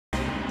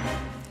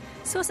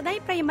សួស្តី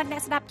ប្រិយមិត្តអ្ន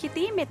កស្ដាប់ជា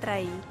ទីមេត្រី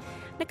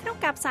នៅក្នុង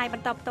ការផ្សាយប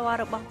ន្តផ្ទាល់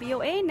របស់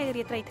VOA នៅ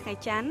រាត្រីថ្ងៃ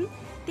ច័ន្ទ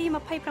ទី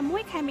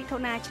26ខែមិថុ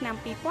នាឆ្នាំ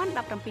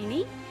2017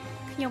នេះ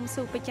ខ្ញុំ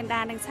ស៊ូពេជ្រចិន្តា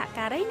និងសហ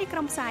ការីនៃក្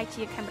រុមផ្សាយ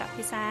ជាខេមរៈ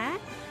ភាសា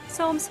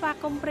សូមស្វា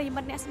គមន៍ប្រិយ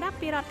មិត្តអ្នកស្ដាប់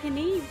ពីរដ្ឋធា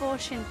នី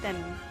Washington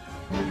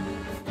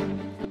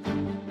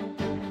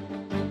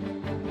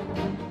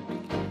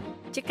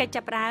ជាកិច្ច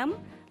ចាប់ផ្ដើម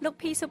លោក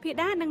ភីសុភា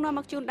ដានឹងនាំម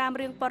កជូនដើម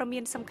រឿងព័ត៌មា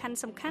នសំ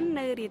ខាន់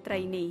នៅរាត្រី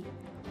នេះ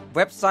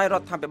Website រ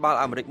ដ្ឋាភិបាល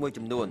អាមេរិកមួយ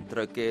ចំនួនត្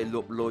រូវគេ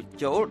លួចលួច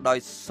ចូលដោយ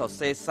សរ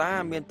សេរសារ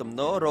មានទំ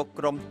នោររក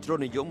ក្រុមជ្រុល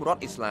និយមរដ្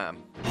ឋអ៊ីស្លាម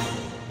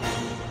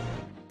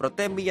ប្រ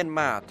ទេសមីយ៉ាន់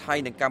ម៉ាថៃ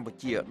និងកម្ពុ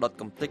ជាដុត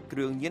កំទេចគ្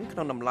រឿងញៀនក្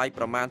នុងតម្លៃ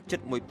ប្រមាណជិត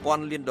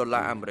$1000 លាន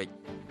អាមេរិក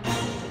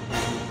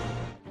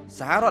ស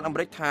ហរដ្ឋអាមេ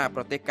រិកថា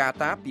ប្រទេសកា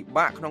តាពិ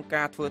បាកក្នុង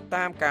ការធ្វើ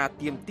តាមការ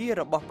ទាមទារ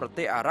របស់ប្រ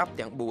ទេសអារ៉ាប់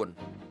ទាំង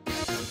4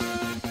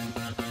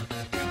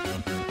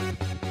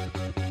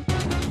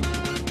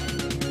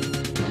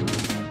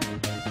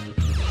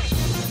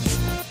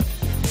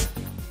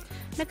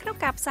នៅក្នុង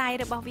ការផ្សាយ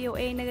របស់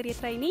VOA នៅរា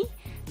ត្រីនេះ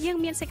យើង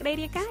មានសេចក្តី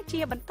រាយការណ៍ជា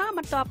បន្តប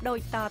ន្ទាប់ដូច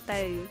ត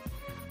ទៅ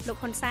លោក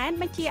ហ៊ុនសែន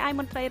បញ្ជាឲ្យ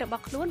មន្ត្រីរប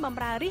ស់ខ្លួនប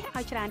ម្រើរាជ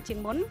ឲ្យច្រើនជាង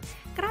មុន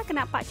ក្រោយគ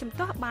ណៈបកជំ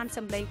ទាស់បានស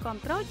ម្លេងគាំ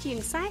ទ្រជាង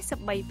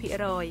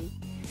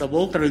 43%ដំ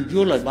បូងត្រូវយ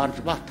ល់ឲ្យបាន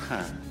ច្បាស់ថា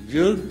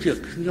យើងជា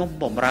ខ្ញុំ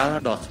បម្រើ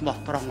ដល់ស្មោះ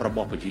ត្រង់រប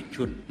ស់ប្រជាជ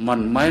នមិន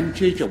មែន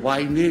ជាចវា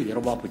យនាយរ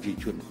បស់ប្រជា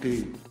ជនទេ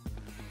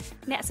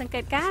អ្នកសង្កេ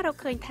តការណ៍រក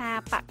ឃើញថា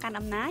បកកាន់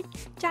អំណាច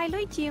ចាយលុ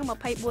យជាង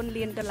$24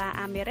 លាន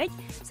អាមេរិក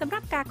សម្រា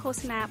ប់ការឃោ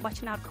សនាបោះ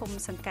ឆ្នោតឃុំ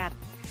សង្កាត់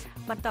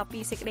បន្ទាប់ពី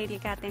សេចក្តីរា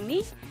យការណ៍ទាំង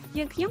នេះ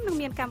យើងខ្ញុំនឹង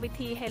មានកម្មវិ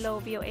ធី Hello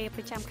VOA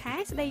ប្រចាំខែ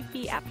ស្តី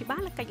ពីអភិបា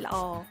លកិច្ចល្អ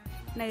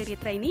នៅរា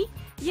ត្រីនេះ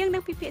យើងនឹ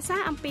ងពិភាក្សា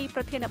អំពី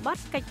ប្រធានបទ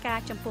កិច្ចការ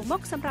ចំពោះមុ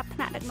ខសម្រាប់ថ្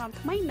នាក់ដឹកនាំ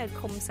ថ្មីនៅ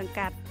ឃុំសង្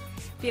កាត់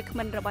វាគ្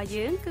មិនរបស់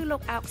យើងគឺលោ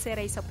កអោកសេ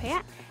រីសុភ័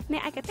ក្រអ្ន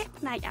កឯកទេស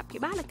ផ្នែកអភិ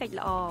បាលកិច្ច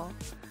ល្អ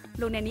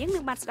លោកអ្នកនាងនឹ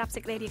ងបានស្ដាប់សេ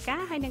ចក្តីរាយការ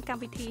ណ៍ហើយនឹងកម្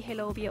មវិធី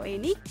Hello VOA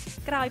នេះ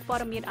ក្រោយព័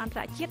ត៌មានអន្ត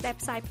រជាតិដែល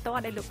ផ្សាយផ្ទា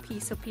ល់ដោយលោកភី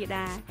សុភា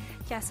ដា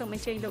ចាសសូមអ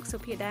ញ្ជើញលោកសុ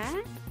ភាដា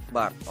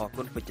បាទអរ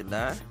គុណពេជ្រចិន្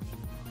តា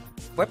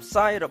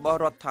Website របស់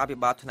រដ្ឋាភិ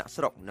បាលថ្នាក់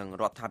ស្រុកនិង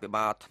រដ្ឋាភិ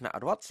បាលថ្នាក់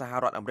រដ្ឋសហ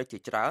រដ្ឋអាមេរិកជា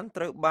ច្រើន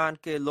ត្រូវបាន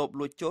គេលប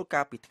លួចចូល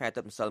កាលពីថ្ងៃ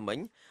ទីម្សិលមិញ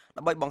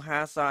ដើម្បីបង្ហា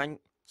ញ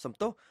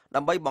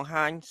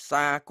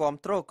សារគាំ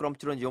ទ្រក្រុម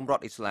ជ្រុលនិយមរ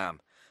ដ្ឋអ៊ីស្លាម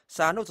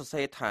សារនោះសរ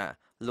សេរថា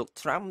លោក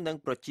Trump និង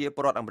ប្រជាព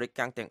លរដ្ឋអាមេរិក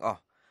កាំងទាំងអ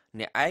ស់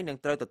អ្នកឯងនឹង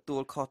ត្រូវទទួ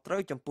លខុសត្រូ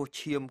វចំពោះ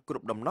ឈាមគ្រ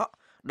ប់ដំណក់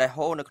ដែល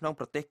ហូរនៅក្នុង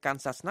ប្រទេសកាន់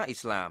សាសនាអ៊ី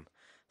ស្លាម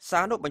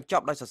សារនោះបញ្ច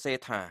ប់ដោយសរសេរ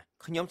ថា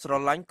ខ្ញុំស្រ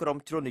ឡាញ់ក្រុម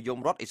ជ្រុលនិយម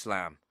រដ្ឋអ៊ីស្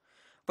លាម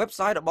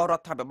Website របស់រ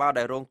ដ្ឋាភិបាល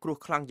ដែលរងគ្រោះ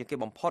ខ្លាំងជាងគេ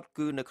បំផុត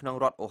គឺនៅក្នុង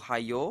រដ្ឋ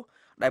Ohio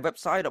ដែល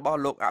Website របស់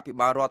លោកអភិ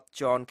បាលរដ្ឋ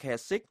John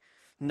Kasich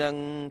និង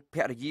ភ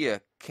រិយា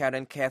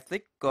Karen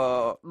Kasich ក៏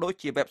ដូច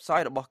ជា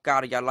Website របស់កា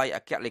រិយាល័យអ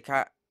គ្គលេខា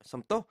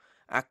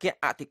អគ្គ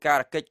អធិការ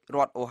កិច្ចរ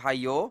ដ្ឋ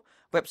Ohio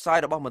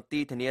Website របស់មន្ទី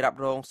រធានារ៉ាប់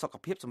រងសុខ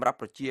ភាពសម្រាប់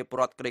ប្រជាពល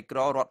រដ្ឋក្រីក្រ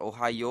រដ្ឋ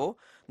Ohio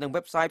និង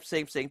Website ផ្សេ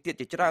ងទៀត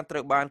ជាច្រើនត្រូ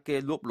វបានគេ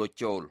លួចលួច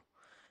ចូល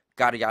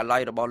ការិយាល័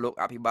យរបស់លោក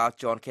អភិបាល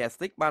John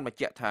Kasich បានបញ្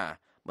ជាក់ថា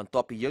បន្ទា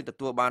ប់ពីយើងទ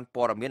ទួលបាន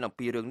ព័ត៌មានអំ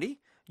ពីរឿងនេះ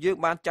យើង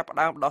បានចាប់ផ្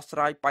ដើមដោះស្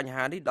រាយបញ្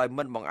ហានេះដោយ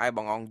មិនបង្អែប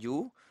ង្អង់យូ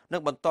រនិ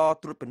ងបន្ត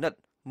ត្រួតពិនិត្យ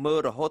មើល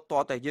រហូតទា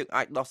ល់តែយើង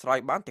អាចដោះស្រាយ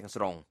បានទាំង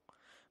ស្រុង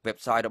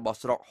Website របស់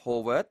ស្រុក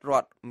Howard រ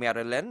ដ្ឋ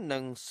Maryland និ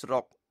ងស្រុ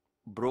ក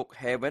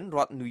Brookhaven រ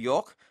ដ្ឋ New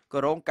York ក៏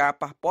រងការ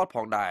ប៉ះពាល់ផ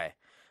ងដែរ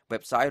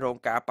Website រង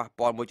ការប៉ះ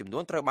ពាល់មួយចំនួ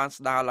នត្រូវបាន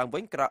ស្ដារឡើងវិ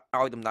ញក្រោយ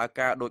ឲ្យដំណើរ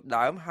ការដូច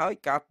ដើមហើយ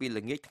កាលពី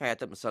ល្ងាចថ្ងៃអា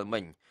ទិត្យម្សិលមិ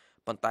ញ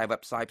ប៉ុន្តែ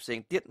website ផ្សេង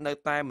ទៀតនៅ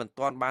តែមិន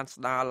ទាន់បាន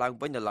ស្ដារឡើង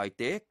វិញនៅឡើយ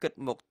ទេគិត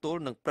មកទល់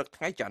នឹងព្រឹក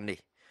ថ្ងៃច័ន្ទនេះ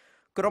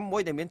ក្រុមមួ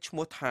យដែលមានឈ្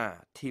មោះថា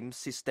Team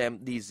System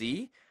DZ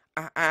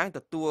អះអាងទ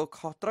ទួល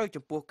ខុសត្រូវ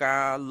ចំពោះកា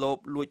រលប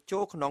លួចចូ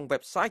លក្នុង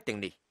website ទាំង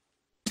នេះ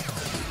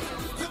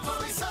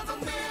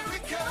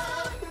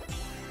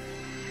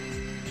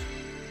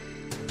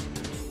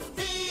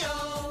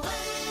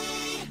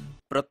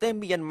ប្រទេស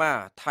មីយ៉ាន់ម៉ា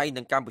ថៃ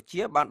និងកម្ពុ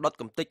ជាបានដុត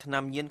កំទេចថ្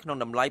នាំញៀនក្នុង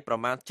តម្លៃប្រ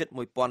មាណជិត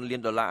$1000 លា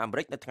នអាមេ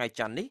រិកនៅថ្ងៃ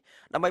ច័ន្ទនេះ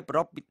ដើម្បីប្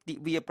រារព្ធពិធី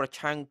វាប្រ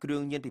ឆាំងគ្រឿ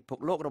ងញៀនពិភព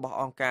លោករបស់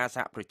អង្គការស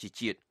ហប្រជា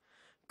ជាតិ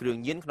គ្រឿង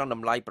ញៀនក្នុងត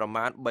ម្លៃប្រ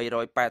មាណ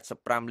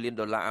$385 លាន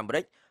អាមេ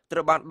រិកត្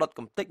រូវបានដុត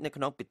កំទេចនៅ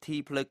ក្នុងពិធី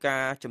ផ្លូវកា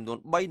រចំនួន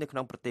3នៅក្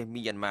នុងប្រទេស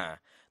មីយ៉ាន់ម៉ា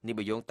នេះ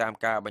បើយោងតាម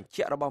ការបញ្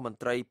ជាក់របស់មន្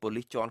ត្រីប៉ូ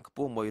លីសជាន់ខ្ព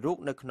ស់មួយរូប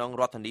នៅក្នុង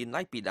រដ្ឋធានី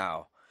ណៃពីដោ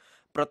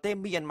ប្រទេស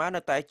មីយ៉ាន់ម៉ា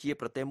នៅតែជា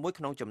ប្រទេសមួយ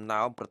ក្នុងចំ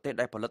ណោមប្រទេស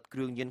ដែលផលិតគ្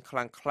រឿងញៀនខ្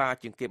លាំងក្លា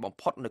ជាងគេបំ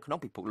ផុតនៅក្នុង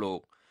ពិភពលោក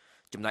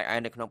ចំណែកឯ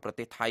នៅក្នុងប្រ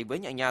ទេសថៃវិ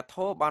ញអាជ្ញាធ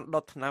របានដុ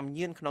តថ្នាំ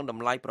ញៀនក្នុងត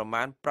ម្លៃប្រ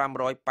មាណ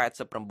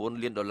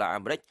$589 លាន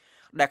អាមេរិក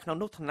ដែលក្នុង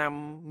នោះ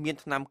មាន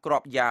ថ្នាំគ្រា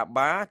ប់យ៉ា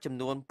បាចំ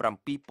នួន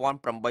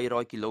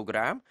7800គីឡូក្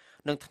រាម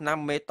និងថ្នាំ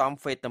មេតាំ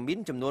ហ្វេតាមីន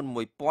ចំនួន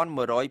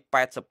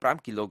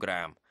1185គីឡូក្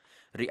រាម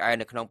រីឯ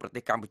នៅក្នុងប្រទេ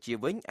សកម្ពុជា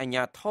វិញអាជ្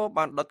ញាធរ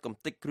បានដុតកំ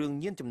ទេចគ្រឿង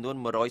ញៀនចំនួន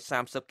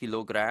130គីឡូ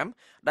ក្រាម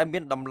ដែលមា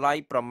នតម្លៃ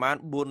ប្រមាណ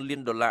$4 លា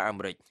នអា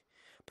មេរិក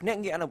ភ្នាក់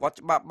ងារអនុវត្ត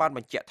ច្បាប់បានប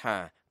ញ្ជាក់ថា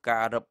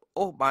ការរឹប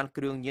អូសបាន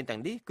គ្រឿងញៀនទាំ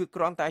ងនេះគឺ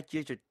គ្រាន់តែជា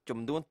ចំ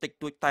នួនតិច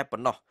តួចតែប៉ុ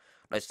ណ្ណោះ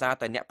ដោយសារ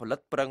តែអ្នកផលិត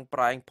ប្រឹងប្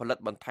រែងផលិត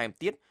បន្ថែម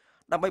ទៀត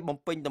ដើម្បីបំ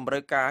ពេញតម្រូ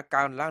វការ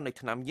កើនឡើងនៃ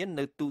ថ្នាំញៀន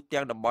នៅទូ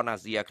ទាំងតំបន់អា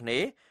ស៊ីអាគ្នេ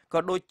យ៍ក៏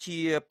ដូចជា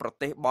ប្រ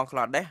ទេសបង់ក្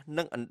លាដេស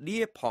និងឥណ្ឌា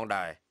ផង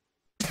ដែរ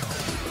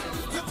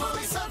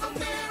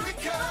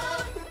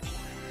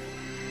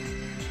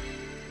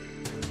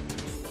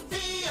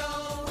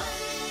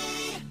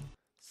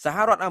សហ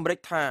រដ្ឋអាមេរិក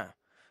ថា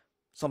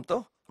សំទោ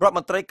សរដ្ឋម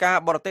ន្ត្រីការ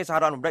បរទេសសហ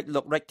រដ្ឋអាមេរិក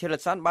លោក Rex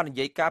Tillerson បាននិ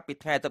យាយការពី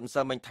ថ្ងៃអាទិត្យម្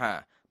សិលមិញថា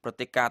ប្រ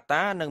ទេសកា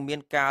តានឹងមាន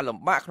ការលំ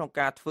បាកក្នុង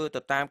ការធ្វើ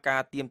ទៅតាមកា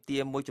រទាមទា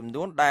រមួយចំ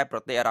នួនដែលប្រ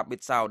ទេសអារ៉ាប៊ី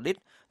តសាអូឌីត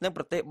និង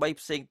ប្រទេស3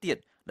ផ្សេងទៀត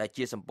ដែល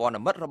ជាសម្ព័ន្ធ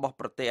មិត្តរបស់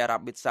ប្រទេសអារ៉ា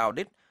ប៊ីតសាអូ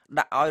ឌីត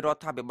ដាក់ឲ្យរ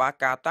ដ្ឋាភិបាល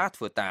កាតា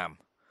ធ្វើតាម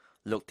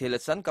លោក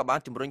Tillerson ក៏បាន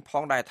ជំរុញផ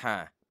ងដែរថា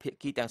ភា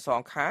គីទាំងសង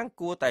ខាង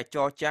គួរតែច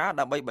រចា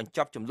ដើម្បីបញ្ច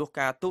ប់ចំនួន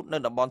ការទូតនៅ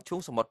តំបន់ឈូង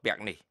សមុទ្រពា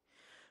ក់នេះ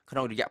ក្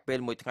នុងរយៈពេល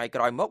មួយថ្ងៃក្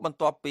រោយមកបន្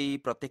ទាប់ពី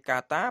ប្រទេសកា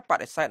តាប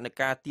ដិសេធនឹង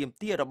ការទាម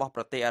ទាររបស់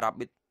ប្រទេសអារ៉ាប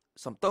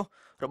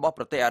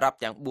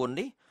ទាំង4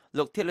នេះ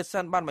លោក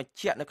Tillerson បានបញ្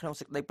ជាក់នៅក្នុង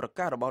សេចក្តីប្រ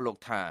កាសរបស់លោក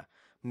ថា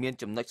មាន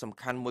ចំណុចសំ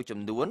ខាន់មួយចំ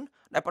នួន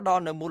ដែលផ្ដ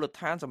ល់នូវមូលដ្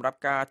ឋានសម្រាប់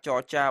ការចរ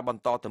ចាប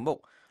ន្តទៅមុខ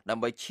ដើ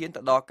ម្បីឈានទៅ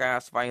ដល់ការ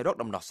ស្វែងរក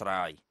ដំណោះស្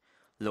រាយ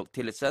លោក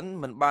Tillerson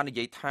មិនបាននិ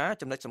យាយថា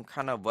ចំណុចសំ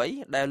ខាន់អ្វី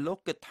ដែលលោក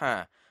គិតថា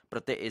ប្រ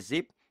ទេសអេស៊ី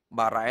ប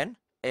បារ៉ែន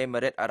អេមី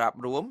រ៉េតអារ៉ាប់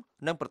រួម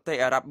និងប្រទេស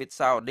អារ៉ាប៊ីត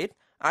សាអូឌីត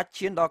អាច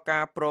ឈានដល់កា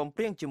រព្រម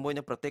ព្រៀងជាមួយ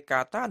នឹងប្រទេសកា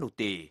តានោះ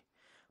ទេ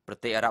ប្រ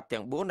ទេសអារ៉ាប់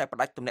ទាំង4ដែលផ្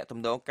ដាច់ទំនាក់ទំ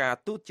នងការ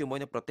ទូតជាមួយ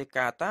នឹងប្រទេស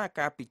កាតា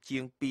កាលពីជា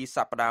ង2ស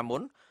ប្តាហ៍មុ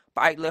ន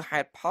ផ្អែកលើហេ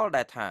តុផល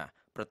ដែលថា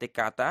ប្រទេស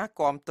កាតា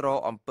គាំទ្រ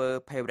អំពើ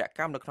ភេរវក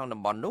ម្មនៅក្នុង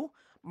តំបន់នោះ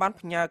បាន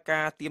ផ្ញើ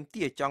ការទាម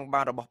ទារចង់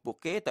បានរបស់ពួក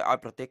គេទៅឲ្យ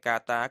ប្រទេសកា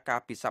តាកាល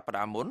ពីសប្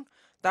តាហ៍មុន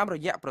តាមរ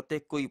យៈប្រទេស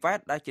គុយវ៉ែត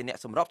ដែលជាអ្នក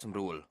សម្របសម្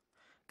រួល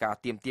ការ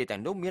ទាមទារទាំ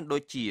ងនោះមានដូ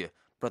ចជា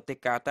ប្រទេស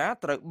កាតា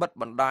ត្រូវបិទ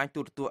បណ្ដាញ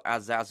ទូរទស្សន៍អា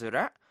ហ្សាសេ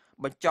រ៉ា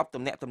បញ្ចប់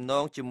ទំនាក់ទំន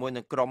ងជាមួយ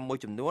នឹងក្រុមមួយ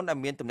ចំនួនដែល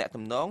មានទំនាក់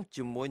ទំនង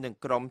ជាមួយនឹង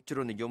ក្រុមជ្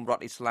រុលនិយមរដ្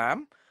ឋអ៊ីស្លាម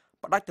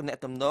ផ្ដាច់ទំនាក់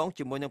ទំនង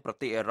ជាមួយនឹងប្រ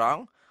ទេសអ៊ីរ៉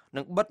ង់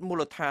និងបិទមូ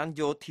លដ្ឋាន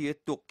យោធា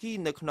ទូគី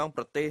នៅក្នុង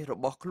ប្រទេសរ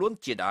បស់ខ្លួន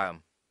ជាដើម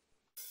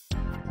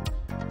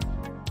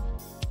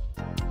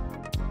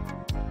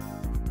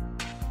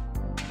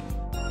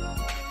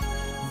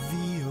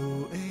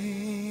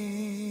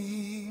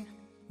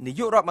នា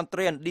យករដ្ឋមន្ត្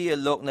រីឥណ្ឌា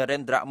លោក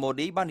Narendra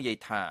Modi បាននិយាយ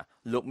ថា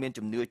លោកមាន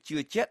ជំនឿជឿ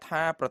ជាក់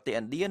ថាប្រទេស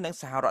ឥណ្ឌានិង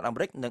សហរដ្ឋអាមេ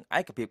រិកនឹងឯ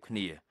កភាពគ្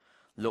នា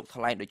លោក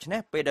ថ្លែងដូចនេះ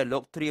ពេលដែលលោ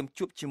កត្រៀម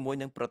ជួបជាមួយ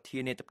នឹងប្រធា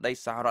នាធិបតី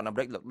សហរដ្ឋអាមេ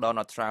រិកលោក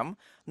Donald Trump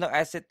នៅ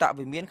ឯសេត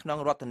វិមានក្នុង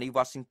រដ្ឋធានី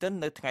Washington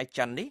នៅថ្ងៃ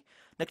ច័ន្ទនេះ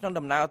នៅក្នុង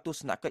ដំណើរទស្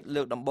សនកិច្ច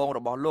លើកដំបូងរ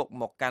បស់លោក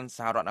មកកាន់ស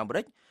ហរដ្ឋអាមេ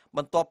រិកប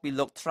ន្ទាប់ពី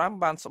លោក Trump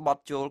បានស្ប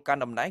ត់ចូលកា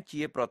ន់តំណែង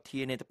ជាប្រ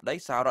ធានាធិបតី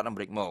សហរដ្ឋអា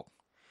មេរិកមក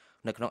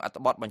នៅក្នុងអត្ថ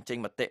បទបញ្ចេញ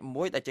មតិ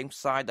មួយដែលចេញផ្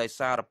សាយដោយ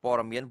សារព័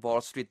ត៌មាន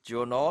Wall Street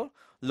Journal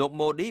លោក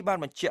Modi បាន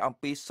បញ្ជាក់អំ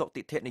ពីសុ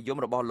តិធិនិយម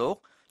របស់លោក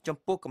ចំ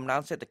ពោះកំណើ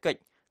នសេដ្ឋកិច្ច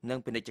និង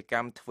ពាណិជ្ជក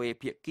ម្មទ្វេ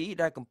ភាគី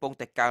ដែលកំពុង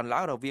តែកើនឡើ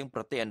ងរវាងប្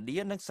រទេសឥណ្ឌា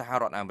និងសហ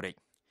រដ្ឋអាមេរិក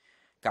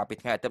កាលពី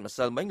ថ្ងៃអាទិត្យម្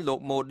សិលមិញលោក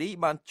Modi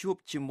បានជួប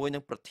ជាមួយនឹ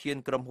ងប្រធាន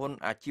ក្រុមហ៊ុន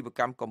អាជីវ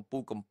កម្មកំ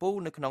ពូល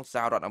នៅក្នុងស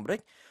ហរដ្ឋអាមេរិក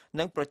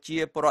និងប្រជា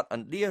ពលរដ្ឋឥ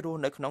ណ្ឌារស់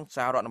នៅក្នុងស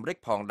ហរដ្ឋអាមេរិក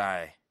ផងដែ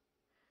រ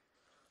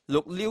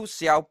លោកលីវ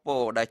សៀវប៉ូ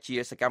ដែលជា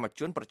សកម្ម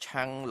ជនប្រ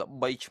ឆាំងល្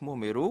បីឈ្មោះ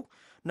មេរូប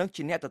និង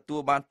ជាអ្នកទទួល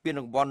បានពាន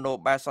រង្វាន់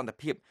Nobel សន្តិ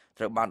ភាព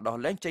ត្រូវបានដោះ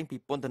លែងចេញពី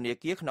ពន្ធនា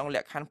គារក្នុងល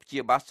ក្ខខណ្ឌព្យា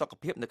បាលសុខ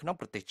ភាពនៅក្នុង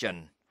ប្រទេសចិន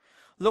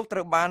លោកត្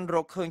រូវបានរ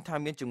កឃើញថា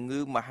មានជំងឺ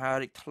មហា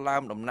រីកថ្លើ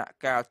មដំណាក់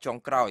កាលចុង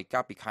ក្រោយកា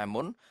លពីខែ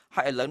មុន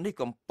ហើយឥឡូវនេះ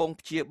កំពុង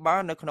ព្យាបា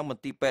លនៅក្នុងម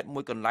ន្ទីរពេទ្យមួ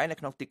យកន្លែងនៅ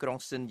ក្នុងទីក្រុង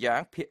ស៊ិនយ៉ា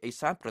ងភាគឥ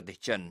សានប្រទេស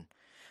ចិន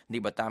នេះ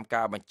បើតាម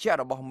ការបញ្ជាក់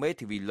របស់មេ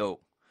ធាវីលោក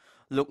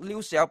លី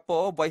វសៀវប៉ូ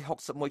វ័យ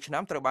61ឆ្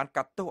នាំត្រូវបាន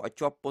កាត់ទោសឲ្យ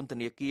ជាប់ពន្ធ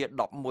នាគារ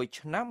11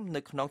ឆ្នាំ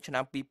នៅក្នុងឆ្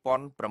នាំ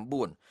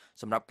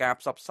2009សម្រាប់ការ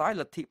ផ្សព្វផ្សាយ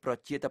លទ្ធិប្រ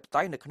ជាធិប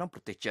តេយ្យនៅក្នុងប្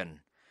រទេសចិន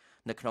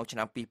នៅក្នុងឆ្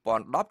នាំ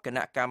2010គ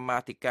ណៈកម្មា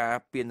ធិការ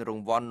ពានរ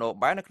ង្វាន់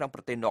Nobel នៅក្នុងប្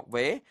រទេសន័រ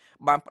វេ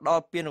បានផ្ដ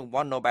ល់ពានរង្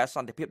វាន់ Nobel ស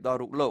ន្តិភាពដល់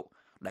រូបលោក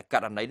ដែលក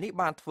រណីនេះ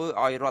បានធ្វើ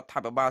ឲ្យរដ្ឋា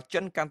ភិបាល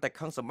ចិនកាន់តែ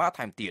ខឹងសម្បារ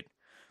ថែមទៀត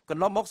ក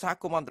ន្លងមកសហ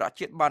គមន៍អន្តរ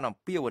ជាតិបានអំ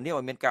ពាវនាវ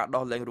ឲ្យមានការ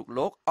ដោះលែងរូប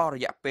លោកអស់រ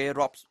យៈពេល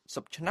រាប់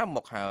សិបឆ្នាំម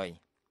កហើយ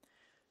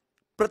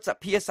ព្រឹទ្ធស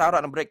ភាសហរ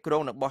ដ្ឋអាមេរិកក្រុ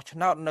ងនឹងបោះឆ្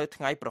នោតនៅ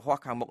ថ្ងៃប្រហ័ស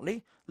ខាងមុខនេះ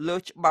លើ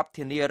ច្បាប់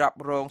ធានារ៉ាប់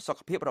រងសុខ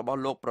ភាពរបស់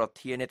លោកប្រ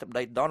ធានាធិប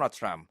តី Donald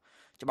Trump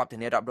ច្បាប់ធា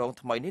នារ៉ាប់រង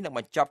ថ្មីនេះនឹងប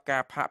ញ្ចប់កា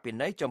រផាកពិ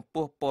ន័យចំ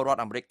ពោះពលរដ្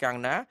ឋអាមេរិកកាំង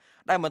ណា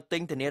ដែលមិនទិ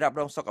ញធានារ៉ាប់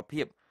រងសុខ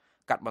ភាព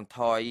កាត់បន្ថ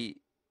យ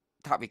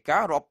ថវិកា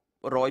រាប់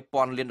រយ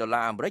ពាន់លានដុល្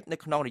លារអាមេរិកនៅ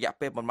ក្នុងរយៈ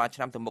ពេលប្រមាណឆ្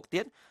នាំទៅមុខ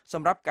ទៀតស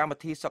ម្រាប់កម្មវិ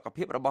ធីសុខ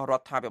ភាពរបស់រ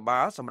ដ្ឋាភិបា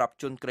លសម្រាប់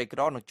ជនក្រីក្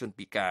រនិងជន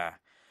ពិការ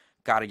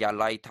ការិយា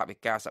ល័យថវិ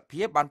កាស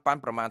ភាបានប៉ាន់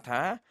ប្រមាណ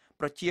ថា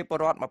ប្រជាពល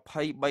រដ្ឋ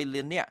23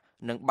លាននាក់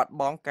នឹងបាត់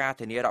បង់ការ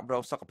ធានារ៉ាប់រ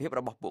ងសុខភាព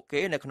របស់ពួក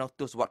គេនៅក្នុង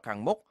ទសវត្សរ៍ខាង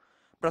មុខ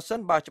ប្រសិន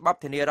បើច្បាប់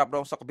ធានារ៉ាប់រ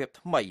ងសុខភាព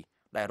ថ្មី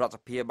ដែលរដ្ឋស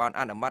ភាបាន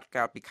អនុម័ត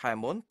កាលពីខែ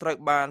មុនត្រូវ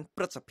បាន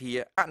ព្រឹទ្ធសភា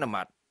អនុ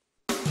ម័ត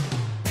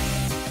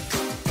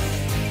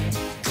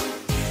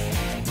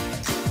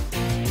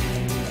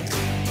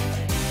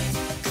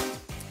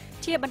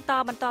ជាបន្ត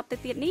ទៅ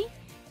ទៀតនេះ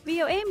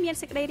VOA មាន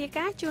សេចក្តីរាយ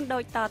ការណ៍ជូនដូ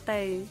ចត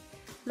ទៅ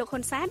លោកហ៊ុ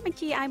នសែនបញ្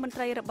ជាឲ្យមន្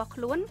ត្រីរបស់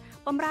ខ្លួន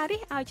បម្រើរា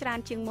ជឲ្យច្រើន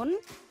ជាងមុន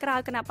ក្រោ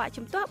យគណៈបក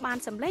ជំទាស់បាន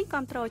សម្លេង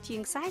គាំទ្រជា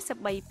ង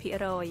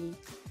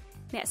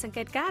 43%អ្នកសង្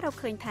កេតការណ៍រក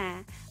ឃើញថា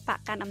បក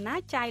កាន់អំណាច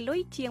ចាយលុយ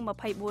ជាង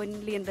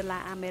$24លាន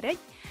អាមេរិក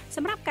ស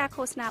ម្រាប់ការ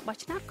ឃោសនាបោះ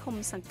ឆ្នោតឃុំ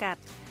សង្កា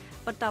ត់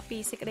បន្ទាប់ពី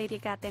សេចក្តីរា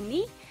យការណ៍ទាំង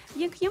នេះ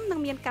យើងខ្ញុំនឹង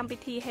មានកម្មវិ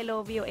ធី Hello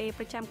VOA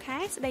ប្រចាំខែ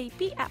ស្ដី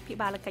ពីអភិ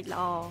បាលកិច្ចល្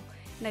អ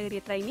នៅរា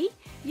ត្រីនេះ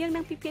យើងនឹ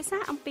ងពិភាក្សា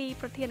អំពី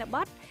ប្រធានប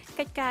ទ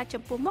កិច្ចការ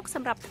ចំពោះមុខស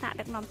ម្រាប់ថ្នាក់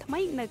ដឹកនាំថ្មី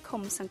នៅ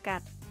ឃុំសង្កា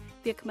ត់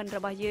វាគ្មិនរ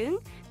បស់យើង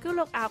គឺ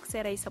លោកអោកសេ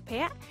រីសុ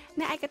ភ័ក្រ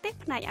អ្នកឯកទេស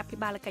ផ្នែកអភិ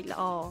បាលកិច្ចល្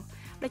អ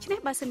ដូច្នេះ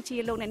បើសិនជា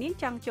លោកអ្នកនាង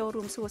ចង់ចូល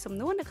រួមសួរសំ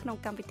ណួរនៅក្នុង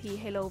កម្មវិធី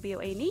Hello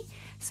VOA នេះ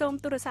សូម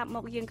ទូរស័ព្ទម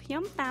កយើងខ្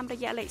ញុំតាមរ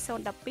យៈលេខ012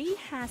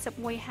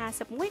 51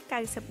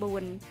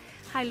 51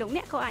 94ហើយលោកអ្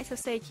នកក៏អាចសរ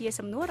សេរជា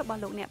សំណួររបស់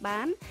លោកអ្នក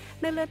បាន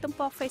នៅលើទំ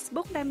ព័រ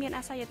Facebook ដែលមាន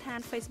អាសយដ្ឋាន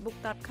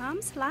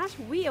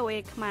facebook.com/voa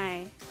ខ្មែរ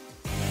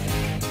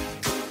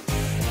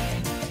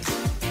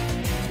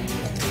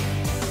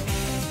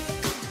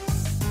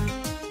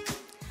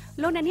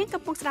លោកអ្នកនាង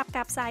កំពុងស្ដាប់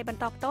ការផ្សាយបន្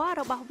តផ្ទាល់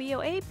របស់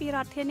VOA ពីរ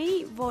ដ្ឋធានី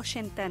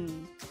Washington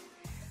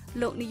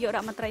លោកនាយករ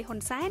ដ្ឋមន្ត្រីហ៊ុន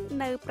សែន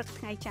នៅព្រឹក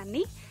ថ្ងៃច័ន្ទ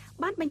នេះ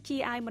បានបញ្ជា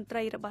ឲ្យមន្ត្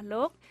រីរបស់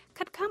លោក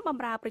ខិតខំប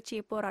ម្រើប្រជា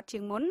ពលរដ្ឋជា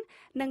ងមុន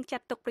និងចា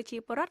ត់ទុកប្រជា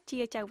ពលរដ្ឋជា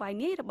ចៅហ្វាយ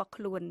នាយរបស់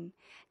ខ្លួន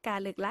ការ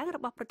លើកឡើងរ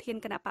បស់ប្រធាន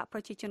គណៈបកប្រ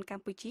ជាជនក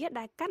ម្ពុជា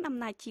ដែលកាន់អំ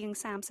ណាចជាង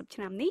30ឆ្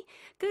នាំនេះ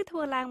គឺធ្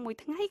វើឡើងមួយ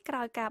ថ្ងៃក្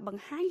រោយការប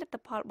ង្ហាញលទ្ធ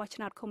ផលបោះឆ្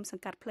នោតឃុំស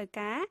ង្កាត់ផ្លូវ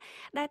ការ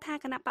ដែលថា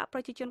គណៈបកប្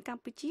រជាជនក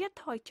ម្ពុជា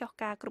ថយចុះ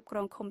ការគ្រប់គ្រ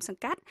ងឃុំស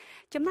ង្កាត់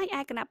ចំណែក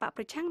ឯគណៈបក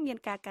ប្រឆាំងមាន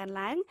ការកើន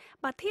ឡើង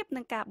បើធៀប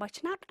នឹងការបោះ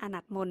ឆ្នោតអាណ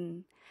ត្តិមុន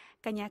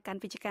កញ្ញាកាន់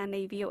វិជ្ជការនៃ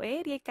VOA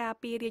រាយការណ៍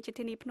ពីរាជ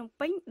ធានីភ្នំ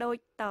ពេញដូច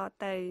ត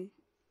ទៅ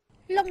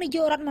លោកនាយ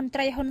ករដ្ឋមន្ត្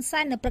រីហ៊ុនសែ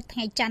ននៅព្រឹកថ្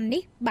ងៃច័ន្ទ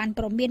នេះបាន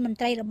ព្រមានមន្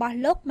ត្រីរបស់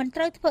លោកមិន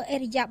ត្រូវធ្វើអេ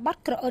រយាប័ត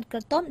ក្រអឺតក្រ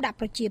ទមដាក់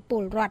ប្រជាព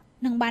លរដ្ឋ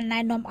និងបានណែ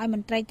នាំឲ្យម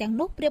ន្ត្រីទាំង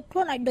នោះប្រៀបខ្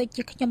លួនឲ្យដូច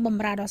ជាខ្ញុំប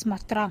ម្រើដ៏ស្មោះ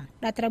ត្រង់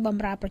ដែលត្រូវប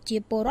ម្រើប្រជា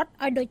ពលរដ្ឋ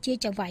ឲ្យដូចជា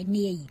ចៅហ្វាយ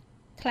នាយ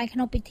ថ្លែងក្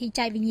នុងពិធី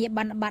ចែកវិញ្ញាប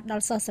នបត្រដ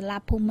ល់សិស្សសាលា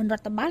ភូមិន្ទរ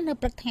ដ្ឋបាលនៅ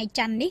ព្រឹកថ្ងៃ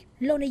ច័ន្ទនេះ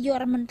លោកនាយក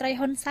រដ្ឋមន្ត្រី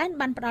ហ៊ុនសែន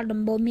បានផ្ដល់ដំ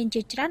បូន្មាន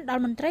ជាច្រើនដ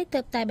ល់មន្ត្រីទើ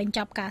បតែបញ្ច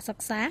ប់ការសិ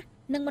ក្សា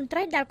និងមន្ត្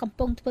រីដែលកំ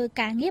ពុងធ្វើ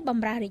ការងារប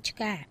ម្រើរាជ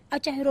ការឲ្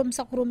យចេះរួម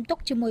សុខរួមទុក្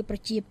ខជាមួយប្រ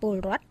ជាពល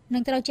រដ្ឋនិ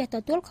ងត្រូវចេះទ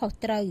ទួលខុស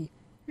ត្រូវ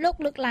លោក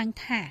លើកឡើង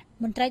ថា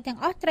មន្ត្រីទាំង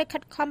អស់ត្រូវខិ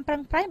តខំប្រឹ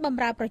ងប្រែងប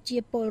ម្រើប្រជា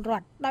ពលរ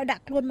ដ្ឋដោយដា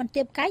ក់ខ្លួនមិន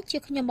ទៀបកាយជា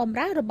ខ្ញុំបម្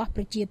រើរបស់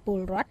ប្រជាពល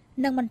រដ្ឋ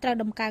និងមិនត្រូវ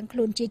ដំកើងខ្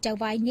លួនជាចៅ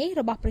ហ្វាយនាយ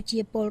របស់ប្រជា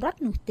ពលរដ្ឋ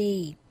នោះទេ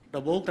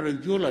ដំបូងត្រូវ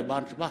យល់ឲ្យបា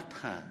នច្បាស់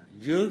ថា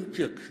យើង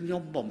ជាខ្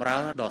ញុំបម្រើ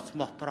ដ៏ស្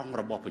មោះត្រង់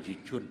របស់ប្រជា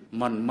ជន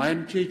មិនមែន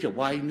ជាចៅហ្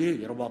វាយនាយ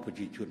របស់ប្រ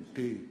ជាជន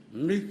ទេ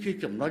នេះជា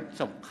ចំណុច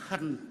សំខា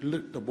ន់លើ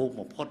កដំបូង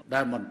បំផុត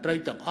ដែលមន្ត្រី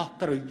ទាំងអស់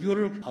ត្រូវយ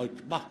ល់ឲ្យ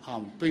ច្បាស់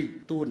អំពី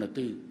តួនា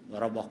ទី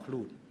របស់ខ្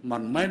លួនមិ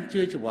នមែន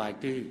ជាចៅហ្វាយ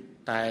ទេ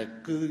តែ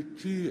គឺ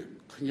ជា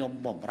ខ្ញុំ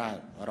បម្រើ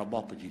រប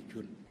ស់ប្រជាជ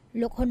ន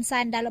លោកហ៊ុនសែ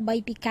នដែលល្បី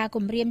ពីការ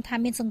គំរាមថា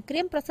មានសង្គ្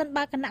រាមប្រសិន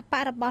បើគណៈប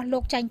ករបស់លោ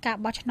កចាញ់ការ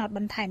បោះឆ្នោតប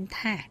ន្ថែម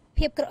ថា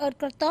ភាពក្រអឺត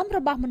ក្រទមរ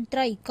បស់មន្ត្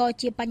រីក៏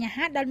ជាបញ្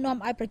ហាដែលនាំ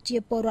ឲ្យប្រជា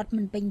ពលរដ្ឋ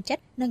មិនពេញចិត្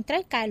តនិងត្រូ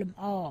វកែលម្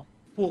អ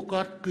ពួក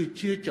គាត់គឺ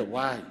ជាចៅហ្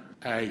វាយ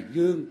ហើយ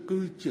យើងគឺ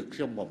ជាខ្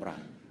ញុំបម្រើ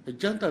អ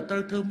ញ្ចឹងត្រូ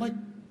វធ្វើម៉េច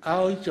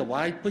ឲ្យចៅហ្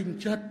វាយពេញ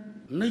ចិត្ត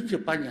នេះជា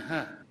បញ្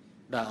ហា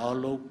ដែលអស់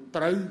លោក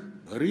ត្រូវ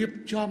រៀប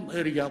ចំ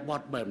អេរិយាប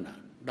ថបែបណា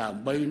ដើ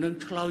ម្បីនឹង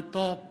ឆ្លើយត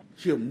ប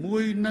ជាមួ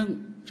យនឹង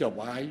ចៅហ្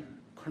វាយ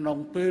ក្នុង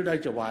ពេលដែល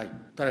ចៅហ្វាយ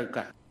ត្រូវ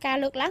ការ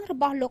លើកឡើងរ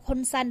បស់លោកហ៊ុ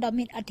នសែនដ៏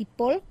មានឥទ្ធិ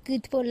ពលគឺ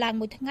ធ្វើឡើង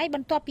មួយថ្ងៃប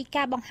ន្ទាប់ពី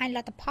ការបង្ហាញល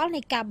ទ្ធផល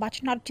នៃការបោះ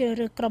ឆ្នោតជ្រើស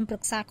រើសក្រុមប្រឹ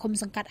ក្សាឃុំ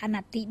សង្កាត់អាណ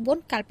ត្តិទី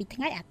4កាលពីថ្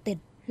ងៃអាទិត្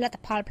យលទ្ធ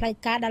ផលផ្លូវ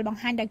ការដែលប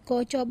ង្ហាញដោយគ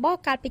រជប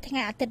កាលពីថ្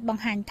ងៃអាទិត្យប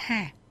ង្ហាញ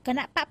ថាគ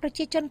ណៈបកប្រ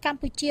ជាជនកម្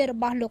ពុជារ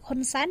បស់លោកហ៊ុ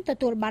នសែនទ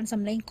ទួលបានស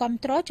ម្លេងគាំ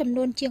ទ្រចំ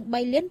នួនជាង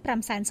3លាន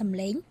5សែនសម្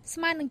លេងស្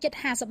មើនឹងជិត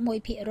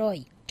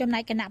 51% ចំណែ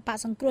កគណៈបក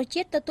សង្គ្រោះ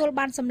ជាតិទទួល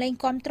បានសម្លេង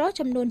គាំទ្រ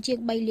ចំនួនជាង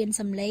3លាន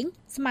សម្លេង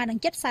ស្មើនឹង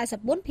ជិត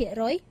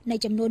 44% នៃ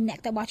ចំនួនអ្នក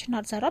ទៅបោះឆ្នោ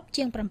តសរុប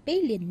ជាង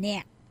7លាននា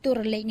ក់តួ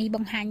លេខនេះប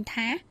ង្ហាញ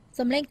ថា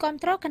សម្លេងគាំ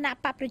ទ្រគណៈ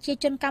បកប្រជា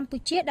ជនកម្ពុ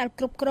ជាដែល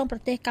គ្រប់គ្រងប្រ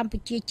ទេសកម្ពុ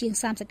ជាជាង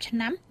30ឆ្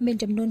នាំមាន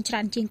ចំនួនច្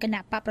រើនជាងគណៈ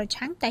បកប្រ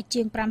ឆាំងតែ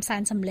ជាង5សែ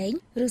នសម្លេង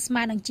ឬស្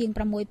មើនឹងជាង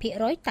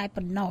 6% តែ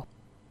ប៉ុណ្ណោះ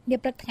នា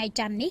ព្រឹកថ្ងៃ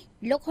ច័ន្ទនេះ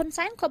លោកហ៊ុន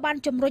សែនក៏បាន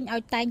ជំរុញឲ្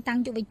យតែងតាំង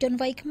យុវជន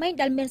វ័យក្មេង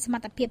ដែលមានសម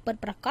ត្ថភាពពិត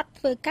ប្រាកដ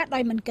ធ្វើការដោ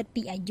យមិនគិត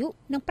ពីអាយុ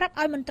និងប្រាប់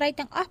ឲ្យមន្ត្រី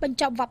ទាំងអស់បញ្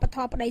ចប់វប្បធ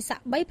ម៌ប្តីសា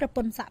ក់3ប្រព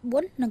ន្ធសាក់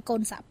4និងកូ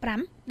នសាក់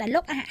5ដែលលោ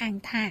កអះអាង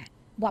ថា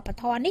វប្ប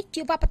ធម៌នេះ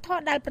ជាវប្បធ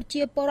ម៌ដែលប្រ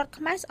ជាពលរដ្ឋ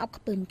ខ្មែរស្អប់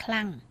ខ្ពើមខ្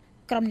លាំង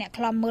ក្រុមអ្នក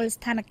ខ្លំមើល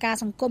ស្ថានភាព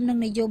សង្គមនិង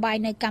នយោបាយ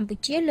នៅកម្ពុ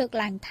ជាលើក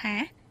ឡើងថា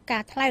កា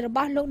រថ្លែងរប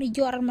ស់លោកនាយ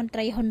ករដ្ឋមន្ត្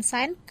រីហ៊ុន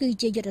សែនគឺ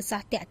ជាយុទ្ធសា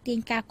ស្ត្រទាក់ទាញ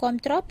ការគាំ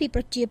ទ្រពី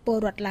ប្រជាពល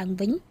រដ្ឋឡើង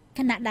វិញ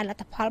ខណៈដែលល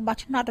ទ្ធផលបោះ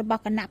ឆ្នោតរប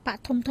ស់គណៈបក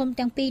ធំៗ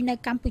ទាំងពីរនៅ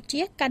កម្ពុ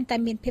ជាកាន់តែ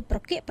មានភាពប្រ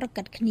កៀកប្រ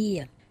កិតគ្នា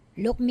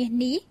លោកមាស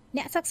នេះ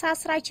អ្នកសិក្សា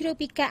ស្រាវជ្រាវ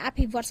ពីការអ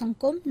ភិវឌ្ឍសង្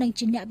គមនិង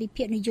ជាអ្នកវិ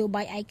ភាគនយោ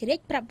បាយឯករា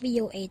ជ្យប្រាប់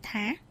VOA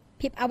ថា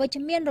ភាពអវិជ្ជ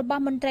មានរប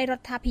ស់មន្ត្រីរ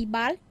ដ្ឋាភិ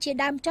បាលជា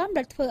ដើមចំ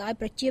ដែលធ្វើឲ្យ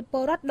ប្រជាព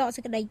លរដ្ឋដកសេ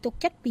ចក្តីទុក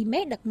ចិត្តពីមេ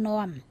ដឹក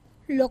នាំ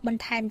លោកប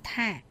ន្ថែម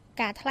ថា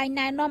ការថ្លែង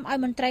ណែនាំឲ្យ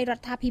មន្ត្រីរ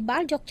ដ្ឋាភិបា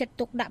លយកចិត្ត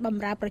ទុកដាក់ប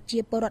ម្រើប្រជា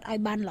ពលរដ្ឋឲ្យ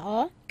បានល្អ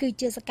គឺ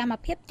ជាសកម្ម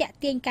ភាពទាក់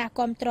ទាញការ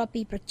គាំទ្រ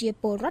ពីប្រជា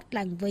ពលរដ្ឋ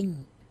ឡើងវិញ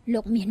លោ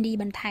កមាសនេះ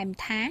បន្ថែម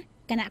ថា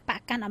គណៈបក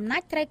កាន់អំណា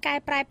ចត្រូវកែ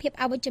ប្រែភាព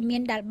អវិជ្ជមា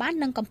នដែលបាន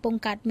នឹងកំពុង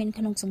កើតមាន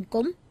ក្នុងសង្គ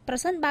មប្រ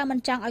សិនបើមិន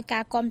ចង់ឲ្យកា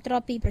រគាំទ្រ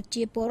ពីប្រ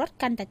ជាពលរដ្ឋ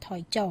កាន់តែថ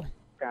យចុះ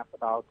ការផ្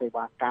ដល់សេ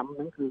វាកម្មហ្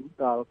នឹងគឺ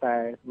ដល់តែ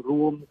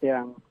រួម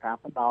ទាំងការ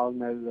ផ្ដល់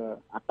នៅ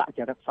អត្តច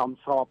រិតសម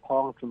ស្របផ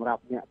ងសម្រា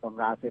ប់អ្នកប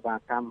ម្រើសេវា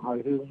កម្មហើយ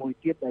រឿងមួយ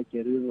ទៀតដែលជា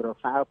រឿងរ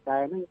សើបដែ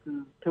រហ្នឹងគឺ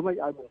ធ្វើម៉េច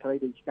ឲ្យមន្ត្រី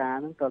រាជការ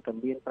ហ្នឹងក៏តែ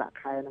មានប្រាក់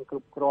ខែនឹងគ្រ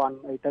ប់គ្រាន់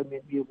អីទៅមា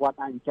នវាវត្ត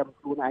អាចចិញ្ចឹម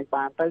ខ្លួនឯង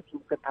បានទៅខ្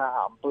ញុំគិតថា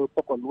អំពើ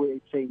ពុករលួយអី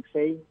ផ្សេង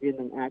វា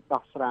នឹងអាច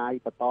ដោះស្រាយ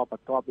បន្ត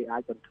វាអា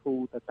ចបន្ធូរ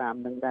ទៅតាម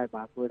នឹងដែរ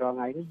បាទព្រោះរាល់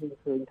ថ្ងៃនេះយើង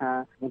ឃើញថា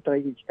មន្ត្រី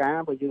រាជការ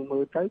បើយើងមើ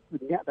លទៅគឺ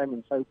អ្នកដែលមិ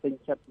នសូវពេញ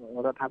ចិត្ត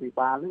រដ្ឋាភិ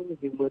បាលនេះ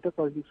យើងមើលទៅ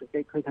ក៏យើងសង្កេ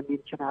តឃើញថាមាន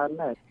ច្រើន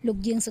ដែរលោក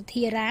យាងសុ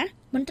ធារា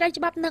មន្ត្រី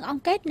ច្បាប់និងអ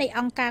ង្គការនៃ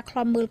អង្គការឃ្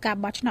លាំមើលការ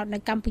បោះឆ្នោតនៅ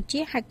កម្ពុជា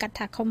ហៅកាត់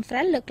ថា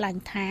Khmer លើកឡើង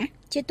ថា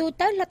ជាទូ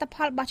ទៅលទ្ធផ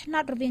លបោះឆ្នោ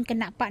តរវាងគ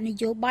ណៈបកន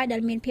យោបាយដែ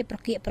លមានភាពប្រ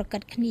កៀកប្រកិ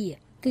តគ្នា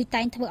គឺ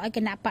តែងធ្វើឲ្យគ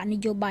ណៈបកន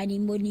យោបាយនី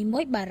មួ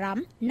យៗបារម្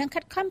ភនិងខិ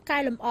តខំកែ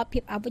លម្អភា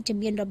ពអវិជ្ជ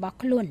មានរបស់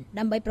ខ្លួន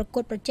ដើម្បីប្រកួ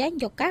តប្រជែង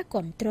យកការ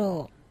គាំទ្រ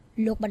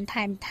លោកបន្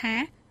ថែមថា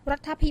រ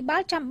ដ្ឋាភិបា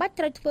លចាំបាច់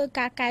ត្រូវធ្វើ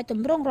ការកែត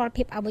ម្រង់រាល់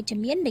ភាពអវិជ្ជ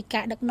មាននៃ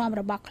ការដឹកនាំ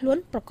របស់ខ្លួន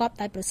ប្រកប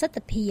ដោយប្រសិទ្ធ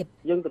ភាព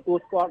យើងទទួល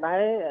ស្គាល់ដែ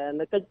រ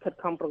នៅកិច្ចខិត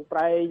ខំប្រឹងប្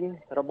រែង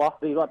របស់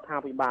រដ្ឋា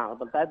ភិបាល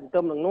ប៉ុន្តែទន្ទឹ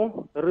មនឹងនោះ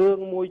រឿង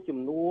មួយចំ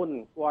នួន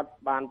គាត់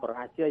បានប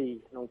រាជ័យ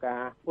ក្នុងកា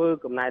រធ្វើ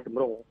កំណែត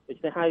ម្រង់ដូ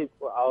ច្នេះហើយ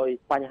ធ្វើឲ្យ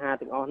បញ្ហា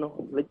ទាំងអស់នោះ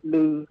លេច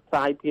លឺផ្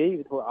សាយភាយ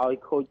វាធ្វើឲ្យ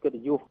ខូចកិត្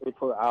តិយសវា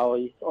ធ្វើឲ្យ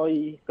ស្អុយ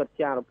កិត្តិ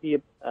យសភាព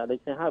ដូ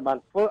ច្នេះហើយបាន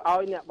ធ្វើឲ្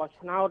យអ្នកបោះ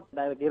ឆ្នោត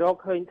ដែលគេរក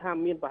ឃើញថា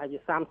មានប្រហែលជា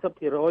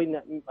 30% អ្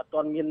នកអត់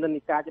ទាន់មាននិន្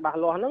នាការច្បាស់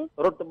លាស់ហ្នឹង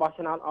រត់ទៅបោះ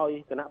ឆ្នោតឲ្យ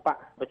គណៈបក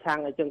ប្រឆាំង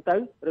អីចឹងទៅ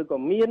ឬក៏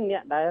មានអ្ន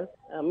កដែល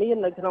មាន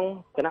នៅក្នុង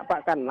គណៈបក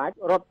កណ្ដាល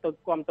រត់ទៅ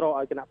គ្រប់គ្រង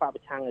ឲ្យគណៈបកប្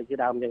រឆាំងអីជា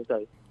ដើមចឹងទៅ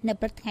នៅ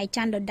ព្រឹកថ្ងៃ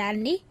ច័ន្ទដដែល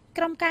នេះ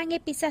ក្រុមការងា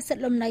រពិសេសសិទ្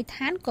ធិលំនៅ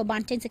ឋានក៏បា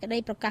នចេញសេចក្តី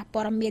ប្រកាស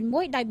ព័ត៌មាន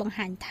មួយដោយបង្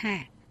ហាញថា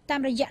តា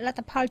មរយៈលទ្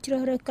ធផលជ្រើ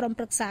សរើសក្រុម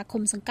ប្រឹក្សា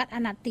ឃុំសង្កាត់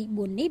អាណត្តិទី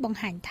4នេះបង្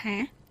ហាញថា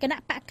គណៈ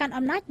បកកាន់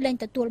អំណាចលែង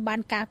ទទួលបា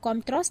នការគាំ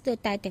ទ្រស្ទើរ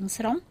តែទាំង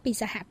ស្រុងពី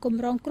សហគម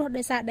ន៍រងគ្រោះ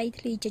ដោយសារដី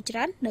ធ្លីជាច្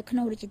រើននៅក្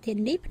នុងរាជធា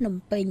នីភ្នំ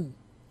ពេញ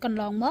កន្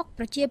លងមក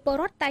ប្រជាពល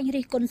រដ្ឋតែង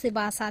រិះគន់សេ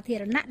វាសាធា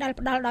រណៈដែល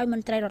ផ្ដល់ដោយម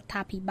ន្ត្រីរដ្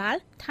ឋាភិបាល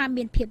ថា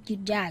មានភាពយឺ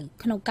តយ៉ាវ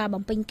ក្នុងការ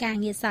បំពេញការ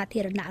ងារសា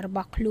ធារណៈរប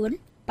ស់ខ្លួន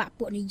បក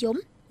ពួកនិយម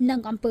និង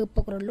អំពើ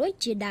ពុករលួយ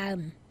ជាដើម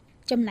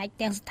ចំណែក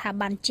ទាំងស្ថា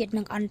ប័នជាតិ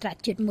និងអន្តរ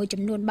ជាតិមួយ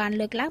ចំនួនបាន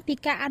លើកឡើងពី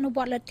ការអនុវ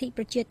ត្តលទ្ធិ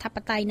ប្រជាធិប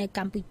តេយ្យនៅក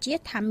ម្ពុជា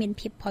ថាមាន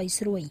ភាពផុយ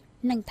ស្រួយ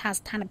និងថា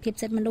ស្ថានភាព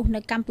សិទ្ធិមនុស្ស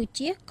នៅកម្ពុ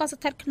ជាក៏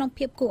ស្ថិតក្នុង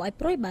ភាពគួរឲ្យ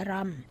ព្រួយបារ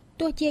ម្ភ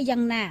ទោះជាយ៉ា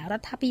ងណារ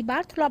ដ្ឋាភិបា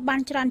លធ្លាប់បា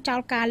នច្រានចោ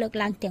លការលើក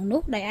ឡើងទាំង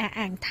នោះដោយអះ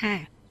អាងថា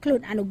ខ្លួ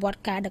នអនុវត្ត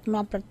ការដឹក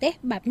នាំប្រទេស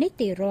បែបនេះ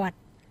ទេរដ្ឋ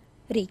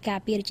រាយការ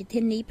ណ៍ពីរាជ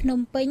ធានីភ្នំ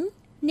ពេញ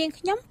នាង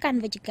ខ្ញុំកាន់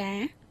វិជ្ជការ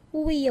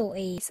VOA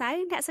សៅ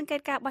អ្នកសង្កេត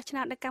ការបោះឆ្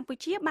នោតនៅកម្ពុ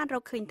ជាបានរ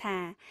កឃើញថា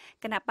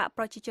គណៈបក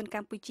ប្រជាជនក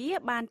ម្ពុជា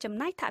បានចំ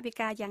ណាយថវិ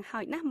កាយ៉ាងហោ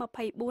ចណាស់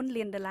$24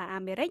 លានអា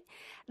មេរិក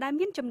ដែល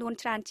មានចំនួន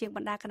ច្រើនជាងប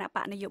ណ្ដាគណៈប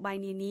កនយោបាយ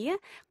នានា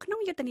ក្នុង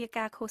យុទ្ធនា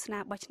ការឃោសនា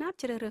បោះឆ្នោត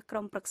ជ្រើសរើសក្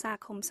រុមប្រឹក្សា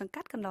ឃុំសង្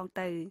កាត់កន្លង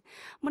ទៅ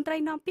មន្ត្រី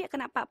នាំពាក្យគ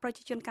ណៈបកប្រ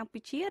ជាជនកម្ពុ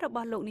ជារប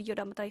ស់លោកនាយក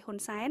រដ្ឋមន្ត្រីហ៊ុន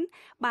សែន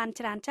បាន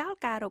ច្រានចោល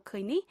ការរកឃើ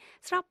ញនេះ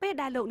ស្របពេល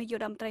ដែលលោកនាយក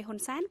រដ្ឋមន្ត្រីហ៊ុន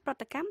សែនប្រ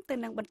តិកម្មទៅ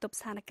នឹងបន្ទប់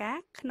ស្ថានភា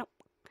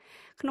ព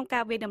ក្នុងកា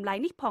រវាយតម្លៃ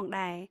នេះផង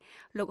ដែរ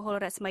លោកហុល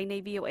រស្មីនៃ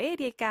VOA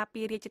រាយការណ៍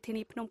ពីរាជធា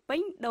នីភ្នំពេញ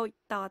ដូច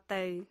ត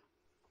ទៅ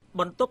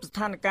បន្ទប់ស្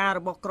ថានភាពរ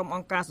បស់ក្រុមអ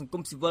ង្គការសង្គ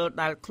មស៊ីវិល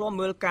ដែលឃ្លាំ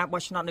មើលការ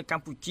បោះឆ្នោតនៅក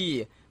ម្ពុជា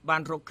បា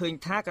នរកឃើញ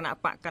ថាគណៈ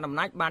បកកណ្ដាលអំ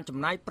ណាចបានចំ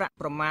ណាយប្រាក់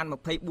ប្រមាណ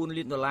$24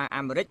 លាន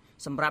អាមេរិក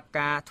សម្រាប់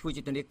ការធ្វើ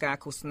យុទ្ធនាការ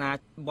ឃោសនា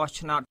បោះ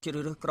ឆ្នោតជ្រើ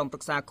សរើសក្រុមប្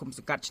រឹក្សាឃុំស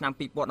ង្កាត់ឆ្នាំ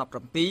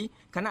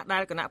2017ខណៈដែ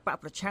លគណៈបក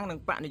ប្រឆាំងនិង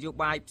បកនយោ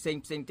បាយផ្សេង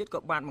ទៀតក៏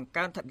បានបង្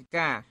កើនថវិ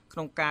កាក្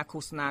នុងការឃោ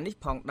សនានេះ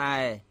ផងដែ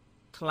រ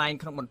ថ្លែង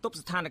ក្នុងបន្ទប់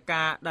ស្ថានភា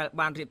ពដែល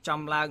បានរៀប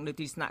ចំឡើងនៅ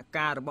ទីស្នាក់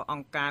ការរបស់អ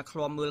ង្គការឃ្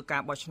លាំមើលកា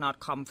របោះឆ្នោត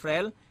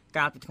Khmer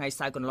កាលពីថ្ងៃ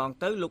សៅរ៍កន្លង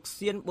ទៅលោក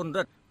សៀនប៊ុន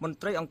រិទ្ធមន្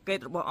ត្រីអង្គការ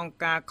របស់អង្គ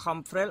ការ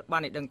Khmer បា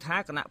នឲ្យដឹងថា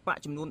គណៈបក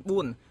ចំនួន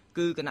4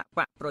គឺគណៈប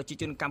កប្រជា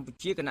ជនកម្ពុ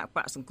ជាគណៈប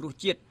កសង្គ្រោះ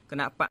ជាតិគ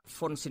ណៈបក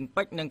ហ្វុនស៊ិន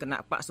ពេជ្រនិងគណៈ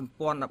បកសម្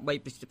ព័ន្ធដើម្បី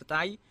ប្រជាធិប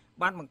តេយ្យ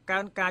បានបង្កើ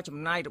នការចំ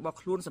ណាយរបស់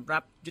ខ្លួនសម្រា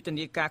ប់យុទ្ធ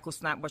នាការឃោស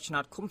នាបោះឆ្នោ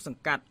តឃុំស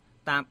ង្កាត់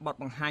តាមបទ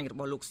បង្ហាញរ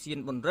បស់លោកសៀន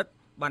ប៊ុនរិទ្ធ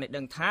បានឲ្យ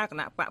ដឹងថាគ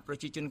ណៈបកប្រ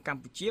ជាជនក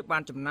ម្ពុជាបា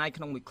នចំណាយ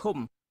ក្នុងមួយឃុំ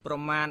ប្រ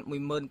មាណ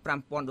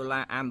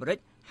$15,000អាមេរិក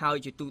ហើយ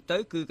ជាទូទៅ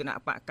គឺគណៈ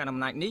បកកណ្ដាលអំ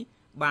ណាចនេះ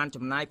បាន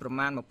ចំណាយប្រ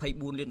មាណ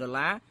$24 លា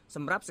នស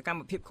ម្រាប់សកម្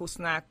មភាពឃោស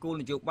នាគោល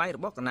នយោបាយរ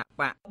បស់គណៈ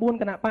បក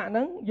4គណៈបកហ្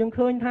នឹងយើង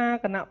ឃើញថា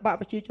គណៈបក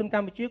ប្រជាជនក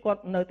ម្ពុជាគា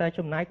ត់នៅតែ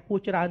ចំណាយខ្ពស់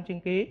ច្រើនជាង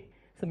គេ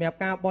សម្រាប់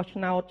ការបោះឆ្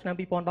នោតឆ្នាំ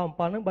2017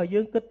ហ្នឹងបើ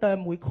យើងគិតតែ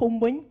មួយឃុំ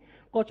វិញ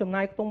ក៏ចំ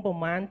ណាយខ្ទង់ប្រ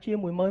មាណជា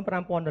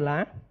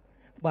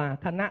$15,000បាទ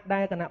ខណៈ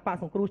ដែលគណៈបក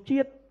សង្គ្រោះជា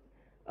តិ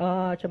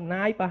ចំ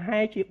ណាយប្រហែ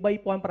លជា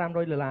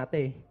$3,500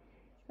ទេ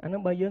អានឹ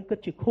ងបើយើងគិត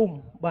ជាឃុំ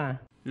បាទ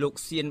លោក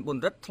សៀនប៊ុន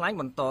រិទ្ធថ្លែង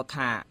បន្ត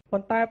ថាប៉ុ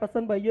ន្តែបើសិ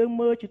នបើយើង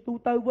មើលជាទូ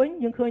ទៅវិញ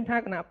យើងឃើញថា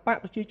គណៈបក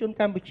ប្រជាជន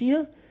កម្ពុជា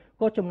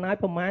ក៏ចំណាយ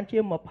ប្រមាណជា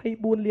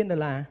$24 លាន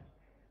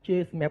ជា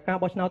សម្រាប់ការ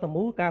បោះឆ្នោតទាំង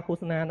មូលការឃោ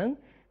សនាហ្នឹង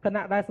គ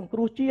ណៈដែលសង្គ្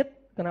រោះជាតិ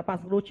គណៈបក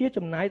សង្គ្រោះជាតិ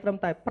ចំណាយត្រឹម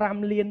តែ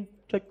$5.6 លាន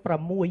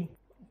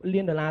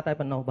តែ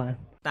ប៉ុណ្ណោះបាទ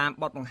តាម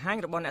បទបង្ហាញ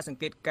របស់អ្នកសង្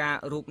កេតការ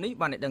រូបនេះ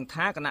បានឲ្យដឹង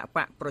ថាគណៈប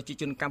កប្រជា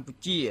ជនកម្ពុ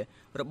ជា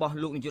របស់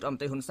លោកនាយករដ្ឋមន្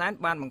ត្រីហ៊ុនសែន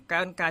បានបង្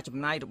កើនការចំ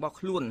ណាយរបស់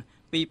ខ្លួន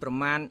ពីប្រ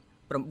មាណ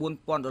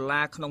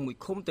$9,000ក្នុងមួយ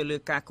ឃុំទៅលើ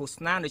ការឃោស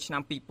នានៅឆ្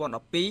នាំ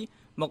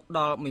2012មកដ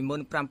ល់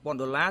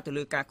$15,000ទៅ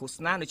លើការឃោស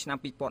នានៅឆ្នាំ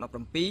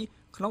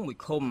2017 ក្នុងមួយ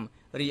ឃុំ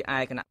រីឯ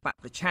គណៈបក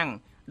ប្រឆាំង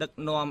ដឹក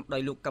នាំដោ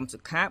យលោកកឹមសុ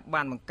ខា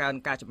បានបង្កើន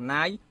ការចំ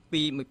ណាយ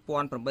ពី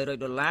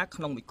$1,800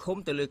ក្នុងមួយឃុំ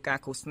ទៅលើការ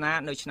ឃោសនា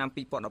នៅឆ្នាំ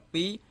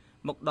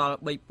2012មកដល់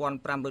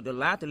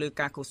$3,500ទៅលើ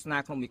ការឃោសនា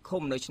ក្នុងមួយ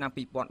ឃុំនៅឆ្នាំ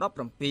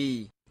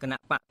2017គណៈ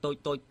បកតូច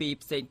ៗពីរ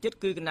ផ្សេងទៀត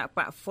គឺគណៈប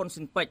កហ្វុន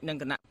ស៊ិនពេជ្រនិង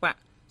គណៈបក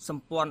ស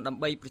ម្ព័ន្ធដើ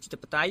ម្បីប្រជាធិ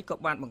បតេយ្យក៏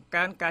បានបង្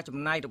កើនការចំ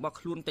ណាយរបស់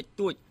ខ្លួនតិច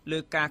តួចលើ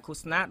ការឃោ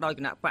សនាដោយ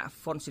គណៈបក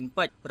ហ្វុនស៊ិន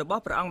ពេជ្ររប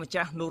ស់ព្រះអង្គម្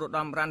ចាស់នរោត្ត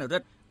មរណរ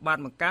ដ្ឋបាន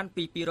បង្កើន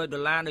ពី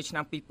$200នៅឆ្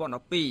នាំ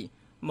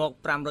2012មក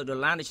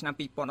$500នៅឆ្នាំ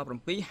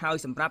2017ហើយ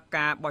សម្រាប់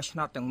ការបោះឆ្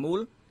នោតទាំងមូល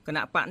គ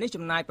ណៈបកនេះ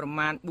ចំណាយប្រ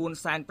មាណ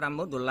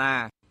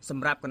$450,000ស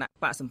ម្រាប់គណៈ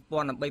បកសម្ព័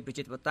ន្ធដើម្បីប្រ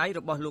ជាធិបតេយ្យ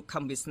របស់លោកខឹ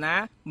មវាសនា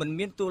មិន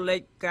មានតួលេខ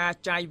ការ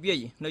ចាយវាយ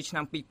នៅឆ្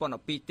នាំ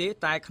2012ទេ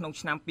តែក្នុង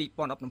ឆ្នាំ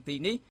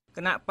2017នេះគ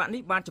ណៈបក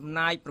នេះបានចំ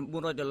ណាយ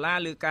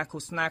$900លើការឃោ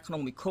សនាក្នុ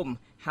ងមួយឃុំ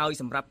ហើយ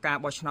សម្រាប់ការ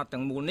បោះឆ្នោត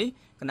ទាំងមូលនេះ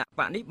គណៈ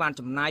បកនេះបាន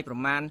ចំណាយប្រ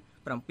មាណ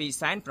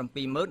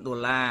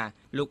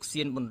$770,000លោក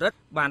សៀនប៊ុនរិទ្ធ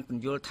បានព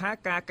ន្យល់ថា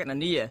ការកណ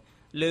នា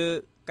លើ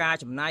ការ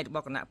ចំណាយរប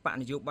ស់គណៈបក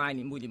នយោបាយ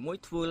នីមួយ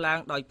ៗធ្វើឡើង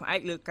ដោយផ្អែក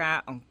លើការ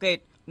អង្កេត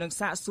និង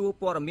សាកសួរ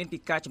ព័ត៌មានពី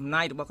ការចំ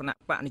ណាយរបស់គណៈ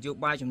បកនយោ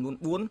បាយចំនួន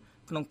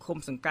4ក្នុងឃុំ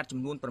សង្កាត់ចំ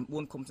នួន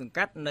9ឃុំសង្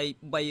កាត់នៃ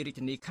3រាជ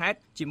ធានីខេត្ត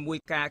ជាមួយ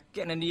ការគ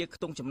ណនាខ្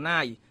ទង់ចំណា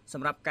យស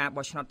ម្រាប់ការ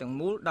បោះឆ្នោតទាំង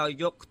មូលដោយ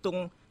យកខ្ទ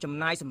ង់ចំ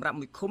ណាយសម្រាប់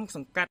មួយឃុំស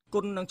ង្កាត់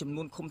គុណនឹងចំ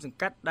នួនឃុំសង្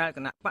កាត់ដែលគ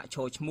ណៈបក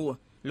ចូលឈ្មោះ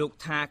លោក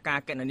ថាការ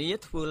គណនា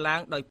ធ្វើឡើ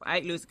ងដោយផ្អែ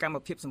កលើសកម្ម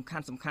ភាពសំខា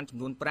ន់ៗចំ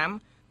នួន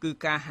5គឺ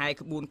ការហែក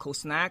ក្បួនឃោ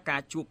សនាកា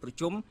រជួបប្រ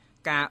ជុំ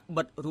ការ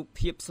បិទរូប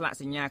ភាពស្លាក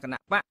សញ្ញាគណៈ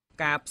បក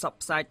ការផ្សព្វ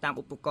ផ្សាយតាម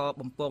ឧបករណ៍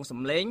បំពងស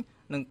ម្លេង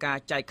និងការ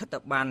ចែកខិត្ត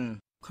ប័ណ្ណ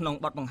ក្នុង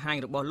បទបង្ហាញ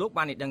របស់លោក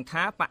បានឲ្យដឹង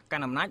ថាបកក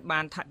ណ្ដាលអំណាចបា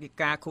នថវិ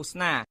កាឃោស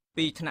នា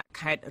ពីថ្នាក់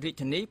ខេត្តរាជ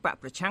ធានីបក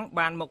ប្រឆាំង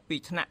បានមកពី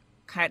ថ្នាក់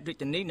ខេត្តរាជ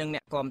ធានីនិងអ្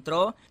នកគាំទ្រ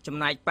ចំ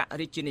ណែកបក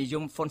រាជានិយ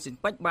មហ្វុនស៊ិន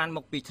ពេជ្របានម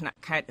កពីថ្នាក់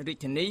ខេត្តរាជ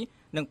ធានី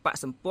និងបក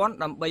សម្ព័ន្ធ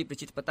ដើម្បីប្រ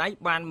ជាធិបតេយ្យ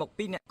បានមក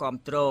ពីអ្នកគាំ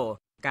ទ្រ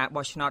ការ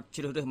បោះឆ្នោត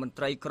ជ្រើសរើសមន្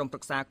ត្រីក្រុមប្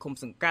រឹក្សាឃុំ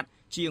សង្កាត់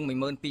ជាង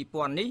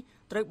12,000នេះ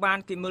ត្រូវបាន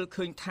គេមើល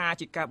ឃើញថា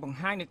ជាការបង្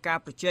ហាញនៃការ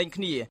ប្រជែង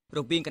គ្នារ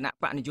វាងគណៈ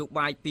បកនយោ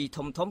បាយពីរ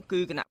ធំៗគឺ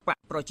គណៈបក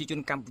ប្រជាជន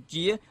កម្ពុ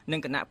ជានិង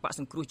គណៈបក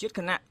សង្គ្រោះជាតិ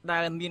គណៈដែ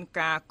លមាន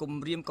ការគំ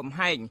រាមកំ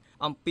ហែង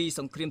អំពីស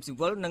ង្គ្រាមស៊ី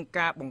វិលនិង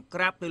ការបង្ក្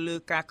រាបទៅលើ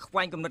ការខ្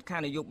វែងគំនិតខា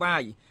ងនយោបា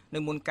យនៅ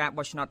មុនការ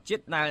បោះឆ្នោតជា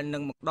តិដែលនឹ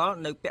ងមកដល់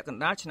នៅពាក់ក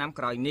ណ្ដាលឆ្នាំ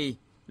ក្រោយនេះ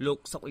លោក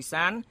សុកអេ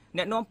សាន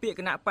អ្នកនាំពាក្យ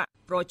គណៈបក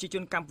ប្រជាជ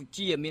នកម្ពុ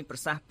ជាមានប្រ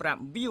សាសន៍ប្រាប់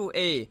VOA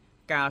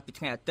កាលពី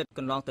ថ្ងៃអាទិត្យក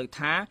ន្លងទៅ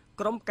ថា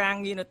ក្រុមការ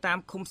ងារនៅតាម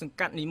ឃុំសង្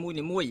កាត់នី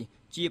មួយៗ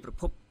ជាប្រ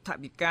ភពថ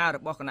វិការ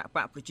បស់គណៈប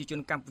កប្រជាជន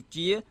កម្ពុ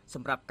ជាស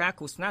ម្រាប់ការ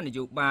ឃោសនាន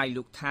យោបាយ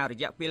លោកថារ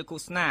យៈពេលឃោ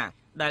សនា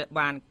ដែល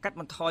បានកាត់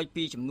បន្ថយ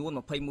ពីចំនួន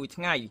21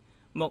ថ្ងៃ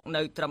មក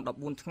នៅត្រឹម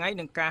14ថ្ងៃ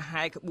នឹងការ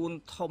ហែកក្បួន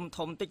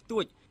ធំតិចតួ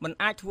ចមិន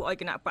អាចធ្វើឲ្យ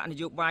គណៈបកន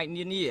យោបាយ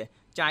នានា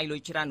ចាយលុយ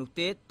ច្រើននោះ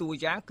ទេតួ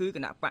យ៉ាងគឺគ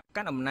ណៈបក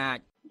កាន់អំណាច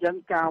យ៉ាង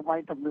ការវាយ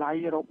តម្លៃ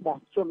រប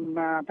ស់ជន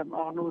ណាទាំងអ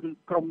ស់នោះឬ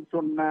ក្រុមជ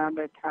នណា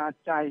ដែលថា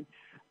ចៃ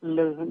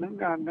លើហ្នឹង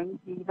អាហ្នឹង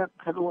គឺថា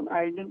ខ្លួន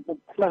ឯងនឹងបំ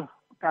ផ្លើស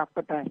ការ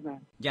ពិតដែរ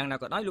យ៉ាងណា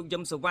ក៏ដោយលោកយឹ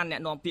មសុវណ្ណអ្ន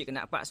កនាំពាក្យគ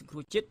ណៈបកសង្គ្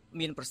រោះជាតិ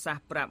មានប្រសាស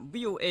ន៍ប្រាប់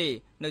VOA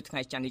នៅថ្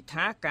ងៃច័ន្ទនេះ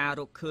ថាការ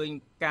រកឃើញ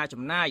ការ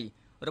ចំណាយ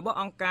របស់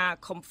អង្គការ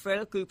Khmer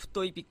គឺផ្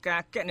ទុយពីកា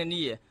រគណ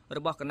នារ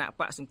បស់គណៈ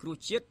បកសង្គ្រោះ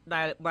ជាតិ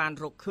ដែលបាន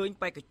រកឃើញ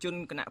បេក្ខជន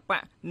គណៈប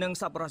កនិង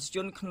សប្បុរសជ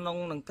នក្នុង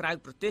និងក្រៅ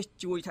ប្រទេស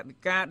ជួយថវិ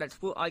កាដែល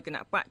ធ្វើឲ្យគ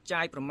ណៈបក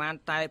ចាយប្រមាណ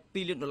តែ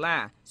$2លា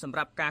នសម្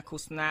រាប់ការឃោ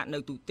សនានៅ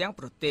ទូទាំង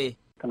ប្រទេស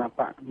គណៈ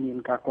បកមាន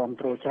ការគ្រប់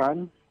គ្រងច្រើន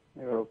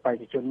បេក្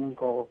ខជន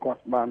ក៏គា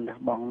ត់បានលះ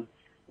បង់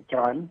ច្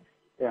រើន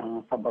ទាំង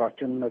សប្បុរស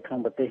ជននៅក្នុង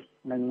ប្រទេស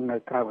និងនៅ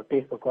ក្រៅប្រទេ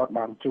សក៏គាត់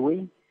បានជួយ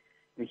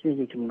ដូច្នេះ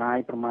យើងចំណាយ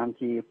ប្រមាណ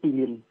ជា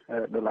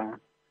$2លាន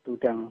ទូ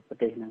ទាំងប្រ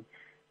ទេសហ្នឹង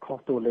ខុស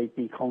តួលេខ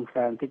ពីខុសខ្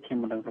សែបន្តិចខ្ញុំ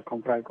មិនដឹងថាខុស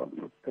ប្រែគាត់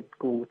គិត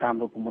គូរតាម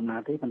រូបមន្តណា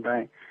ទេប៉ុន្តែ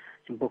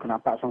ចំពោះគណៈ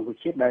បកសង្គ្រោះ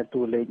ជាតិដែល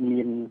តួលេខ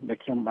មានដែល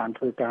ខ្ញុំបាន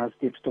ធ្វើការស្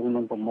ទាបស្ទង់នឹ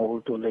ងប្រមូល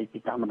តួលេខពី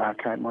តាមបណ្ដា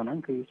ខេត្តមកហ្នឹង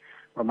គឺ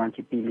ប្រមាណ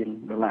ជា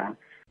$2លាន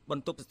ប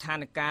ន្ទប់ស្ថាន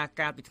ភាព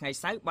កាលពីថ្ងៃ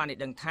សៅរ៍បានឲ្យ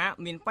ដឹងថា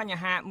មានបញ្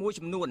ហាមួយ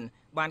ចំនួន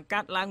បានកើ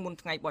តឡើងមុន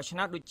ថ្ងៃបោះឆ្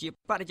នោតដូចជា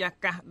បរិយា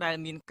កាសដែល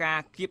មានការ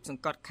គៀបស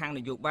ង្កត់ខាងន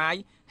យោបាយ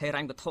ហិរ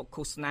ញ្ញវត្ថុ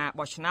ឃោសនា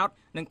បោះឆ្នោត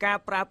និងការ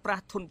ប្រើប្រា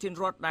ស់ធនធាន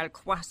រដ្ឋដែល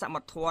ខ្វះសម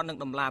ត្ថភាពនិង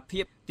តម្លា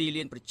ភាពទី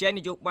លានប្រជែង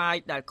នយោបាយ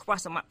ដែលខ្វះ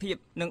សមត្ថភាព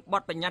និងប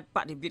ទបញ្ញត្តិប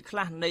ដិវេតខ្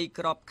លះនៃ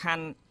ក្របខ័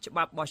ណ្ឌច្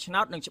បាប់បោះឆ្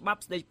នោតនិងច្បាប់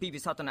ស្តីពី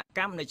វិសោធនក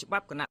ម្មនៃច្បា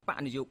ប់គណៈបក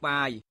នយោ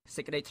បាយ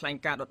សេចក្តីថ្លែង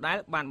ការណ៍ដដែល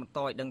បានបន្ត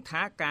ឲ្យដឹង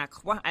ថាការ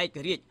ខ្វះឯក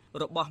រាជ្យ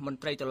របស់មន្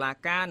ត្រីតុលា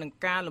ការនិង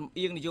ការលំ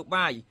អៀងនយោ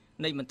បាយ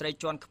នៃមន្ត្រី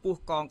ជាន់ខ្ពស់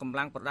កងកម្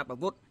លាំងប្រដាប់អា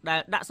វុធដែល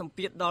ដាក់សម្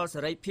ពាធដល់សេ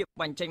រីភាព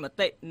បញ្ចេញម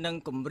តិនិង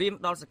គំរាម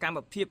ដល់សកម្ម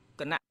ភាព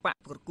គណៈបក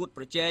ប្រកួត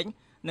ប្រជែង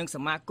និងស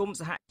មាគម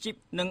សហជីព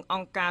និងអ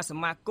ង្គការស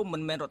មាគមមិ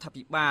នមែនរដ្ឋា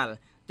ភិបាល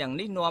ទាំង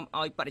នេះនាំ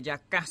ឲ្យបរិយា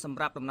កាសសម្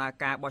រាប់ដំណើរ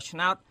ការបោះឆ្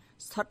នោត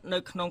ស្ថិតនៅ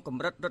ក្នុងក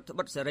ម្រិតរដ្ឋ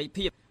បិទសេរី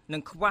ភាពនិ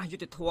ងខ្វះយុ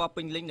ត្តិធម៌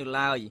ពេញលេញនៅ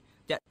ឡើយ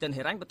តែទិន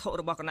ហិរញ្ញវត្ថុ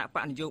របស់គណៈប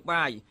កនយោ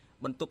បាយ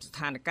បន្ទប់ស្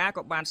ថានភាព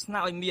ក៏បានស្នើ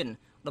ឲ្យមាន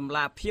តម្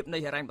លាភាពនៃ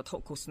ហិរញ្ញវត្ថុ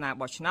ឃោសនា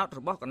បោះឆ្នោតរ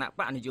បស់គណៈប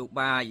កនយោ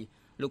បាយ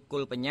លោកគុ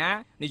លបញ្ញា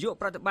នាយក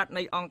ប្រតិបត្តិ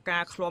នៃអង្គកា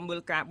រឃ្លាំមើ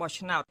លការបោះ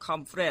ឆ្នោត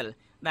Khmer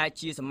ដែល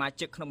ជាសមា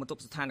ជិកក្នុងបន្ទ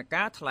ប់ស្ថាន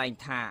ភាពថ្លែង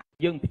ថា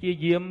យើងព្យា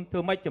យាមធ្វើ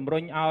ម៉េចជំរុ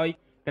ញឲ្យ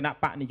គណៈ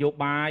បកនយោ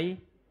បាយ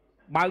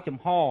បើកចំ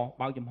ហ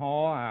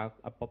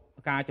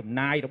ការចំ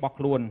ណាយរបស់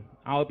ខ្លួន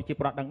ឲ្យប្រជាព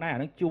លរដ្ឋដឹងដែរអា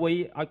នឹងជួយ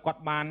ឲ្យគា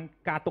ត់បាន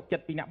ការទុកចិ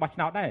ត្តពីអ្នកបោះឆ្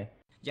នោតដែរ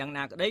យ៉ាង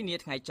ណាក្តីនា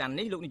ថ្ងៃច័ន្ទ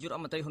នេះលោកនាយករដ្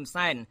ឋមន្ត្រីហ៊ុន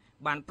សែន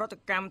បានប្រតិ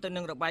កម្មទៅ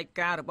នឹងរបាយ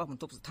ការណ៍របស់ប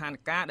ន្ទប់ស្ថាន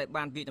ភាពដែល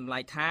បានវិតម្លៃ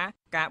ថា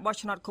ការបោះ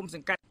ឆ្នោតឃុំស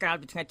ង្កាត់កាល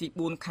ពីថ្ងៃទី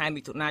4ខែ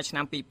មិថុនាឆ្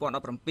នាំ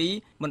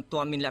2017មិន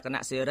ទាន់មានលក្ខ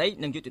ណៈសេរី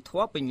និងយុត្តិធ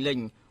ម៌ពេញលេញ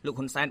លោក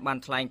ហ៊ុនសែនបាន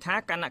ថ្លែងថា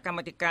គណៈកម្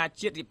មាធិការ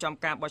ជាតិរៀបចំ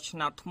ការបោះឆ្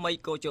នោតថ្មី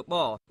កោជប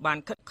បាន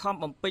ខិតខំ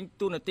បំពេញ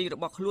តួនាទីរ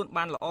បស់ខ្លួន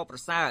បានល្អប្រ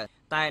សើរ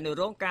តែនៅ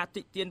រងការ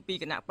តិទៀនពី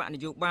គណៈបកន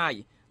យោបាយ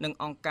និង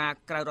អង្គការ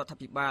ក្រៅរដ្ឋា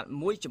ភិបាល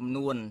មួយចំ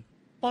នួន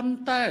ប៉ុន្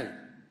តែ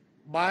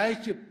បែរ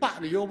ជាបក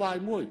នយោបាយ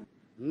មួយ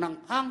និង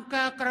អង្គ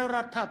ការក្រៅរ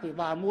ដ្ឋាភិ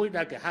បាលមួយ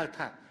ដែលគេហៅ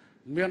ថា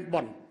មានប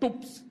ន្ទប់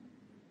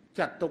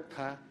ចាត់ទុក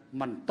ថា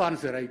មិនតាន់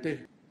សេរីទេ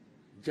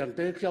អញ្ចឹង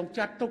ទេខ្ញុំ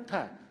ចាត់ទុក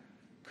ថា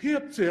ភា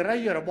ពសេរី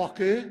របស់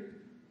គេ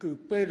គឺ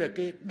ពេលដែល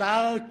គេដើ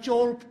រចូ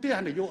លផ្ទះ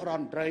នាយករដ្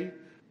ឋមន្ត្រី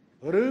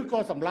ឬក៏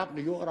សម្រាប់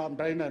នាយករដ្ឋមន្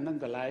ត្រីនៅនឹង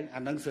កន្លែងអា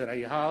នឹងសេរី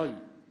ហើយ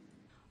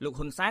លោក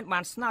ហ៊ុនសែនបា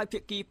នស្នើឲ្យភា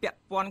គីពាក់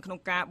ព័ន្ធក្នុង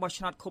ការបោះ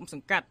ឆ្នោតឃុំស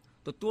ង្កាត់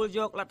ទទួលយ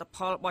កលទ្ធផ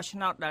លបោះឆ្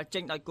នោតដែលចេ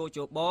ញដោយកោជ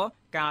ប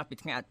កាលពី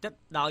ថ្ងៃអាទិត្យ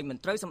ដោយមិន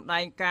ត្រូវសម្ដែ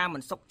ងការមិ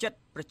នសុខចិត្ត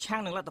ប្រឆាំ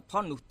ងនឹងលទ្ធផ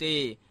លនោះទេ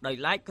ដោយ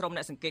ឡែកក្រុម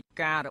អ្នកសង្កេត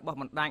ការណ៍របស់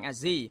បណ្ដាញអា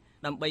ស៊ី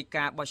ដើម្បី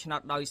ការបោះឆ្នោត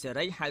ដោយសេ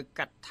រីហៅ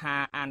កាត់ថា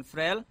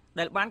Anfrel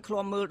ដែលបានឃ្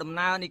លាំមើលដំ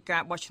ណើរនៃកា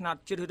របោះឆ្នោត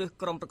ជ្រើសរើស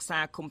ក្រុមប្រឹក្សា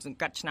ឃុំសង្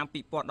កាត់ឆ្នាំ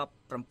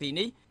2017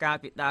នេះកាល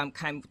ពីដើម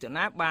ខែមិថុ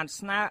នាបាន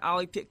ស្នើឲ្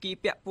យភាគី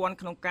ពាក់ព័ន្ធ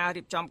ក្នុងការ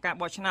រៀបចំការ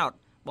បោះឆ្នោត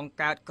បង្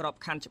កើតក្រប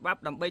ខ័ណ្ឌច្បាប់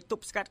ដើម្បីទ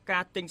ប់ស្កាត់កា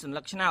រទិញសន្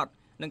លឹកឆ្នោត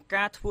និង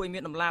ការធ្វើឲ្យមា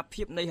នដំណា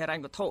ភាពនៃហិរញ្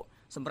ញវត្ថុ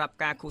សម្រាប់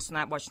ការឃោស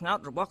នាបោះឆ្នោត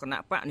របស់គណៈ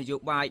បកនយោ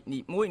បាយនី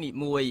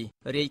មួយ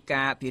រាយ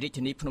ការណ៍ពីរាជ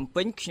ធានីភ្នំ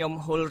ពេញខ្ញុំ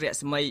ហុលរ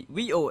ស្មី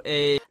VOA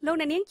លោក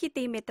អ្នកនាងជា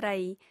ទីមេត្រី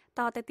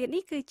តទៅទៀត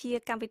នេះគឺជា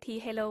កម្មវិធី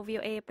Hello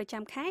VOA ប្រ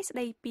ចាំខែស្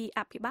ដីពី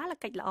អភិបាល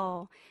កិច្ចល្អ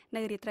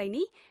នៅរាត្រី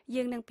នេះ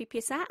យើងនឹងពិភា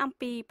ក្សាអំ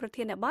ពីប្រ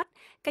ធានបទ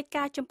កិច្ច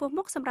ការចំពោះ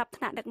មុខសម្រាប់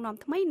ថ្នាក់ដឹកនាំ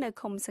ថ្មីនៅ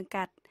ឃុំសង្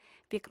កាត់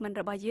វាគ្មិន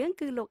របស់យើង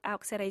គឺលោកអោ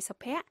កសេរីសុ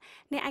ភ័ក្រ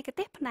អ្នកឯក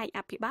ទេសផ្នែកអ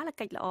ភិបាល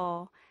កិច្ចល្អ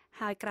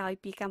ហើយក្រោយ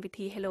ពីកម្មវិ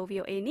ធី Hello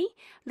VOA នេះ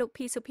លោក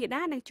ភីសុភា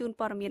ដានឹងជូន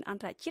ព័ត៌មានអ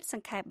ន្តរជាតិស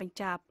ង្ខេបបញ្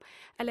ចប់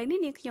ឥឡូវនេះ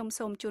នាងខ្ញុំ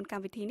សូមជូនក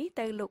ម្មវិធីនេះ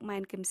ទៅលោកម៉ែ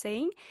នគឹមសេ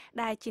ង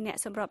ដែលជាអ្នក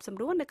សម្របសម្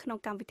រួលនៅក្នុង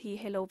កម្មវិធី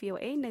Hello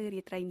VOA នៅ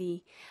រាត្រីនេះ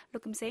លោ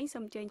កគឹមសេងសូ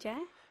មអញ្ជើញចា៎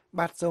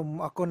បាទសូម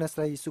អរគុណអ្នក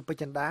ស្រីសុភ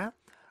ចិន្តា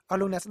អរ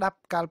លោកអ្នកស្ដាប់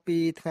កាលពី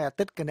ថ្ងៃអា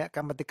ទិត្យគណៈក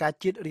ម្មាធិការ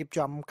ជាតិរៀប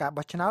ចំការ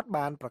បោះឆ្នោត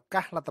បានប្រ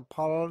កាសលទ្ធផ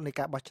លនៃ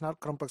ការបោះឆ្នោត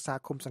ក្រុមប្រឹក្សា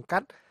ឃុំសង្កា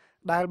ត់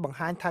ដែលបង្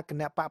ហាញថាគ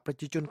ណៈបកប្រ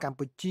ជាជនកម្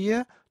ពុជា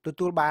ទ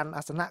ទួលបាន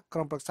អាសនៈក្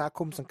រុមប្រឹក្សា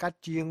ឃុំសង្កាត់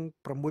ជាង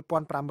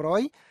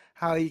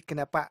 6,500 ហើយគ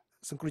ណៈបក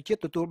សង្គ្រោះជាតិ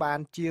ទទួលបាន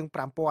ជាង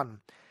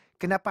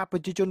 5,000 គណៈបកប្រ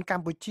ជាជនក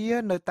ម្ពុជា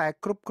នៅតែ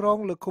គ្រប់គ្រង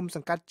លើឃុំស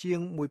ង្កាត់ជាង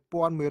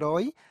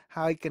 1,100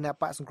 ហើយគណៈ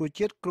បកសង្គ្រោះ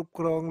ជាតិគ្រប់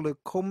គ្រងលើ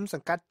ឃុំស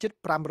ង្កាត់ជិត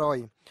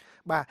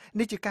 500 បាទ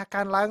នេះជាការ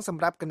កើនឡើងស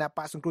ម្រាប់គណៈប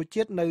កសង្គ្រោះ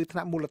ជាតិនៅថ្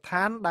នាក់មូលដ្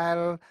ឋានដែល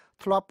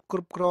ធ្លាប់គ្រ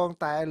ប់គ្រង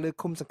តែលើ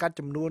ឃុំសង្កាត់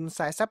ចំនួន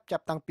40ចា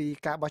ប់តាំងពី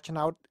ការបោះឆ្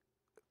នោត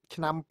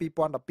ឆ្នាំ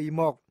2012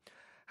មក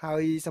ហើ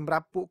យសម្រា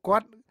ប់ពួកគា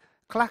ត់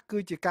ខ្លះគឺ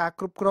ជាការ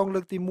គ្រប់គ្រងលើ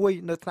កទី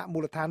1នៅថ្នាក់មូ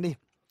លដ្ឋាននេះ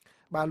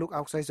បាទលោក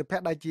អោកសីសុភ័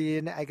ក្រដែលជា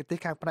អ្នកឯកទេស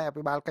ខាងផ្នែកអ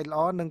ភិបាលកិច្ចល្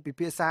អនឹងពិ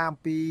ភាក្សាអំ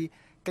ពី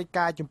កិច្ច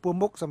ការចំពោះ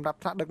មុខសម្រាប់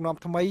ថ្នាក់ដឹកនាំ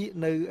ថ្មី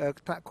នៅ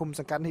ថ្នាក់ឃុំ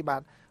សង្កាត់នេះបា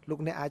ទលោក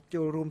អ្នកអាច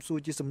ចូលរួមសួរ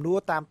ជាសំណួរ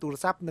តាមទូរ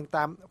ស័ព្ទនិង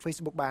តាម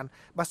Facebook បាន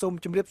បាទសូម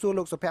ជម្រាបសួរ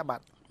លោកសុភ័ក្រ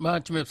បាទ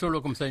ជំរាបសួរលោ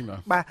កកំសែង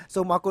បាទ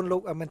សូមអរគុណលោ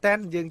កមែនតើ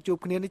យើងជួប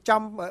គ្នានេះ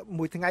ចំ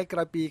មួយថ្ងៃក្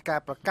រោយពីការ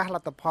ប្រកាសល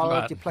ទ្ធផល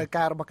ជាផ្លូវ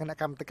ការរបស់គណៈ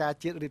កម្មាធិការ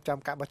ជាតិរៀបចំ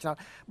ការបោះឆ្នោត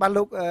បាទ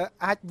លោក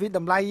អាចវិត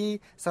ម្លៃ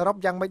សរុប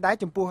យ៉ាងម៉េចដែរ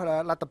ចំពោះ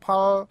លទ្ធផ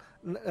ល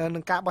នឹ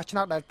ងការបោះឆ្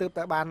នោតដែលទើប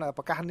តែបាន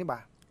ប្រកាសនេះបា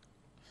ទ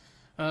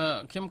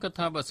ខ្ញុំគិត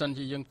ថាបើសិន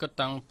ជាយើងគិត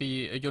តាំងពី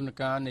យន្ត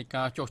ការនៃ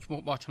ការចុះឈ្មោះ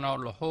បោះឆ្នោត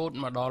រហូត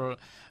មកដល់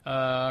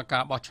កា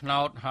របោះឆ្នោ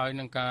តហើយ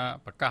នឹងការ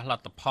ប្រកាសល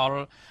ទ្ធផល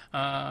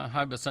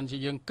ហើយបើសិនជា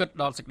យើងគិត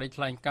ដល់សេចក្តី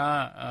ថ្លែងការ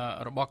ណ៍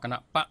របស់គណៈ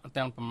បក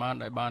ទាំងប្រមាណ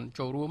ដែលបាន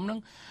ចូលរួមនឹង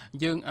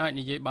យើងអាច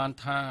និយាយបាន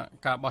ថា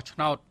ការបោះឆ្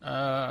នោត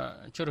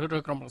ជ្រើសរើ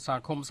សក្រុមប្រឹក្សា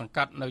ឃុំសង្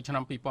កាត់នៅឆ្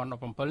នាំ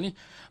2017នេះ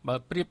បើ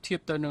ប្រៀបធៀប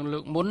ទៅនឹងលើ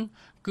កមុន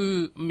គឺ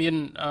មាន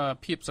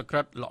ភាពសក្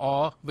តិល្អ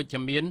វិជ្ជ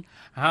មាន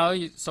ហើយ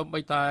សូម្បី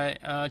តែ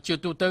ជា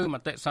ទូទៅម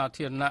តិសា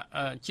ធារណៈ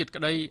ជាតិ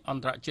ក្តីអ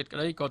ន្តរជាតិក្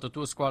តីក៏ទ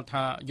ទួលស្គាល់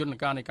ថាយន្ត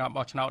ការនៃការ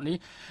បោះឆ្នោតនេះ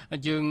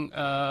យើង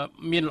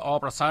មានល្អ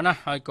ប្រសើរណាស់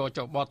ហើយក៏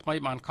ចុះបោះថ្មី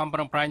បានខំប្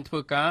រឹងប្រែងធ្វើ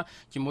ការ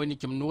ជាមួយនឹង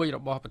ជំនួយរ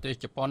បស់ប្រទេស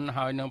ជប៉ុន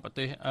ហើយនឹងប្រ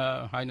ទេស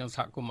ហើយនឹងស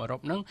ហគមន៍អឺរ៉ុ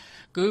បហ្នឹង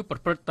គឺប្រ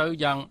ព្រឹត្តទៅ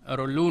យ៉ាង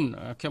រលូន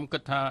ខ្ញុំគិ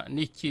តថា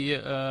នេះជា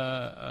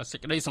សេច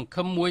ក្តីសង្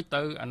ឃឹមមួយ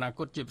ទៅអនាគ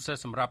តជាពិសេស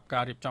សម្រាប់កា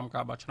ររៀបចំ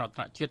ការបោះឆ្នោតថ្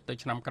នាក់ជាតិទៅ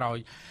ឆ្នាំក្រោយ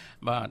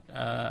បាទ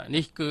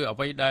នេះគឺអ្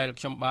វីដែល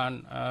ខ្ញុំបាន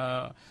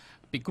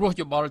ពិគ្រោះ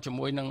យោបល់ជា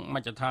មួយនឹងម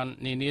ជ្ឈដ្ឋាន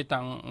នានា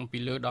តាំងពី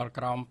លើដល់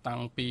ក្រោមតាំង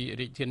ពី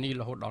រាជធានី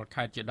រហូតដល់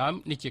ខេត្តជាដើម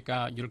នេះជាកា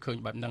រយល់ឃើញ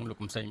បែបហ្នឹងលោក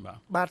កំសែង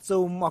បាទសូ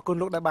មអរគុណ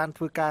លោកដែលបាន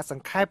ធ្វើការស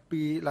ង្ខេប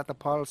ពីលទ្ធ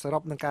ផលសរុ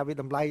បនឹងការវិ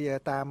តម្លៃ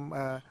តាម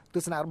ទ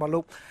ស្សនៈរបស់លោ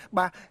ក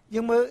បាទ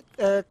យើងមើល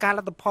ការល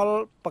ទ្ធផល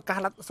ប្រកាស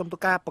សំទុ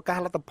ការប្រកាស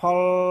លទ្ធផល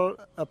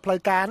ផ្លូវ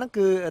ការហ្នឹង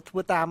គឺធ្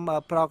វើតាម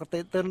ប្រកតិ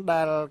ទិន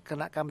ដែលគ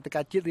ណៈកម្មាធិកា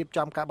រជាតិរៀប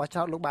ចំការបោះឆ្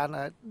នោតលោកបាន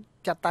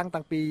ចាត់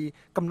តាំងពី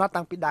កំណត់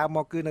តាំងពីដើមម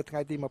កគឺនៅថ្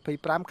ងៃទី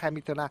25ខែ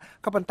មិថុនា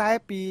ក៏ប៉ុន្តែ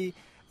ពី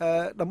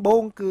ដំបូ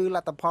ងគឺល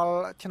ទ្ធផល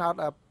ឆ្នោត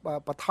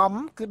បឋម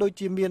គឺដូច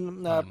ជាមាន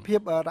ភាព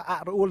រអា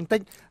ក់រអួលបន្តិ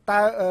ចតើ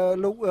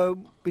លោក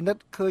ពិនិត្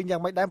យឃើញយ៉ា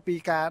ងម៉េចដែរពី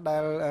ការដែ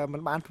លមិ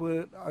នបានធ្វើ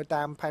ឲ្យ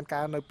តាមផែនកា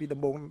រនៅពីដំ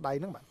បូងដៃ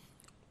ហ្នឹងបាទ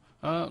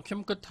ខ្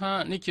ញុំគិតថា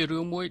នេះជារឿ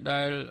ងមួយ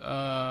ដែល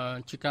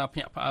ជាការភ្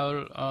ញាក់ផ្អើល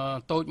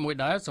តូចមួយ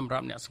ដែរសម្រា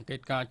ប់អ្នកសង្កេត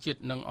ការណ៍ជាតិ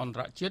និងអន្ត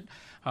រជាតិ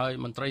ហើយ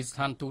មន្ត្រីស្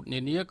ថានទូតនា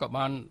នាក៏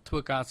បានធ្វើ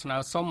ការស្នើ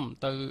សុំ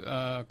ទៅ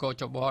កោ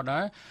ចបដែ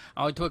រ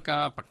ឲ្យធ្វើកា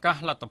រប្រកាស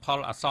លទ្ធផល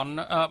អាសន្ន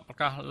ប្រ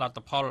កាសលទ្ធ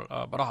ផល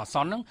បរិះអាស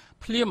ន្នហ្នឹង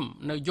ភ្លាម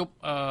នៅយប់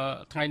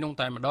ថ្ងៃនោះ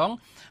តែម្ដង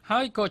ហើ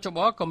យកោចប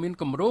ក៏មាន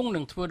គម្រោងនឹ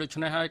ងធ្វើដូច្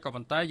នេះហើយក៏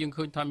ប៉ុន្តែយើង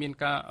ឃើញថាមាន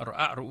ការរ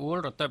អាក់រអួល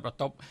រទេបរ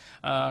តប់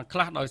ខ្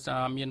លះដោយសា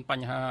រមានប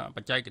ញ្ហាប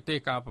ច្ចេកទេស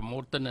ការប្រមូ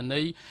លទិន្ន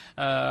ន័យ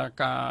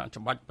ការ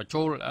ចំបាច់បញ្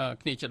ចូល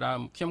គ្នាជាដើម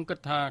ខ្ញុំគិត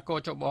ថាកោ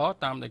ចប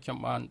តាមដែលខ្ញុំ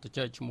បានទៅ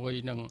ជែកជាមួយ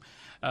នឹង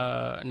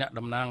អ្នក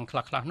តំណាងខ្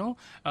លះនោះ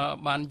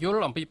បានយ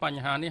ល់អំពីប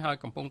ញ្ហានេះហើយ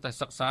កំពុងតែ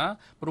សិក្សា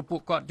ព្រោះពួ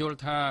កគាត់យល់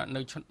ថា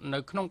នៅ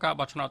ក្នុងការ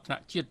បោះឆ្នោតថ្នា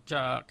ក់ជាតិ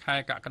ខែ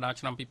កក្កដា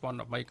ឆ្នាំ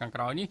2013ខាង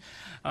ក្រោយនេះ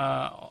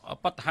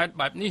បទហេតុ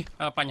បែបនេះ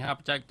បញ្ហាប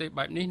ច្ចេកទេស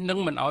បែបនេះនឹង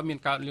មិនឲ្យមាន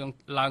ការ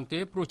ឡើងទេ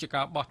ព្រោះជា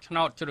ការបោះឆ្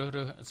នោតជ្រើស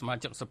រើសសមា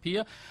ជិកសភា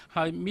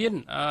ហើយមាន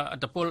ឥ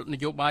ទ្ធិពលន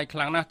យោបាយខ្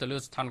លាំងណាស់ទៅលើ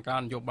ស្ថានភាព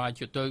នយោបាយ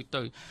ជាទៅ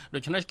ដូ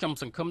ច្នេះខ្ញុំ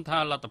សង្ឃឹមថា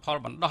លទ្ធផល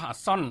បណ្ដោះអា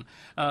សន្ន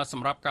ស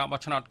ម្រាប់ការបោះ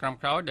ឆ្នោត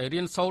ក្រោយដែល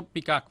រៀនសូត្រ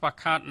ពីការខ្វះ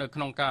ខាតនៅ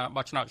ក្នុងការ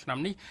បោះឆ្នោតឆ្នាំ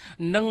នេះ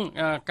នឹង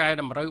កែ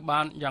តម្រូវ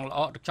បានយ៉ាងល្អ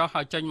ឥតខ្ចោះ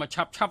ហើយចេញមក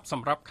ឆាប់ស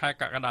ម្រាប់ខែ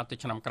កក្កដាទៅ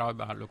ឆ្នាំក្រោយ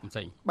បាទលោកកំ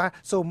សែងបាទ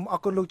សូមអរ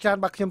គុណលោកចាន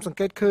បាទខ្ញុំសង្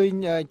កេតឃើញ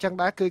អញ្ចឹង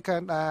ដែរគឺ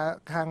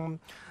ខាង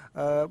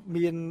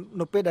មាន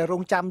នៅពេលដែលរ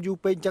ងចាំយូរ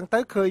ពេកអញ្ចឹងទៅ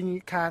ឃើញ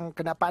ខាង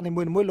គណៈបកនី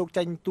មួយៗលោក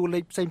ចេញតួលេ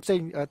ខផ្សេង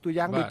តួ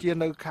យ៉ាងដូចជា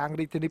នៅខាង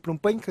រាជធានីភ្នំ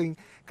ពេញឃើញ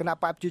គណៈបក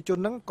ប្រជាជន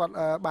ហ្នឹងគាត់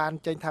បាន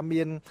ចេញថា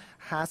មាន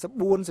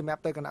54សម្រា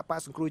ប់ទៅគណៈបក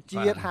សង្គ្រោះ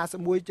ជាតិ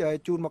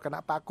51ជូនមកគណៈ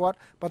បកគាត់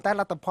ប៉ុន្តែ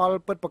លទ្ធផល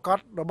ពិតប្រាកដ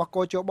របស់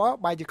កោជប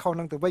បែរជាខុស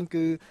នឹងទៅវិញ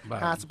គឺ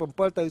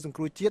57ទៅសង្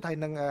គ្រោះជាតិហើយ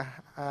នឹង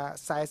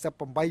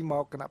48ម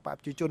កគណៈបក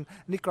ប្រជាជន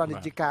នេះគ្រាន់តែ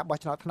ជាការបោះ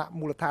ឆ្នោតថ្នាក់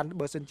មូលដ្ឋាន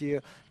បើសិនជា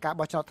ការ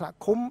បោះឆ្នោតថ្នាក់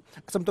ឃុំ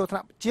សំទោសថ្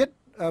នាក់ជាតិ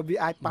វា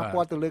អាចប៉ះពា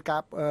ល់ទៅលើកា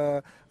រ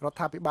រដ្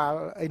ឋាភិបាល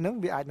អីហ្នឹង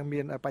វាអាចនឹង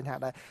មានបញ្ហា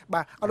ដែរ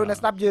បាទអរលោកអ្នក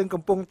ស្ដាប់យើង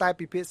កំពុងតែ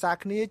ពិភាក្សា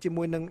គ្នាជា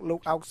មួយនឹងលោក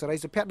អោកសេរី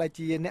សុភ័ក្រដែល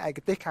ជាអ្នកឯក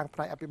ទេសខាងផ្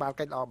នែកអភិបាល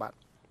កិច្ចល្អបាទ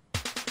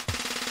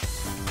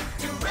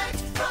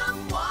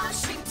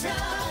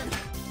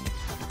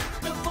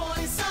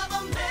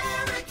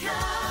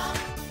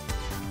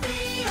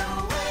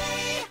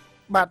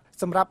បាទ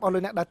សម្រាប់អស់លោ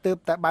កអ្នកដែលទើប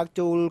តែបើក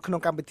ចូលក្នុង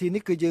កម្មវិធី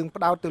នេះគឺយើង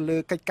ផ្ដោតទៅលើ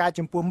កិច្ចការ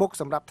ចំពោះមុខ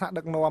សម្រាប់ថ្នាក់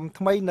ដឹកនាំ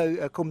ថ្មីនៅ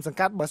ឃុំសង្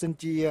កាត់បើសិន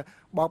ជា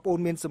បងប្អូន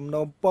មានសំ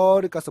ណូមពរ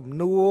ឬក៏សំ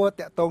ណួរ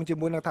តាក់ទងជា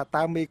មួយនឹងថា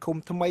តើមេឃុំ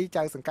ថ្មី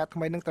ចៅសង្កាត់ថ្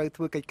មីនឹងត្រូវ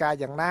ធ្វើកិច្ចការ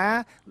យ៉ាងណា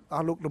អ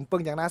ស់លោករំពឹ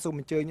ងយ៉ាងណាសូម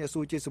អញ្ជើញ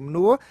សួរជាសំ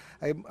ណួរ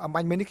ហើយអំប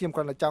ញ្ញមិញនេះខ្ញុំគ្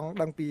រាន់តែចង់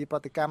ដឹងពីប្រ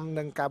តិកម្ម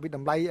និងការវិត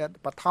ម្លៃ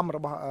បឋមរ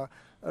បស់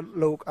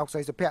លោកអុក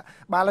សីសុភ័ក្រ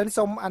បាទឥឡូវនេះ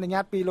សូមអនុញ្ញា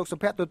តពីលោកសុ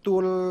ភ័ក្រទទួ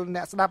លអ្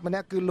នកស្ដាប់ម្នា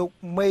ក់គឺលោក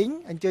មេង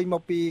អញ្ជើញម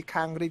កពី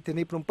ខាងរាជធា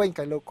នីភ្នំពេញ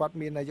ក៏លោកគាត់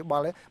មានយោប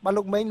ល់ដែរបាទ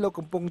លោកមេងលោក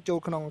កំពុងចូល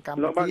ក្នុងកម្ម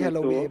វិធី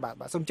Hello VOA បាទ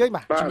សូមអញ្ជើញ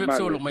បាទជំរាប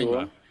សួរលោកមេង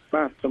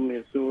បាទជំរា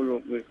បសួរលោ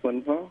កវិគុណ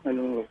ផងហើយ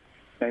នឹងលោក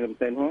តែកំ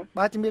តែនផង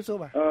បាទជំរាបសួរ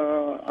បាទ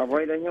អ្វី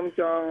ដែលខ្ញុំ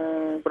ចង់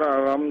ប្រអា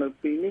រម្មណ៍នៅ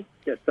ពីនេះ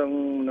ទាក់ទង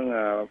នឹង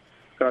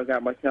ក្រោយការ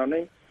បោះឆ្នោត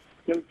នេះ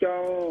ខ្ញុំច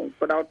ង់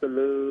ផ្ដោតទៅ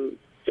លើ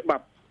ច្បា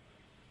ប់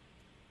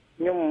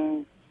ខ្ញុំ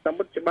តាម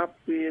ពិតច្បាប់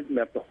វាសម្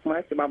រាប់ខ្មែរ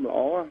ច្បាប់ល្អ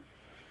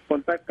ប៉ុ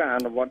ន្តែការអ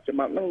នុវត្តច្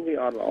បាប់ហ្នឹងវា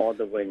អត់ល្អ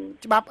ទៅវិញ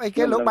ច្បាប់អី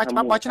គេលោកបាទច្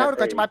បាប់បោះឆ្នោតឬ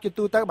ក៏ច្បាប់ជា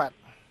ទូទៅបាទ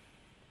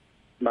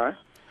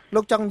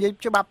លោកចង់និយាយ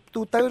ច្បាប់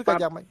ទូទៅឬក៏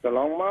យ៉ាងម៉េចកន្ល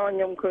ងមកខ្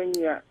ញុំឃើញ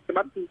ច្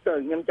បាប់ទូទៅ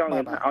ខ្ញុំចង់និ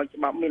យាយថាឲ្យ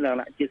ច្បាប់មានលក្ខ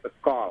ណៈជាស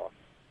កល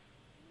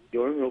យ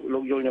ល់លោ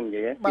កយល់ខ្ញុំនិ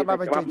យាយច្បាប់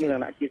មានលក្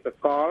ខណៈជាស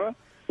កល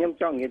ខ្ញុំ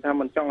ចង់និយាយថា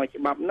មិនចង់ឲ្យ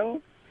ច្បាប់ហ្នឹង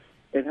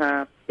គេថា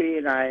ពេល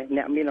ដែល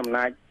អ្នកមានអំ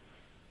ណាច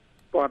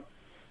គាត់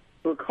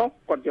ធ្វើខុស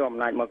គាត់យកអំ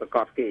ណាចមកសក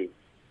លគេ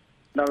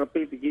ដល់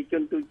ពេលប្រជាជ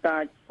នទូតា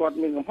គាត់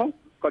មានកំហុស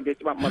គាត់យក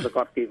ច្បាប់មកសក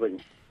លគេវិញ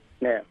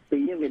ណែពី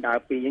នេះវាដើរ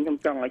ពីខ្ញុំ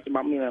ចង់ឲ្យច្បា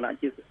ប់មានលក្ខណៈ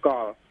ជាសក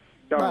ល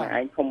ចង់ឲ្យឯ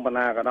ងធំបណ្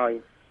ណាក៏ដោយ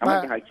អត់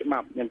គេហៅច្បា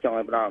ប់ខ្ញុំចង់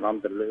ឲ្យផ្ដោតអារម្ម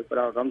ណ៍ទៅលើ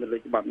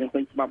ច្បាប់ខ្ញុំឃើ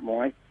ញច្បាប់ហ្មង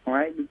ហើយថ្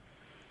ងៃ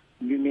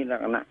វាមានល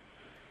ក្ខណៈ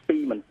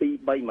2មិន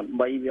2 3មិន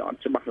3វាអត់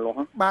ច្បាស់លាស់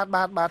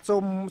បាទ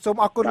សូម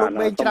អរគុណលោក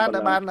មេងច្រើនដែ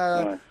លបាន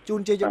ជូ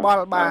នជាយោប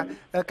ល់បាទ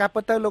ការ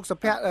ពិតទៅលោកសុ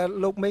ភ័ក្រ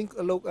លោកមេង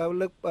លោក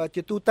លើក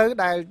ជាទូទៅ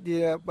ដែលជា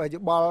យោ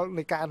បល់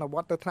នៃការអនុវ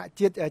ត្តទៅថ្នាក់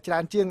ជាតិច្រើ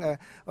នជាង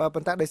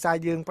ប៉ុន្តែដោយសារ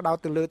យើងផ្ដោត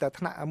ទៅលើតែ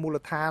ថ្នាក់មូល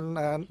ដ្ឋាន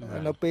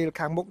នៅពេល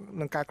ខាងមុខ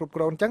នឹងការគ្រប់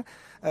គ្រងអញ្ចឹង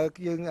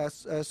យើង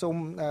សូម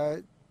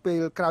ពេ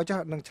លក្រោយចុះ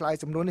នឹងឆ្លើយ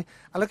សំណួរនេះ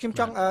ឥឡូវខ្ញុំ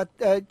ចង់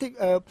តិច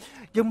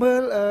យើងមើ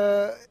ល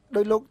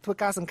ដោយលោកធ្វើ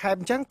ការសង្ខេប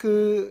អញ្ចឹងគឺ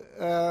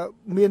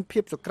មានភា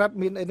ពសក្រិត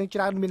មានអីនឹងច្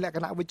រើនមានលក្ខ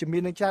ណៈវិជ្ជមា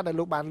ននឹងច្រើនដែល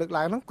លោកបានលើក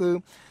ឡើងហ្នឹងគឺ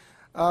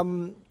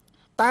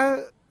តើ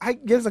ហើយ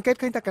យើងសង្កេត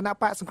ឃើញថាគណៈ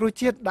បកសង្គ្រោះ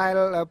ជាតិដែល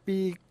ពី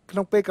ក្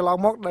នុងពេលកន្លង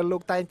មកដែលលោ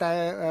កតែងតែ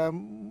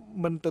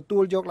មិនទទួ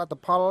លយកលទ្ធ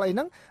ផលអីហ្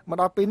នឹងមក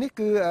ដល់ពេលនេះ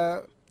គឺ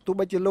ទោះ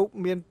បីជាលោក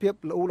មានភាព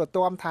ល្អូល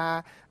លាមថា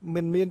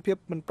មិនមានភាព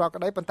មិនប្រក្រ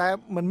តីប៉ុន្តែ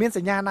មិនមានស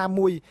ញ្ញាណា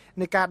មួយ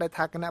នៃការដែល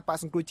ថាគណៈបក្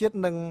សសង្គ្រោះជាតិ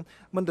នឹង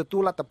មិនទទួ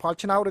លលទ្ធផល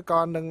ឆ្នោតឬក៏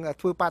នឹង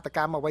ធ្វើបាតក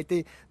ម្មអ្វីទេ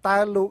តើ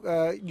លោក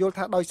យល់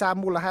ថាដោយសារ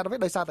មូលហេតុអ្វី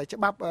ដោយសារតែច្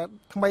បាប់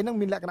ថ្មីហ្នឹង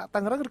មានលក្ខណៈតឹ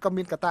ងរ៉ឹងឬក៏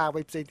មានកត្តាអ្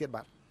វីផ្សេងទៀត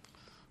បាទ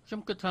ខ្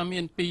ញុំគិតថាមា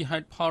នពីរហេ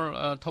តុផល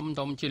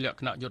ធំជាលក្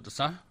ខណៈយុទ្ធ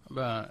សាស្ត្រ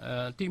បា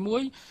ទទី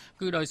1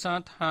គឺដោយសារ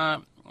ថា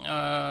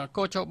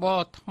កោចប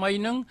ថ្មី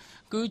នឹង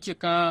គឺជា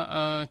ការ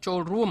ចូល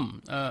រួម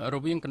រ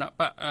វាងគណៈ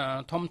បក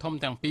ធំ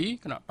ទាំងពីរ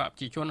គណៈបកប្រ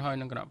ជាជនហើយ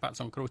និងគណៈបក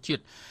សង្គ្រោះជា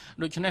តិ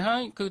ដូច្នេះហើ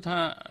យគឺថា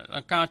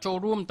ការចូល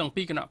រួមទាំង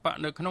ពីរគណៈបក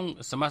នៅក្នុង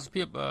សមាជិក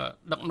ភាព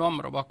ដឹកនាំ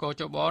របស់កោ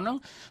ចបនឹង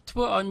ធ្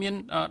វើឲ្យមាន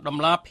ត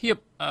ម្លាភាព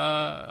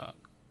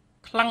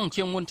ខ្លាំង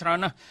ជាងមុនច្រើន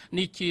ណាស់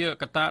នេះជា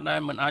កត្តាដែល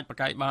មិនអាចប្រ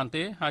កែកបាន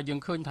ទេហើយយើង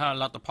ឃើញថា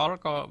លទ្ធផល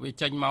ក៏វា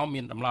ចេញមក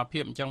មានតម្លាភា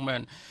ពអញ្ចឹងមែ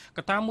នក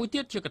ត្តាមួយ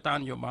ទៀតជាកត្តាន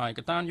យោបាយ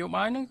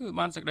ហ្នឹងគឺ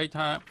បានសេចក្តី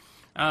ថា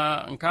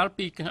អង្កាល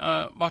ពី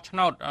បោះឆ្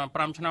នោត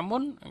5ឆ្នាំមុ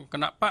នគ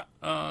ណៈបក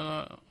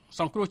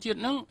សង្គ្រោះជាតិ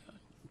ហ្នឹង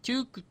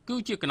គឺ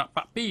ជាគណៈប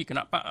ក2គ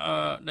ណៈបក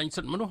ដេញ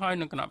សិទ្ធិមនុស្សហើយ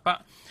និងគណៈបក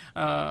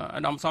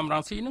អាដាមសំរ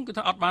ងស៊ីហ្នឹងគឺ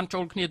ថាអត់បានចូ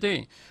លគ្នាទេ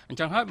អញ្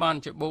ចឹងហើយបាន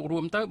ជាបូករួ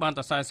មទៅបាន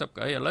តែ40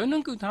កៅអីឥឡូវហ្នឹ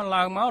ងគឺថា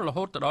ឡើងមករ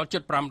ហូតទៅដល់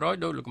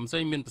7,500ដោយលោកកំសែ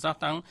ងមានប្រសាស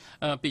ន៍តាំង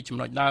ពីចំ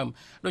ណុចដើម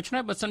ដូច្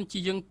នេះបើសិនជា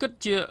យើងគិត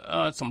ជា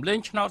សម្លេង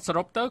ឆ្នោតស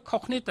រុបទៅខុ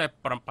សគ្នាតែ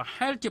ប្រ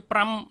ហែលជា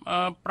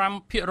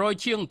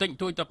5% ជាងបន្តិច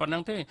តួចតែប៉ុណ្្នឹ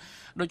ងទេ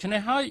ដូច្នេះ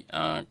ហើយ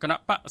គណៈ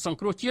បកសង្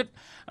គ្រោះជាតិ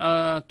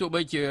ទោះ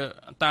បីជា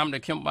តាមដែ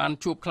លខ្ញុំបាន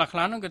ជួបខ្លះៗហ្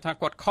នឹងគឺថា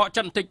គាត់ខក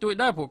ចិត្តបន្តិចតួច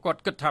ដែរព្រោះគា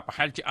ត់គិតថាប្រ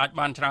ហែលជាអាច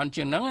បានច្រើន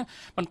ជាងហ្នឹង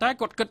ប៉ុន្តែ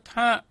គាត់គិត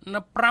ថានៅ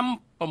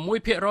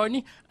6%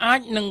 នេះអា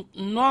ចនឹង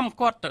នាំ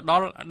គាត់ទៅដ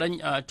ល់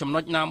ចំណុ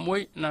ចណាមួយ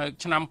នៅ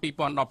ឆ្នាំ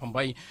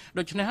2018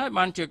ដូច្នេះហើយ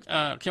បានជា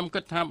ខ្ញុំគិ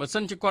តថាបើសិ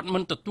នជាគាត់មិ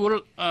នទទួល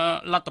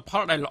លទ្ធផ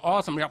លដែលល្អ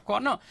សម្រាប់គា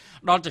ត់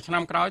ដល់ទៅឆ្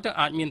នាំក្រោយទៅ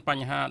អាចមានប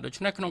ញ្ហាដូ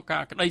ច្នេះក្នុងកា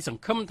រក្តីស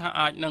ង្ឃឹមថា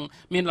អាចនឹង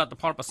មានលទ្ធ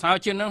ផលប្រសើរ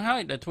ជាងហ្នឹងហើ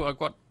យដែលធ្វើឲ្យ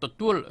គាត់ទ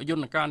ទួលយ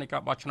ន្តការនៃកា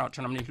របោះឆ្នោត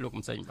ឆ្នាំនេះលោក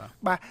កំសែង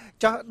បាទ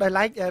ចុះដោយ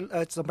ឡែក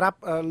សម្រាប់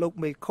លោក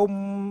មេឃុំ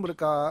ឬ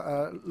ក៏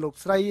លោក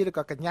ស្រីឬ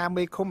ក៏កញ្ញា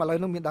មេឃុំឥឡូវ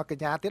នោះមានដល់ក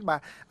ញ្ញាទៀតបាទ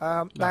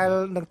ដែល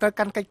នឹងត្រូវ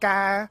កាន់កិច្ចកា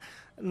រ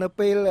នៅ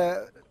ពេល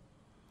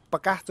ប្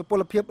រកាសសុព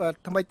លភាព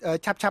ថ្មី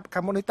ឆាប់ខា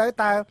ងមុននេះទៅ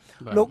តើ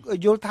លោក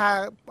យល់ថា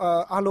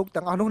អស់លោក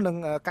ទាំងអស់នោះនឹង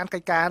កាន់កិ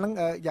ច្ចការនឹង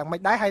យ៉ាងម៉េ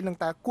ចដែរហើយនឹង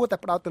តើគួរតែ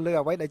ផ្ដោតទៅលើ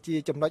អ្វីដែលជា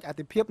ចំណុចអា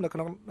ទិភាពនៅក្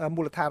នុង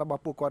មូលដ្ឋានរប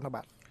ស់ពួកគាត់នោះ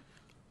បាទ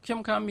ខ្ញុំ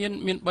ថាមាន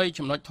3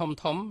ចំណុច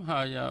ធំ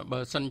ហើយបើ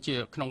សិនជា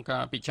ក្នុងកា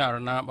រពិចារ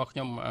ណារបស់ខ្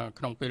ញុំ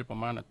ក្នុងពេលប្រ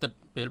មាណអាទិត្យ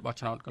ពេលបោះ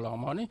ឆ្នោតកន្លង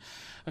មកនេះ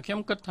ខ្ញុំ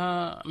គិតថា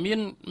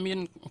មាន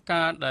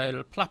ការដែល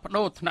ផ្លាស់ប្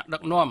ដូរថ្នាក់ដឹ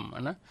កនាំ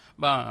ណា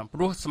បាទព្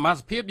រោះសមា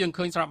ជិកភាពយើង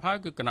ឃើញស្រាប់ហើយ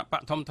គឺគណៈប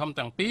កធំ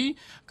ទាំងពីរ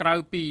ក្រៅ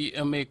ពី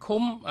មេ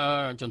ឃុំ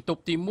ចន្ទ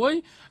ប់ទី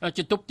1ច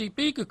ន្ទប់ទី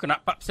2គឺគណៈ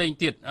បកផ្សេង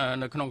ទៀត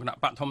នៅក្នុងគណៈ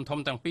បកធំ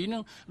ទាំងពីរហ្នឹ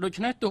ងដូ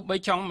ច្នេះទោះបី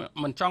ចង់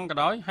មិនចង់ក៏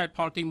ដោយហេតុផ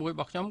លទី1រ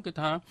បស់ខ្ញុំគឺ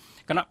ថា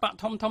គណៈបក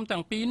ធំទាំ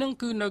ងពីរហ្នឹង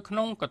គឺនៅក្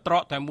នុងកត្រ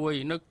កតែមួយ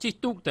នៅជិះ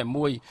ទូកតែ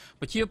មួយ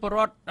ប្រជាពលរ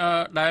ដ្ឋ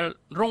ដែល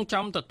រង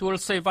ចាំទទួល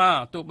សេវា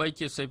ទោះបី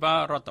ជាសេវា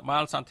រដ្ឋបា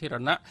លសាធារ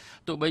ណៈ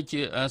ទោះបី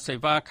ជាសេ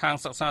វាខាង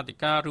សិក្សាធិ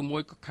ការឬមួ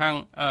យក៏ខាង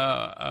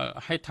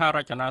ហេដ្ឋារ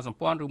ចនាសម្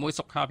ព័ន្ធឬមួយ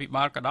សុខាភិ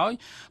បាលក៏ដោយ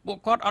ពួក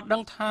គាត់អត់ដឹ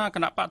ងថាគ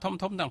ណៈបកធំ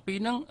ទាំងពីរ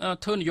ហ្នឹង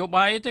ធ្វើនយោ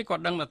បាយទេគា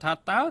ត់ដឹងថា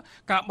តើ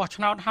ការបោះ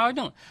ឆ្នោតហើយហ្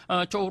នឹង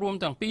ចូលរួម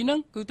ទាំងពីរហ្នឹង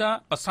គឺថា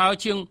ប្រសើរ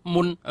ជាង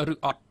មុនឬ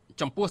អត់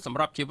ចំពោះសម្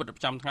រាប់ជីវិត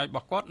ប្រចាំថ្ងៃរប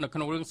ស់គាត់នៅក្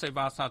នុងរឿងសេ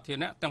វាសាធារ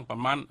ណៈទាំងប្រ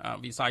មាណ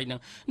វិស័យនឹង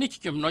នេះជា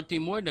ចំណុចទី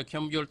1ដែលខ្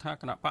ញុំយល់ថា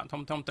គណៈបក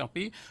ធំទាំង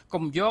ពីរ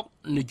កុំយក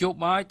នយោ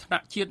បាយថ្នា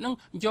ក់ជាតិនឹង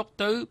យក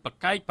ទៅប្រ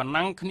កែកប្រ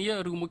ណាំងគ្នា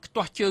ឬមួយខ្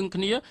ទាស់ជើង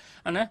គ្នា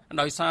ណា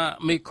ដោយសារ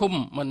មេឃុំ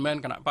មិនមែន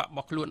គណៈបករប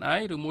ស់ខ្លួនឯ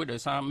ងឬមួយដោយ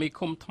សារមេ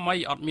ឃុំថ្មី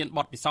អត់មានប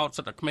ទពិសោធន៍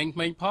សិទ្ធិក្មេង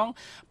ៗផង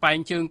បែង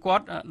ជើងគា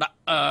ត់ដាក់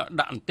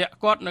អន្ទាក់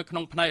គាត់នៅក្នុ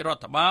ងផ្នែករ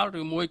ដ្ឋបាល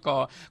ឬមួយក៏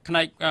ផ្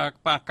នែក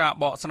ការ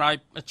បកស្រាយ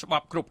ច្បា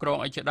ប់គ្រប់គ្រង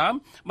អីជាដើម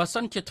បើ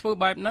សិនជាធ្វើ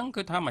បែបហ្នឹង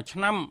គឺថាឆ្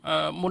នាំ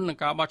មុននឹង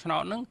ការបោះឆ្នោ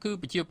តហ្នឹងគឺ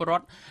ប្រជាពលរ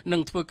ដ្ឋនឹ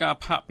ងធ្វើការ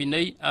ផាកពិ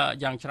ន័យ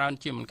យ៉ាងច្រើន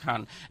ជាមិនខាន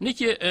នេះ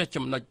ជា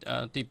ចំណុច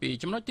ទី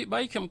2ចំណុចទី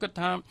3ខ្ញុំគិត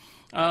ថា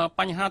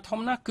បញ្ហា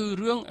ធំណាស់គឺ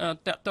រឿង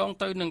តាក់ទង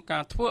ទៅនឹងកា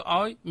រធ្វើ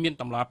ឲ្យមាន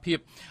តម្លាភាព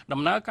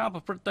ដំណើរការប្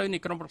រព្រឹត្តទៅនៃ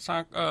ក្រុមប្រឹក្សា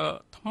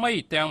ថ្មី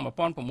ទាំង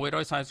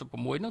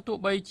1646នឹងទោះ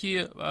បីជា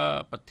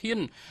ប្រធាន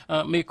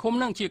មេឃុំ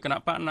នឹងជាគណៈ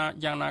បកណា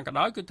យ៉ាងណាក៏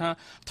ដោយគឺថា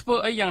ធ្វើ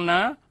អីយ៉ាងណា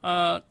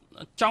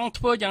ចង់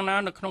ធ្វើយ៉ាងណា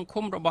នៅក្នុង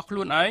ឃុំរបស់ខ្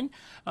លួនឯង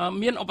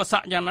មានឧបស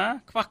គ្គយ៉ាងណា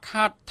ខ្វះ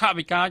ខាតថ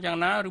វិកាយ៉ាង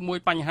ណាឬមួយ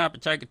បញ្ហាប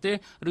ច្ចេកទេស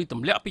ឬទ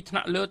ម្លាក់ពីថ្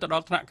នាក់លើទៅដ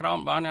ល់ថ្នាក់ក្រោម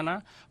បានយ៉ាងណា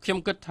ខ្ញុំ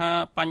គិតថា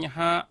បញ្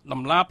ហាត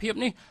ម្លាភាព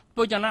នេះធ្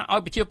វើយ៉ាងណាឲ្យ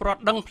ប្រជាពលរដ្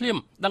ឋដឹងភ្លាម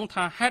ដឹង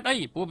ថាហេតុអី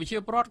ព្រោះប្រជា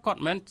ពលរដ្ឋគាត់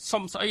មិនមែន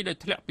សុំស្អីដែល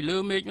ធ្លាក់ពីលើ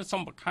មេឃ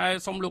សុំប្រខែ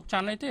សុំលោកច័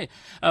ន្ទអីទេ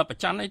ប្រ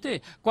ច័ន្ទអីទេ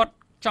គាត់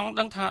ចង់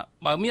ដឹងថា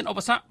បើមានឧប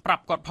សគ្គប្រា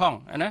ប់គាត់ផង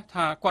ណា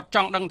ថាគាត់ច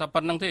ង់ដឹងតែ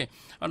ប៉ុណ្្នឹងទេ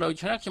ដូ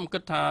ច្នេះខ្ញុំគិ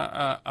តថា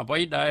អ្វី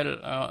ដែល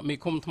មេ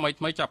ឃុំថ្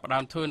មីចាប់ផ្ដើ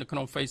មធ្វើនៅក្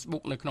នុង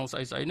Facebook នៅក្នុងស្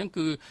អីហ្នឹង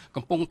គឺ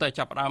កំពុងតែ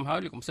ចាប់ផ្ដើមហើយ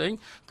លោកកំសែង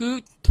គឺ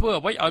ធ្វើ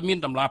អ្វីឲ្យមាន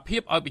តម្លាភា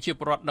ពឲ្យប្រជា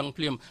ពលរដ្ឋដឹង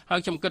ភ្លាមហើយ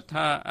ខ្ញុំគិត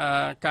ថា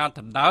ការដ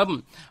ណ្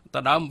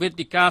ដើមវេ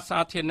ទិកាសា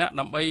ធារណៈ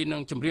ដើម្បីនឹ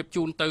ងជម្រាប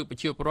ជូនទៅប្រ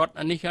ជាពលរដ្ឋ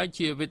នេះហើយ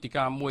ជាវេទិ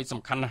កាមួយ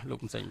សំខាន់ណាស់លោក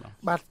កំសែង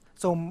បាទ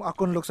សូមអរ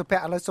គុណលោកសុភ័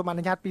ក្រឥឡូវសូមអ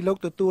នុញ្ញាតពីលោក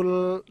ទទួល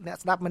អ្នក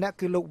ស្ដាប់ម្នាក់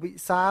គឺលោកវិ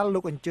សាលលោ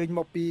កអញ្ជើញម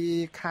កពី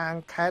ខាង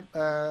ខេត្ត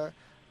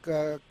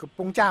កំព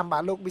ង់ចាមបា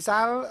ទលោកវិសា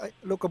ល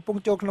លោកកំពុង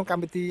ចូលក្នុងកម្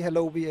មវិធី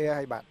Hello VOA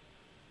ហើយបាទ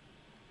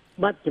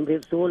បាទជំរា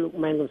បសួរលោក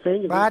ម៉ែនកំសែង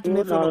ជំរាបសួ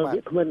រដល់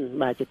វាគ្មិន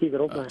បាទជាទីគោ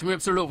រពបាទជំរាប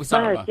សួរលោកវិសា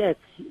ល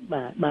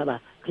បា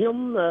ទខ្ញុំ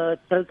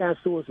ត្រូវការ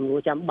សួរសំណួរ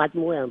ចាំបាច់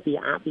មួយអំពី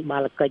អភិបា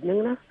លកិច្ចហ្នឹង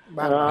ណា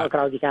ក្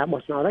រោយពីការ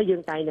បោះឆ្នោតហើយយើ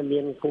ងតែងតែមា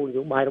នគោលន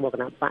យោបាយរបស់គ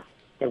ណៈបក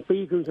ទាំងពី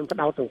រគឺខ្ញុំផ្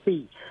ដោតទាំងពីរ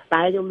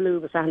តែខ្ញុំលើ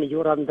ប្រសាសន៍នាយ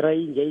ករដ្ឋមន្ត្រី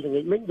និយាយល្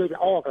ងាចមិញដូច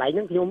ល្អកន្លែងហ្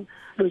នឹងខ្ញុំ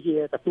ដូចជា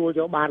ទទួល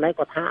យកបានដែរ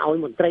គាត់ថាឲ្យ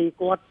មន្ត្រី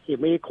គាត់ជា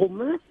មេឃុំ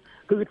ណា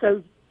គឺទៅ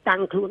តាំ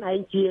ងខ្លួនឯង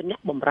ជាអ្នក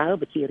បម្រើ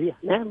ប្រជារាស្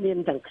ត្រណាមាន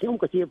ទាំងខ្ញុំ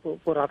ក៏ជា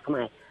ពលរដ្ឋខ្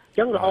មែរអញ្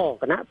ចឹងល្អ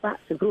គណៈបក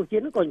សង្គ្រោះជា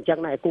តិហ្នឹងក៏អញ្ចឹង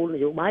ដែរគោលន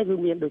យោបាយគឺ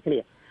មានដូចគ្នា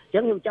អញ្ចឹ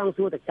ងខ្ញុំចង់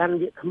សួរទៅកាន់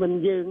វាគ្មិន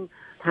យើង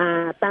ថា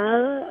តើ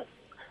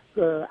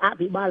អ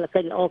ភិបាល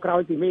កិច្ចល្អក្រោ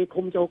យពីមេ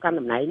ឃុំចូលកាន់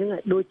តំណែងហ្នឹង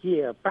ដូចជា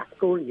ប្រាក់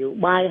គោលនយោ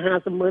បាយ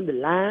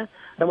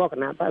$50,000របស់គ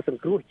ណៈបកស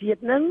ង្គ្រោះជាតិ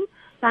ហ្នឹង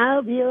តើ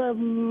វា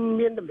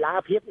មានតម្លា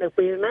ភាពនៅ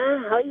ពេលណា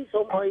ហើយសូ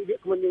មឲ្យវា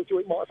គ្មិនយើងជួ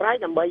យបកស្រាយ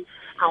ដើម្បី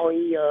ឲ្យ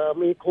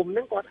មេឃុំហ្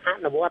នឹងគាត់អ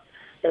នុវត្ត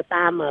ទៅ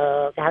តាម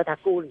គេហៅថា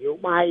គោលនយោ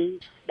បាយ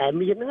ដែល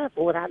មានហ្នឹង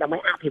ព្រោះថាដើម្បី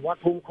អភិវឌ្ឍ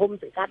ភូមិឃុំ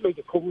សង្កាត់ដូច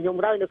ជាឃុំខ្ញុំ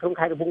ទៅនៅក្នុង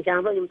ខេត្តកំពង់ចាម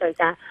ទៅខ្ញុំត្រូវ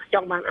ការច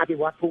ង់បានអភិ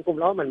វឌ្ឍភូមិឃុំ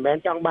ល្អមិនមែន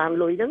ចង់បាន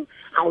លុយហ្នឹង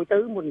ឲ្យទៅ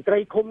មន្ត្រី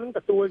ឃុំហ្នឹងទ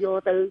ទួលយក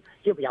ទៅ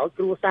ជាប្រយោជន៍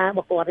គ្រួសាររប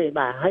ស់គាត់ទេ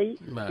បាទហើយ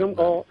ខ្ញុំ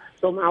ក៏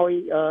សូមឲ្យ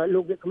លោ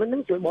កវាគ្មិនហ្នឹ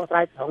ងជួយបកស្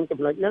រាយត្រង់ចំ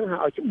ណុចហ្នឹង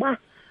ឲ្យច្បាស់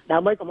ដើ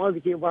ម្បីកុំឲ្យ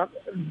វិជាវត្ត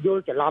យ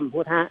ល់ច្រឡំព្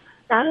រោះថា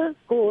តើ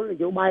គោលន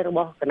យោបាយរប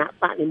ស់គណៈ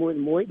បកនី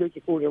មួយៗដូច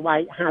ជាគោលនយោបាយ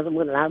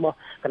$50,000របស់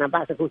គណៈប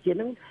កសង្គ្រោះជាតិ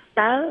ហ្នឹង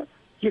តើ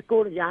ជាគោ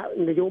ល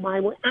នយោបាយ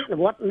មួយអនុ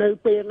វត្តនៅ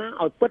ពេលណា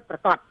ឲ្យពិតប្រា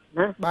កដ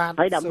ណា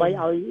ហើយដើម្បី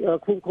ឲ្យ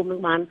ឃុំនឹង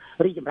បាន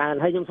រីកចម្រើន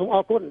ហើយខ្ញុំសូមអ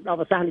រគុណដល់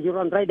ប្រសាសន៍នាយករ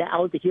ដ្ឋមន្ត្រីដែល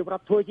ឲ្យប្រជាប្រ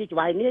ដ្ឋធ្វើជាច្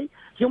បាយនេះ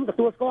ខ្ញុំទ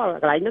ទួលស្គាល់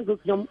កន្លែងហ្នឹងគឺ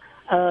ខ្ញុំ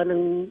នឹង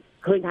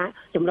ឃើញថា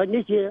ចំណុច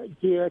នេះជា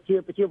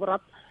ប្រជាប្រ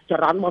ដ្ឋច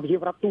រន្តរបស់ប្រជា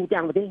ប្រដ្ឋទូ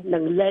ទាំងប្រទេសនឹ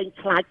ងលែង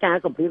ខ្លាចការ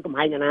កំព្រាកំ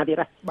ហែងណាទៀត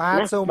បា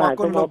ទសូមអរ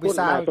គុណលោកវិ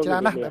សាលច្រើ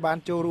នណាស់ដែលបាន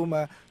ចូលរួម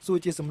សួរ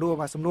ជាសំណួរ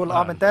ល្អ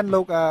មែនតើ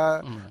លោក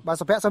បាទ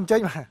សុភ័ក្រសូមជើ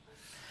ញ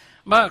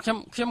បាទ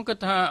ខ្ញុំគិត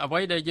ថាអ្វី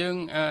ដែលយើង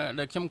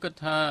ដែលខ្ញុំគិត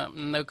ថា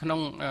នៅក្នុង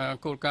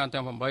គោលការណ៍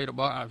ទាំង8រ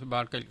បស់អភិបា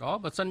លកិច្ចក៏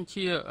បើសិន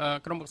ជា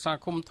ក្រុមប្រឹក្សា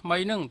ឃុំថ្មី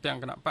ហ្នឹងទាំង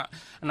គណៈបក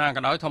ណាក៏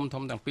ដោយធំ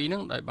ទាំងពីរហ្នឹ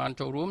ងដែលបាន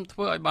ចូលរួមធ្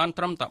វើឲ្យបាន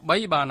ត្រឹមតែ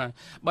3បានហើ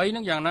យ3ហ្នឹ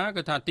ងយ៉ាងណា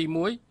គឺថាទី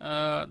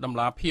1តម្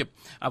លាភាព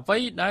អ្វី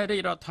ដែលរា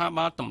ជរដ្ឋាភិ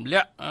បាលទម្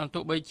លាក់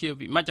ទោះបីជា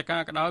វិមជ្ឈកា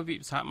រក៏ដោយវិ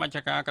សាមជ្ឈ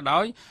ការក៏ដោ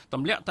យទ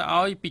ម្លាក់ទៅ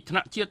ឲ្យពីថ្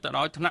នាក់ជាតិទៅដ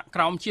ល់ថ្នាក់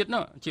ក្រោមជាតិ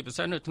នោះជាពិ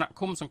សេសនៅថ្នាក់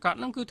ឃុំសង្កាត់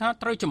ហ្នឹងគឺថា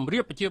ត្រូវជម្រា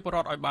បប្រជាពលរ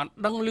ដ្ឋឲ្យបាន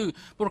ដឹងឮ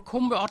ព្រោះ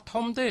ឃុំវាអត់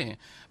ធំទេ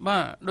បា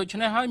ទដូច្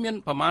នេះហើយមាន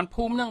ប្រមាណ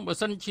ភូមិហ្នឹងបើ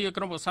សិនជា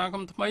ក្រុមប្រឹក្សា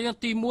ឃុំថ្មី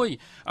ទី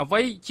1អ្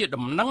វីជា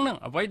ដំណឹងហ្នឹង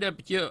អ្វីដែល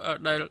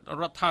ដែល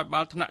រដ្ឋាភិបា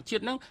លថ្នាក់ជា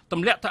តិហ្នឹងទ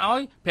ម្លាក់ទៅឲ្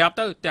យប្រាប់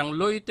ទៅទាំង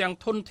លុយទាំង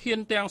ធនធាន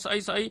ទាំងស្អី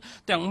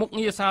ទាំងមុខ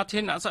ងារសាធា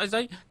រណៈស្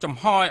អីចំ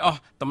ហឲ្យអស់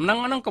ដំណឹង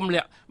ហ្នឹងកុំ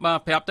លាក់បាទ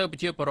ប្រាប់ទៅប្រ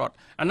ជាពលរដ្ឋ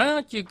អាហ្នឹង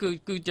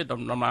គឺជា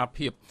ដំណា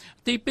ភាព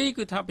ទី2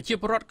គឺថាប្រជា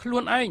ពលរដ្ឋខ្លួ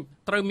នឯង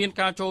ត្រូវមាន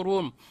ការចូល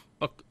រួម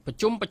ប្រ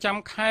ជុំប្រចាំ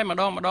ខែម្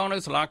ដងនៅ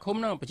សាលាឃុំ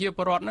ហ្នឹងប្រជាព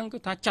លរដ្ឋហ្នឹងគឺ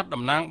ថាចាត់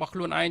តំណាងរបស់ខ្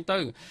លួនឯងទៅ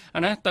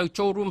ណាទៅ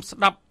ចូលរួមស្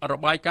ដាប់រ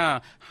បាយការណ៍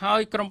ហើ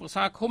យក្រុមប្រឹក្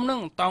សាឃុំហ្នឹ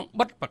ងតោង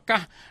បិទប្រកា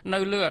សនៅ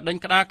លើដេញ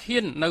ក្តារខៀ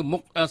ននៅមុ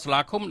ខសាលា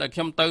ឃុំដែលខ្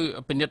ញុំទៅ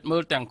ពិនិត្យមើ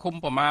លទាំងឃុំ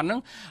ប្រមាណហ្នឹង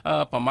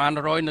ប្រមាណ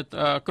100នៅ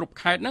គ្រប់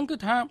ខេត្តហ្នឹងគឺ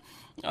ថា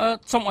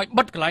សូមឲ្យ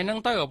បិទកន្លែងហ្នឹង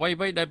ទៅអ្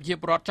វីដែលប្រជា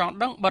ពលរដ្ឋចង់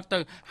ដឹងបិទទៅ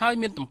ហើយ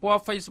មានទំព័រ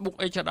Facebook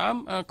អីជាដើម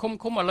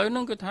ឃុំឥឡូវហ្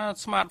នឹងគឺថា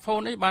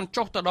smartphone អីបាន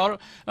ចុះទៅដល់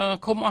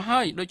ឃុំអស់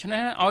ហើយដូច្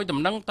នេះឲ្យដំ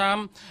ណឹងតាម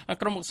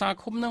ក្រុមប្រឹក្សា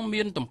ឃុំហ្នឹង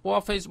មានទំព័រ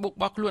Facebook រ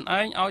បស់ខ្លួនឯ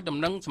ងឲ្យដំ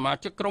ណឹងសមា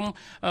ជិកក្រុម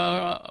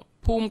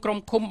ភូមិក្រុម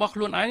ឃុំរបស់ខ្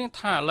លួនឯង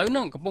ថាឥឡូវហ្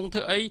នឹងកំពុងធ្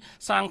វើអី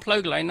សាងផ្លូវ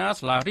កន្លែងណា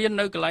សាលារៀន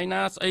នៅកន្លែង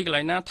ណាស្អីកន្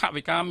លែងណាថ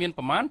វិកាមាន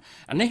ប្រមាណ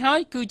អានេះហើយ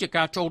គឺជា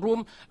ការចូលរួម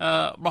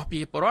របស់ប្រ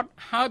ជាពលរដ្ឋ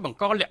ហើយបង្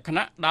កលក្ខ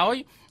ណៈដោយ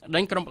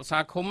ដេញក្រុមប្រឹក្សា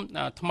ឃុំ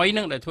ថ្មី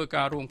នឹងដែលធ្វើ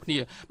ការរួមគ្នា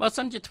បើ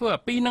សិនជាធ្វើ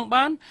ពីនឹង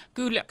បាន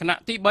គឺលក្ខណៈ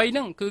ទី3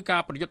នឹងគឺកា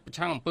រប្រយុទ្ធប្រ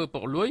ឆាំងអំពើពុ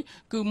ករលួយ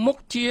គឺមុខ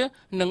ជា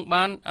នឹង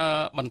បាន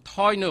បន្ថ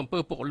យនៅអំពើ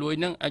ពុករលួយ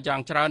នឹងយ៉ា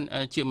ងច្រើន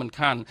ជាមិន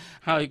ខាន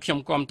ហើយខ្ញុំ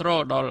គ្រប់គ្រង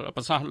ដល់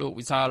ប្រសាសន៍លោក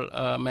វិសាល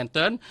មែន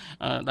ទែន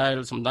ដែល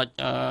សម្ដេច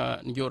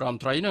នាយករដ្ឋម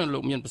ន្ត្រីនឹងលោ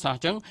កមានប្រសាសន៍អ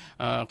ញ្ចឹង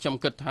ខ្ញុំ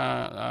គិតថា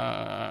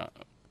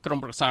ក្រុម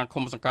ប្រឹក្សា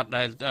ឃុំសង្កាត់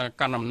ដែល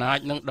កាន់អំណាច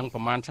នឹងដឹងប្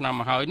រមាណឆ្នាំ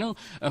មកហើយនឹង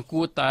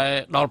គួរតែ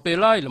ដល់ពេល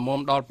ហើយល្មម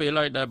ដល់ពេល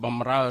ហើយដែលបំ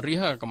រើរា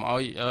ជកុំឲ្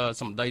យ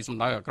សម្ដី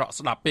អាក្រក់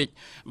ស្ដាប់ពេក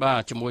បាទ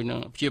ជាមួយនឹង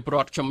ប្រជាពលរ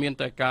ដ្ឋខ្ញុំមាន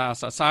តែការ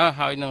សរសើរ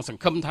ហើយនឹងស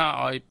ង្ឃឹមថា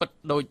ឲ្យពិត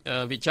ដូច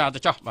វិចារទៅ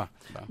ចោះ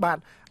បាទ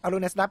អរលោក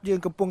អ្នកស្ដាប់យើង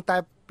កំពុងតែ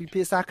ពិ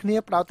ភាក្សាគ្នា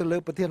ផ្ដោតទៅលើ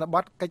ប្រធានប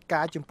ទកិច្ច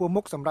ការចំពោះ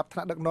មុខសម្រាប់ថ្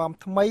នាក់ដឹកនាំ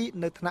ថ្មី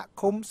នៅថ្នាក់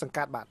ឃុំសង្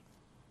កាត់បាទ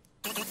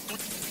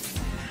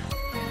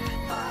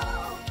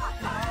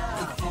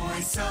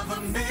of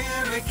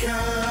America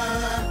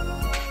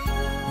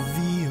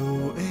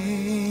VOA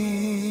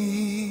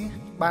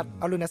បាទ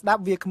អរលោកអ្នកស្ដា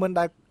ប់វាគ្មិន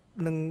ដែល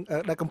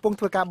កំពុង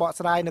ធ្វើការបក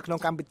ស្រាយនៅក្នុង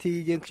កម្មវិធី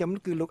យើងខ្ញុំ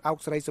គឺលោកអោក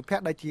ស្រីសុភ័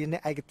ក្រដែលជាអ្ន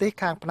កឯកទេស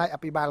ខាងផ្នែកអ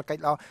ភិបាលកិច្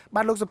ចល្អ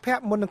បាទលោកសុភ័ក្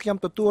រមុននឹងខ្ញុំ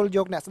ទទួលយ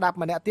កអ្នកស្ដាប់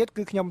ម្នាក់ទៀត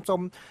គឺខ្ញុំសូ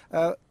ម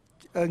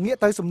ងាក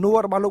ទៅសំណួរ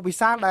របស់លោកវិ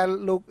សាលដែល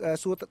លោក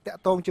សួរតាក់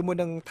ទងជាមួយ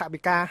នឹងថវិ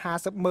កា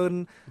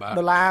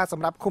$50,000ស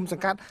ម្រាប់ឃុំស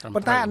ង្កាត់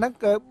ប៉ុន្តែអាហ្នឹង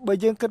បើ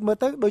យើងគិតមើល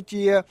ទៅដូច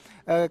ជា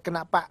គ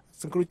ណៈបក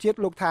សង្គ្រោះជាតិ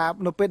លោកថា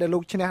នៅពេលដែលលោ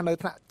កឈ្នះនៅ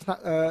ថ្នាក់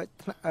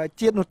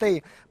ជាតិនោះទេ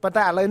ប៉ុន្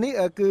តែឥឡូវនេះ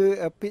គឺ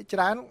ភាគច្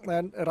រើន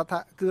រដ្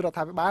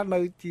ឋាភិបាលនៅ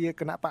ជា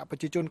គណៈបកប្រ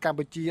ជាជនកម្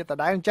ពុជាដ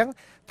ដែលអញ្ចឹង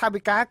ថ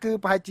វិកាគឺ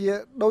ប្រហែលជា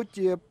ដូច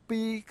ជា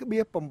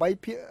 2.8% ប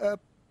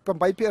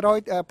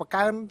ង្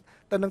កើន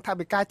ទៅនឹងថ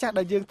វិកាចាស់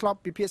ដែលយើងធ្លាប់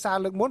ពិភាក្សា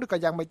លើកមុនឬក៏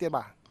យ៉ាងម៉េចទេ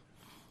បាទ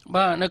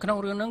បាទនៅក្នុង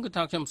រឿងហ្នឹងគឺ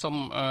ថាខ្ញុំសូម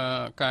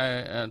កែ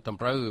ត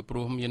ម្រូវព្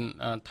រោះមាន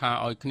ថា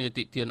ឲ្យគ្នា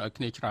តិទៀនឲ្យ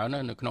គ្នាច្រើន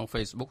នៅក្នុង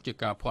Facebook ជា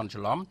ការភ័ន្តច្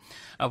រឡំ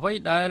អ្វី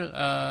ដែល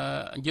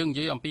យើងនិ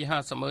យាយអំពី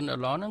$50,000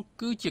ហ្នឹង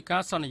គឺជាកា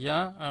រសន្យា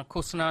ឃោ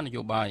សនាន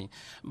យោបាយ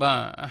បាទ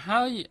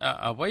ហើយ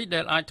អ្វីដែ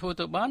លអាចធ្វើ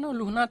ទៅបាន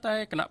លុះណាតែ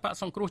គណៈបក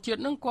សង្គ្រោះជាតិ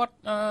ហ្នឹងគាត់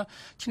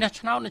ឈ្នះ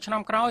ឆ្នោតនៅឆ្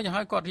នាំក្រោយ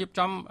ហើយគាត់រៀប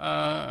ចំ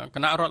គ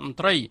ណៈរដ្ឋមន្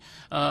ត្រី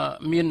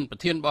មានប្រ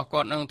ធានរបស់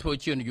គាត់នឹងធ្វើ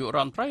ជានាយករ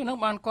ដ្ឋមន្ត្រីហ្នឹង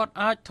បានគាត់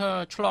អាច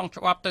ឆ្លង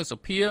ច្បាប់ទៅស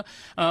ភា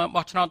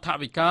បោះឆ្នោតថ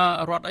វិការ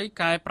ដ្ឋអី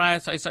កែប្រែ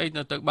ស្អី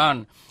ទៅបាន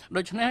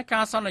ដូច្នេះ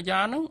ការសន្យា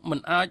ហ្នឹងមិន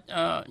អាច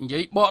និយា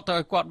យបកទៅ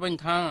ឲ្យគាត់វិញ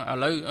ថាឥ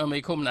ឡូវមេ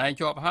ឃុំណែ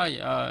ជាប់ហើយ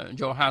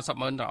យក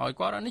$50,000ទៅឲ្យ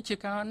គាត់នេះជា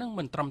ការហ្នឹង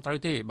មិនត្រឹមត្រូវ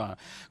ទេបាទ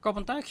ក៏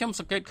ប៉ុន្តែខ្ញុំ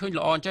សង្កេតឃើញ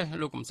ល្អអញ្ចេះ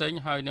លោកកំសែង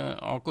ហើយ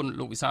អរគុណ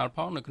លោកវិសាលផ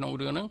ងនៅក្នុង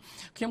រឿងហ្នឹង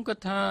ខ្ញុំគិត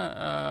ថា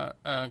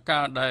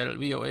ការដែល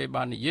VOA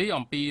បាននិយាយ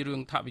អំពីរឿ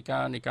ងថវិកា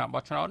នៃការ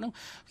បោះឆ្នោតហ្នឹង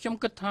ខ្ញុំ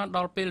គិតថាដ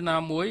ល់ពេលណា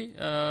មួយ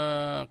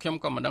ខ្ញុំ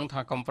ក៏មិនដឹងថា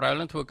កំប្រែល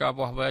នឹងធ្វើការ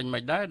វាស់វែងមិ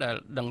នដែរដែល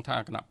ដឹងថា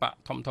គណៈបក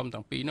ធំ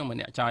ទាំងពីរហ្នឹងម្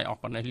នាក់ចាយអស់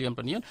ប៉ុណ្ណេះលៀន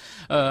ប៉ុណ្ណៀន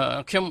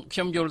ខ្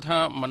ញុំយល់ថា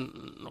มัน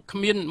គ្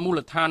មានមូល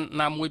ដ្ឋាន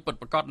ណាមួយពិត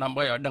ប្រាកដដើម្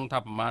បីឲ្យដឹងថា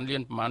ប្រមាណលៀ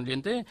ន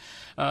ទេ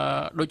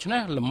ដូច្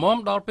នេះលំម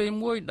ដល់ពេល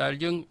មួយដែល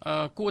យើង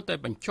គួរតែ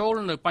បញ្ចូល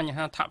នៅបញ្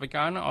ហាថវិ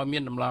កានោះឲ្យមា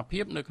នតម្លា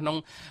ភាពនៅក្នុង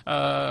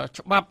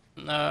ច្បាប់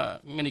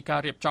នៃការ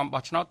រៀបចំ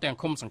បោះឆ្នោតទាំង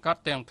ឃុំសង្កាត់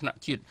ទាំងថ្នាក់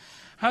ជាតិ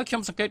ហើយខ្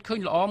ញុំសង្កេតឃើញ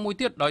ល្អមួយ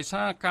ទៀតដោយ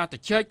សារការទៅ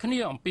ចែកគ្នា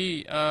អំពី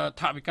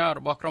ថវិការ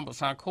បស់ក្រុមប្រឹ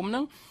ក្សាឃុំហ្នឹ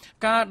ង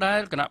ការដែ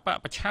លគណៈបក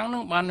ប្រឆាំងហ្នឹ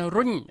ងបាន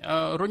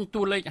រុញ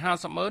តួលេខ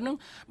$50,000ហ្នឹង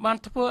បាន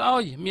ធ្វើឲ្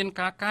យមាន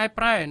ការកែ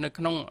ប្រែនៅ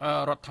ក្នុង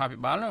រដ្ឋាភិ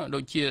បាលដូ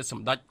ចជាស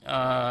ម្ដេច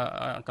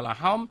កលា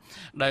ហោម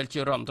ដែលជា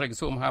រដ្ឋមន្ត្រីក្រ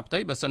សួងមហាផ្ទៃ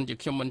បើសិនជា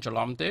ខ្ញុំមិនច្រ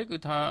ឡំទេគឺ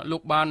ថាលោ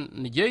កបាន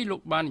និយា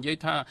យ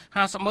ថា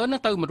$50,000ហ្នឹ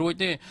ងទៅមិនរួច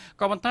ទេ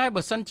ក៏ប៉ុន្តែ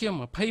បើសិនជា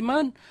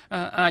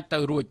$20,000អាចទៅ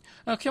រួច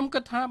ខ្ញុំគិ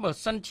តថាបើ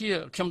សិនជា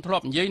ខ្ញុំធ្លា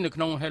ប់និយាយនៅក្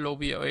នុង Hello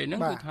VOA ហ្នឹ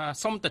ងគឺថា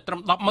សុំតែត្រឹ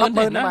ម$10,000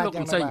ទេណាលោក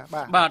កំសែង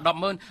បាទ$10,000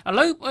ឥ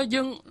ឡូវ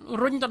យើង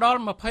រុញទៅដល់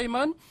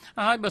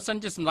$20,000ហើយបើសិន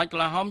ជាសម្ដេចក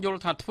លាហោមយល់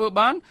ថាធ្វើ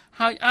បាន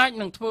ហើយអាច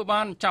នឹងធ្វើ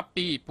បានចាប់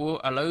ពីព្រោះ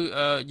ឥឡូវ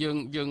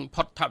យើង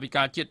ផុតថវិ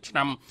កាជាតិឆ្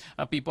នាំ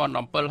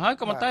2017ហើយ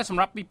ក៏ប៉ុន្តែស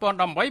ម្រាប់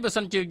2018បើ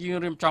សិនជាយើង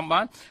រៀបចំបា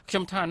នខ្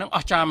ញុំថានឹងអ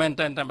ស្ចារ្យមែន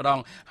តែម្ដង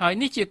ហើយ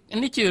នេះ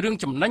ជារឿង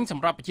ចំណេញស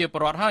ម្រាប់ប្រជាពល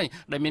រដ្ឋហើយ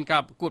ដែលមានកា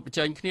រប្រកួតប្រ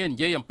ជែងគ្នានិ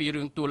យាយអំពី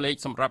រឿងតួលេខ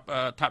សម្រាប់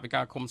ថវិ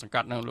កាឃុំសង្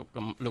កាត់នឹងលោ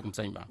កកំ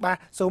សែងបាទ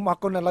សូមអរ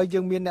គុណឥឡូវយើ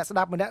ងមានអ្នកស្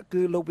ដាប់ម្នាក់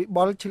គឺលោកវិ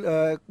បុល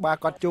បាទ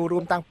គាត់ចូលរួ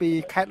មតាំងពី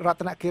ខេត្តរ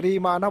តនគិរី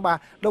មកនោះបាទ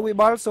លោកវិ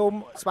បុលសូម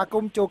ស្វាគ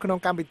មន៍ចូលក្នុង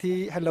កម្មវិធី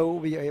Hello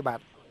VOA បាទ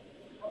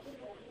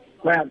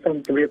សូម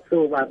ជម្រាបសួ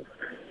រ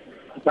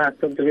បាទ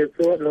សូមជម្រាប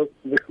សួរលោក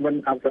វិក្កាម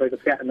អបរិ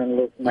កៈនិង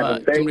លោកមក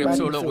ទេជម្រាប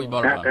សួរលោកវិបុ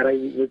លបាទការី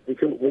វិទ្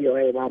យុ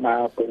VOA មក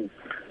អរគុណ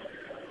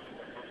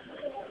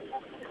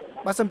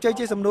បាទសូមជ័យ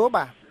ជាសំណួរ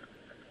បាទ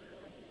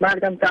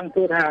ខ្ញុំចង់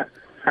សួរថា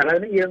ឥឡូវ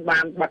នេះយើងបា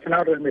នបោះឆ្នោ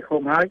តរឿងមេ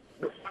ឃុំហើយ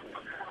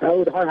ឧ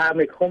ទាហរណ៍ថា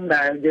មេឃុំ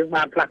ដែលយើង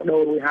បានផ្លាស់ប្ដូ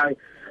ររួចហើយ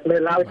នៅ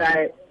ឡើយតែ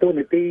ទូ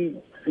នីតិ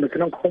នៅក្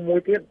នុងឃុំមួយ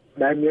ទៀត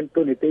ដែលមាន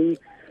ទូនីតិ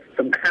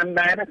សំខាន់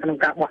ដែរណាក្នុង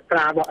ការបោះត្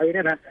រាបោះអី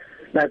ណា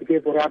ដែលប្រជា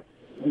ពលរដ្ឋ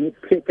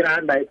ភាគច្រើ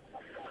នដែល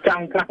ច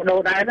ង់ផ្លាស់ប្ដូរ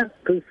ដែរណា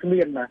គឺស្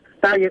មានបាទ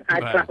តើយើងអា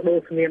ចផ្លាស់ប្ដូរ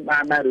ស្មានបា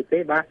នដែរឬទេ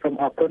បាទសូម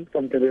អរគុណសូ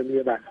មជម្រាប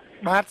លា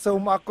បាទសូ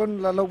មអរគុណ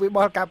លោកវិ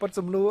បុលការពុត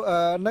សំណួរ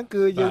ហ្នឹង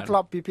គឺយើងធ្លា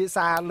ប់ពិភាក្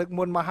សាលើក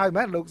មុនមកហើយ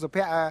មែនលោកសុ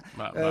ភ័ក្រ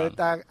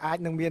តើអាច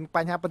នឹងមានប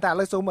ញ្ហាប៉ុន្តែឥ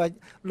ឡូវសូម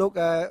លោក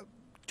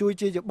ជួយ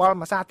ជាយោបល់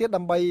មួយសារទៀត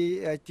ដើម្បី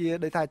ជា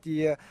ដូចថាជា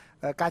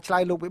ការឆ្លើ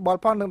យលោកវិបុល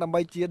ផងនិងដើម្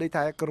បីជាដូច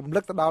ថារំលឹ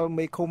កទៅដល់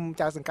មេឃុំ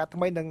ចៅសង្កាត់ថ្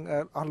មីនិង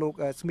អស់លោក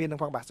ស្មាននឹង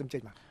ផងបាទសូម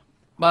ជិះ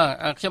បាទ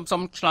ខ្ញុំសូ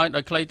មឆ្លើយដោ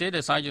យខ្លីទេ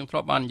ដោយសារយើងធ្លា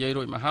ប់បាននិយាយ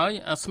រួចមកហើយ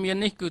ស្មាន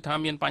នេះគឺថា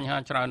មានបញ្ហា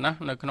ច្រើនណាស់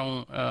នៅក្នុង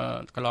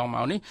កន្លងម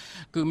កនេះ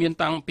គឺមាន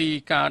តាំងពី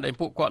ការដែល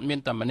ពួកគាត់មាន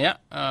តែម្នាក់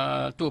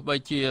ទោះបី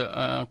ជា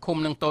ឃុំ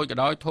នឹងតូចក៏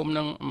ដោយធំ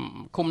នឹង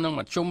ឃុំនឹង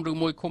មធ្យមឬ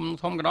មួយឃុំ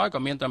ធំក៏ដោយក៏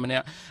មានតែម្នា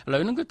ក់ឥឡូ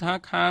វនេះគឺថា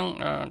ខាង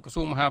ក្រ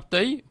សួងមហាផ្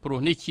ទៃព្រោះ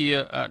នេះជា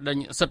ដេញ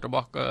សិទ្ធិរប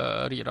ស់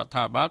រាជរដ្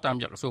ឋាភិបាលតាម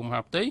រយៈក្រសួងម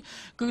ហាផ្ទៃ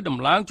គឺដំ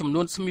ឡើងចំ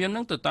នួនស្មាន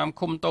នឹងទៅតាម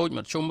ឃុំតូចម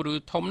ធ្យមឬ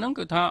ធំនឹង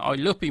គឺថាឲ្យ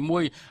លើសពី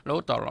1រហូ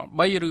តដល់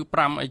3ឬ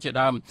5អីជា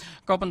ដើម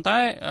ក៏ប៉ុន្តែ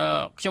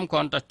ខ្ញុំគ្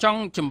រាន់តែចង់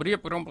ជម្រាប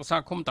ក្រុមប្រឹក្សា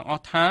ឃុំទាំងអ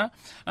ស់ថា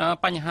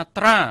បញ្ហា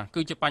ត្រា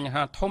គឺជាបញ្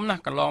ហាធំណា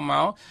ស់កន្លងម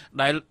ក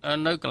ដែល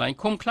នៅកន្លែង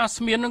ឃុំខ្លះ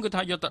ស្មាននឹងគឺ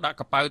ថាយកទៅដាក់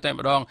កប៉ៅតែ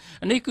ម្ដង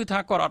នេះគឺថា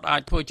គាត់អត់អា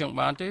ចធ្វើចឹង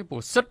បានទេព្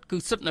រោះសិទ្ធគឺ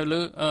សិទ្ធនៅ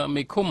លើ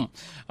មេឃុំ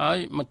ហើយ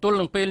មកទល់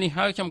នឹងពេលនេះ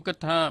ហើយខ្ញុំគិត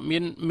ថាមា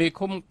នមេ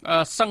ឃុំ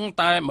សឹង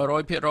តែ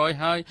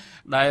 100% ហើយ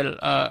ដែល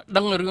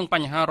ដឹងរឿងប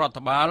ញ្ហារដ្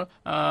ឋបាល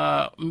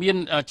មាន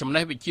ចំ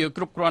ណេះវិជ្ជា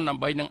គ្រប់គ្រាន់ដើ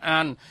ម្បីនឹងអា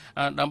ន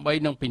ដើម្បី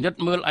នឹងពិនិត្យ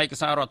មើលឯក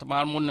សាររដ្ឋបា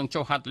លមុននឹង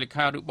ចុះហត្ថលេ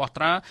ខាឬបោះត្រា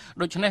ត្រា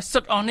ដូច្នេះសិ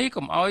ទ្ធិអស់នេះ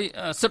កុំឲ្យ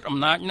សិទ្ធិអំ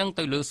ណាចនឹង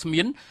ទៅលើស្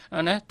មៀន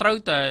ណាត្រូវ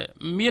តែ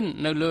មាន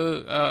នៅលើ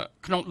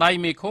ក្នុងដៃ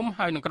មេឃុំ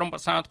ហើយនឹងក្រុមប្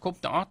រឹក្សាឃុំ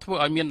ទាំងអស់ធ្វើ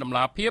ឲ្យមានតម្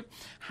លាភាព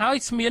ហើយ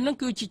ស្មៀននឹង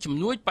គឺជាជំ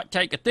នួយបច្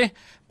ចេកទេស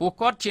ពួក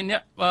គាត់ជាអ្ន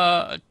ក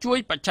ជួយ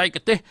បច្ចេក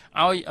ទេស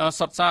ឲ្យ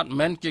សុទ្ធសាធមិន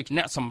មែនជា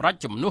អ្នកសម្រេច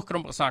ជំនួសក្រុ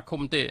មប្រឹក្សា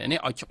ឃុំទេនេះ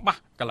ឲ្យច្បាស់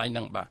កន្លែងហ្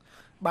នឹង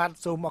បាទ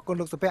សូមអរគុណ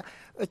លោកសុភ័ក្រ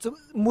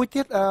មួយ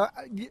ទៀត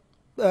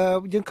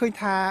យើងឃើញ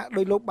ថា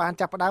ដោយលោកបាន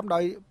ចាប់ផ្ដើមដោ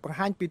យបង្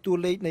ហាញពីតួ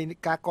លេខនៃ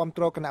ការគ្រប់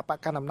គ្រងគណៈបក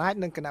កណ្ដាលអំណាច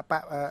និងគណៈប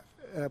ក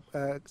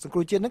សង្គ្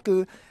រោះជាតិហ្នឹងគឺ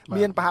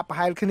មានប្រហាក់ប្រ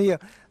ហែលគ្នា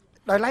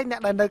ដោយឡែកអ្នក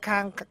ដែលនៅខា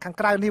ង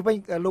ក្រៅនេះវិញ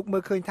លោកមើ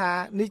លឃើញថា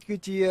នេះគឺ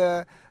ជា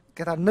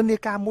គេថានិន្នា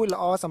ការមួយល្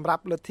អសម្រា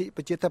ប់លទ្ធិ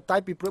ប្រជាធិបតេ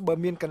យ្យពីព្រោះបើ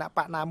មានគណៈប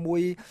កណាមួ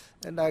យ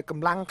ដែលក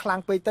ម្លាំងខ្លាំង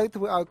ពេកទៅ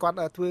ធ្វើឲ្យគាត់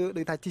ធ្វើ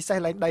ដូចថាជីសេះ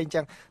ឡើងដីអញ្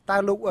ចឹងតើ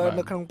លោក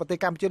នៅក្នុងប្រទេស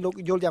កម្ពុជាលោក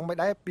យល់យ៉ាងម៉េច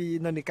ដែរពី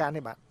និន្នាការ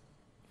នេះបាទ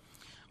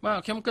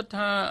ខ្ញុំគិត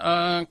ថា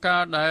កា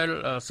រដែល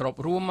សរុប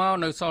រួមមក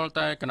នៅសល់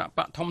តែគណៈប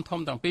កធំ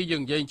ទាំងពីរយើ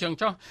ងនិយាយអញ្ចឹង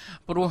ចុះ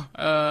ព្រោះ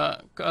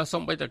សូ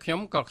ម្បីតែខ្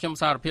ញុំ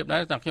សារភាពដែ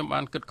រតែខ្ញុំ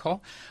បានគិតខុស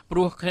ព្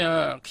រោះ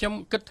ខ្ញុំ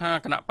គិតថា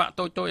គណៈបក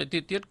តូចៗឯ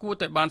ទៀតគួរ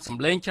តែបានស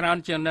ម្លេងច្រើន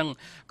ជាងនឹង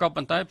ក៏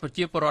ប៉ុន្តែប្រ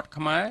ជាពលរដ្ឋ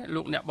ខ្មែរ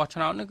លោកអ្នកបោះឆ្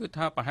នោតនេះគឺ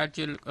ថាប្រហែល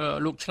ជា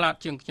លោកឆ្លាត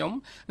ជាងខ្ញុំ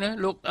ណា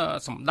លោក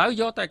សម្ដៅ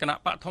យកតែគណៈ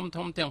បកធំ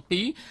ទាំង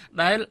ពីរ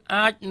ដែល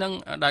អាចនឹង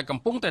ដែលកំ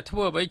ពុងតែធ្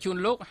វើអ្វីជូន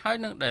លោកហើយ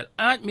នឹងដែល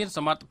អាចមានស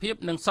មត្ថភាព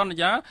នឹងសន្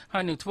យា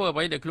ហើយនឹងធ្វើអ្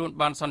វីដែលខ្លួន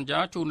បានសន្យា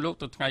ជូនលោក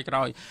ទៅថ្ងៃក្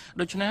រោយ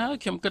ដូច្នេះហើយ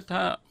ខ្ញុំគិត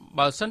ថា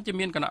បើសិនជា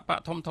មានគណៈបក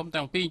ធំ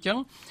ទាំងពីរអញ្ចឹង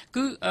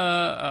គឺ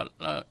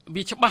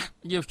វាច្បាស់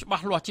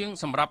លាស់ជាង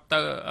សម្រាប់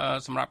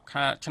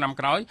ឆ្នាំ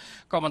ក្រោយ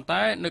ក៏ប៉ុន្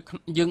តែ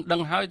យើងដឹ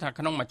ងហើយថា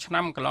ក្នុងមួយឆ្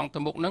នាំកន្លងទៅ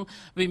មុខនឹង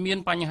វាមាន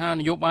បញ្ហាន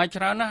យោបាយ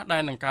ច្រើនណាស់ដែ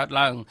លនឹងកើត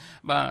ឡើង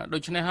បាទដូ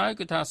ច្នេះហើយ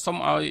គឺថាសូម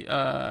ឲ្យ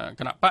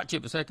គណៈបកជា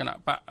ពិសេសគណៈ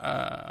បក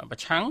ប្រ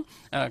ឆាំង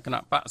គណៈ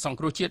បកសង្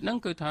គ្រោះជាតិនឹង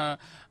គឺថា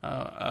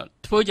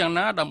ធ្វើយ៉ាង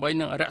ណាដើម្បី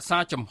នឹងរក្សា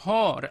ចំហ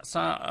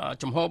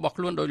របស់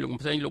ខ្លួនដោយលោក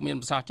ផ្សេងលោកមាន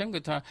ប្រសាសន៍អញ្ចឹង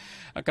គឺថា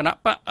គណៈ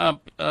បក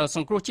ស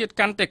ង្គ្រោះជាតិ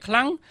កាន់តែខ្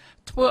លាំង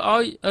ធ្វើ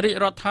ឲ្យរាជ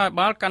រដ្ឋាភិ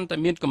បាលកាន់តែ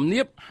មានគំ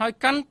នាបហើយ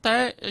កាន់តែ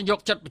យក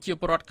ចិត្តប្រជា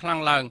ពលរដ្ឋខ្លាំង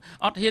ឡើង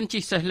អត់ហ៊ាន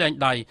ជិះសេះលែង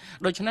ដៃ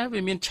ដូច្នេះ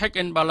វាមាន check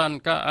and balance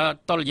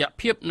តុល្យ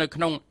ភាពនៅក្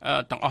នុង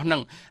ទាំងអស់ហ្នឹ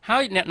ងហើ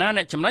យ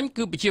អ្នកចំណេញ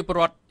គឺប្រជាពល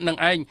រដ្ឋនឹង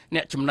ឯងអ្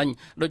នកចំណេញ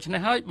ដូច្នេះ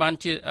ហើយបាន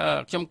ជា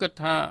ខ្ញុំគិត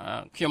ថា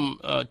ខ្ញុំ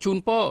ជូន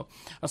ពរ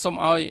សូម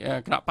ឲ្យ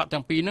គណៈបក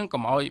ទាំងពីរហ្នឹង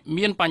កុំឲ្យ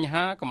មានបញ្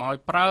ហាកុំឲ្យ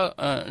ប្រើ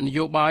ន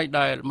យោបាយ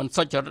ដែលមិន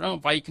សុចរិតហ្នឹង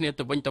វាយគ្នា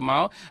ទៅវិញទៅម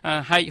ក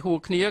ហែកហួរ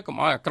គ្នាកុំ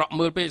ឲ្យអាក្រក់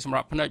មើលពេកសម្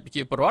រាប់ផ្នែកប្រ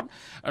ជាពលរដ្ឋ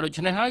ដូ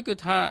ច្នេះហើយគឺ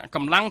ថាក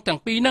ម្លាំងទាំង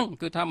ពីរហ្នឹង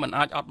គឺថាมัน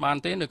អាចអត់បាន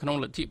ទេនៅក្នុង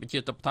លទ្ធិប្រជា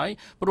ធិបតេយ្យ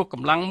ព្រោះក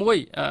ម្លាំងមួយ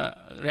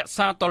រក្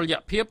សាតុល្យ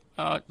ភាព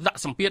ដាក់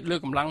សម្ពាធលើ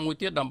កម្លាំងមួយ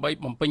ទៀតដើម្បី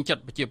បំពេញចិត្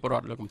តប្រជាពលរ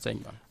ដ្ឋលើកំសែង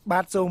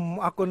បាទសូម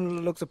អរគុណ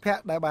លោកសុភ័ក្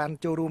រដែលបាន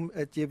ចូលរួម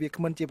ជាវា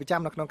គ្មិនជាប្រ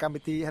ចាំនៅក្នុងកម្ម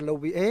វិធី Hello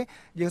VA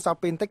យើងសល់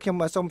ពេលបន្តិចខ្ញុំ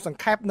សូមសង្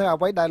ខេបនៅ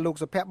អ្វីដែលលោក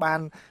សុភ័ក្របាន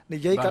និ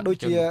យាយក៏ដូច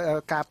ជា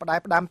ការផ្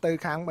ដាំទៅ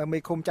ខាងមេ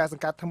ឃុំចៅស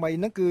ង្កាត់ថ្មី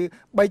ហ្នឹងគឺ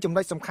3ចំ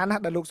ណុចសំខាន់ណា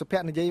ស់ដែលលោកសុភ័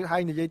ក្រនិយាយហើ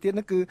យនិយាយទៀតហ្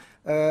នឹងគឺ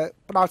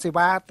ផ្ដល់សេ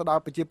វាទៅដ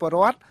ល់ប្រជាពលរ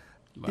ដ្ឋ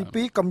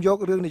ទី2កុំយក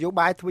រឿងនយោ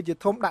បាយធ្វើជា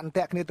ធំដាក់អន្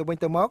ទាក់គ្នាទៅវិញ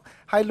ទៅមក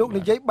ហើយលោក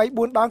និយាយ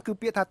 3-4 ដងគឺ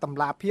ពាក្យថាតម្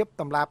លាភាព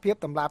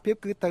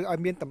គឺទៅឲ្យ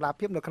មានតម្លា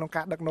ភាពនៅក្នុង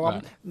ការដឹកនាំ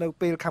នៅ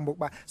ពេលខាងមុខ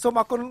បាទសូម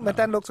អរគុណមែន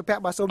តើលោកសុភ័ក្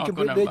របាទសូមជម្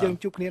រាបលាយើង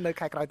ជួបគ្នានៅ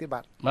ខែក្រោយទៀតបា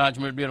ទជ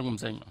ម្រាបលាលោកកំ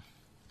សែង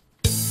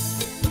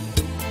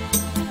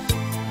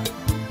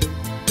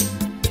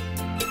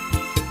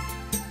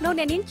លោក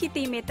អ្នកនាងជា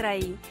ទីមេត្រី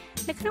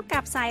នៅក្នុងកា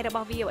រផ្សាយរប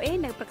ស់ VOA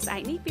នៅព្រឹកស្អែ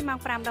កនេះពីម៉ោង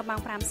 5 ដល់ម៉ោ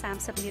ង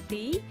 5:30 នា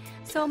ទី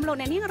សូមលោក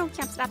អ្នកនាងរង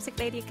ចាំស្ដាប់សេច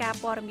ក្តីរាយការណ៍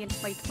ព័ត៌មាន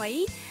ថ្មី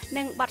ៗ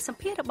និងបទសម្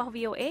ភាសន៍របស់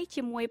VOA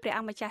ជាមួយព្រះ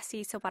អង្គម្ចាស់ស៊ី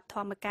សវត្ថធ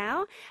ម្មកោ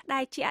ដែ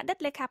លជាអតីត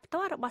លេខាផ្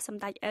ទាល់របស់ស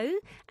ម្ដេចឪ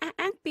អះ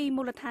អាងពី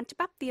មូលដ្ឋានច្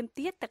បាប់ទាម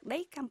ទារទឹកដី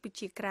កម្ពុ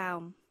ជាក្រោ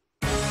ម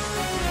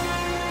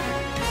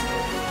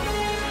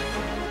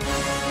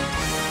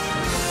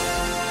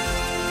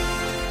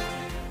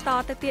ត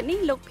ទៅទៀតនេះ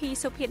លោកភី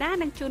សុភាដា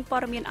នឹងជួនព័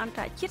ត៌មានអន្ត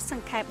រជាតិស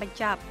ង្ខេបបញ្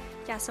ចប់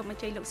ចាសសូមអ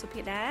ញ្ជើញលោកសុ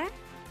ភាដា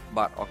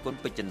បាទអរគុណ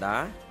ពេជ្រចិន្តា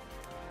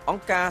អ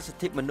ង្គការសិទ្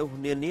ធិមនុស្ស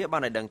នានាបា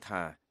នឲ្យដឹង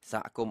ថាស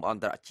ហគមន៍អ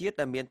ន្តរជាតិ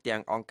ដែលមានទាំ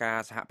ងអង្គការ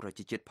សហប្រ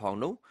ជាជាតិផង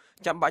នោះ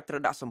ចាំបាច់ត្រូ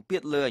វដាក់សម្ពា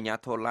ធលើអាជ្ញា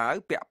ធរឡាវ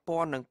ពាក់ព័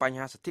ន្ធនឹងបញ្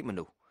ហាសិទ្ធិម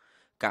នុស្ស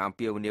ការអំ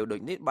ពាវនាវដូ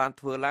ចនេះបាន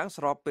ធ្វើឡើង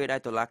ស្របពេលដែ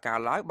លតុលាការ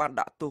ឡាវបាន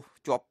ដាក់ទោស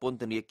ជាប់ពន្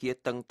ធនាគារ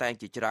តឹងតែង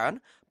ជាច្រើន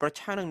ប្រ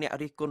ឆាំងនឹងអ្នក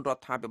រិះគន់រ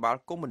ដ្ឋាភិបាល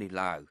កុម្មុយនីស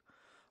ឡាវ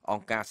អ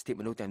ង្គការសិទ្ធិ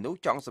មនុស្សទាំងនោះ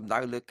ចង់សម្ដៅ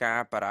លើការ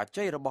បរា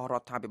ជ័យរបស់រ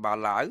ដ្ឋាភិបាល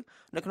ឡាវ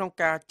នៅក្នុង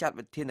ការចាត់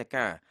វិធាន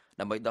ការ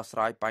ដើម្បីដោះស្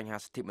រាយបញ្ហា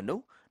សិទ្ធិមនុ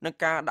ស្សនិង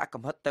ការដាក់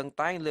កំហិតតឹង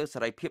តែងលើសេ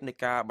រីភាពនៃ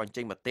ការបញ្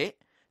ចេញមតិ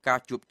ការ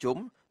ជួបជុំ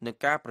និង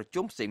ការប្រ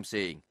ជុំផ្សេ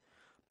ងៗ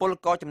ពល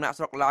ករចំណាក់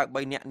ស្រុកឡាវ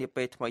3នាក់នា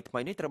ពេលថ្មី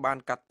នេះត្រូវបាន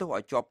កាត់ទោស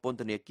ឲ្យជាប់ពន្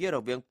ធនាគាររ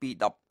វាងពី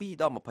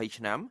12ដល់20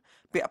ឆ្នាំ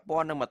ពាក់ព័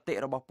ន្ធនឹងមតិ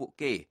របស់ពួក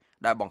គេ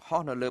ដែលបង្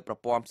ហោះនៅលើប្រ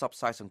ព័ន្ធផ្សព្វ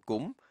ផ្សាយសង្គ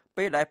ម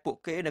ពេលដែលពួក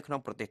គេនៅក្នុង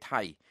ប្រទេស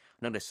ថៃ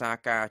និងដោយសារ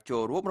ការចូ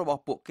លរួមរប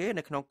ស់ពួកគេ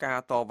នៅក្នុងការ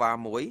តវ៉ា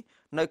មួយ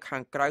នៅខា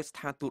ងក្រៅស្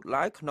ថានទូត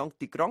ឡាវក្នុង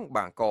ទីក្រុង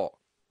បាងកក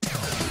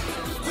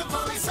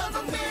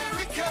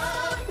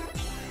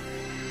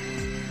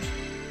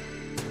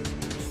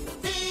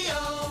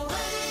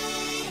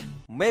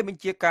មេប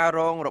ញ្ជាការរ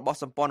ងរបស់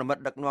សម្ព័ន្ធមិត្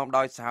តដឹកនាំ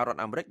ដោយសហរដ្ឋ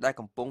អាមេរិកដែល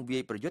កំពុងវា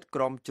យប្រយុទ្ធ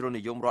ក្រុមជ្រុល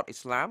និយមរដ្ឋអ៊ី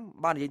ស្លាម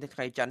បាននិយាយនៅថ្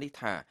ងៃច័ន្ទនេះ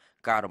ថា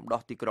ការរំ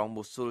ដោះទីក្រុង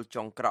មូស៊ុល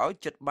ចុងក្រោយ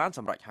ជិតបានស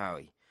ម្រេចហើ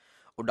យ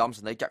ឧត្តម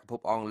សេនីយ៍ចក្រភព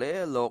អង់គ្លេស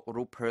លោក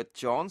Rupert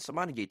Jones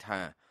បាននិយាយថា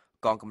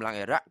កងកម្លាំង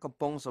អ៊ីរ៉ាក់កំ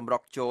ពុងសម្រុ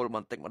កចូលប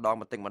ន្តិចម្ដង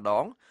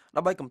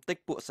ដើម្បីកំទេច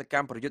ពួកសក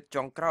ម្មប្រយុទ្ធ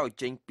ចុងក្រោយ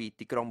ចេញពី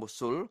ទីក្រុងមូ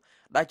ស៊ុល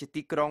ដែលជា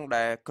ទីក្រុង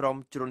ដែលក្រុម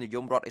ជ្រុលនិយ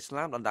មរដ្ឋអ៊ីស្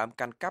លាមដណ្ដើម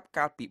កាន់កាប់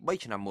កាលពី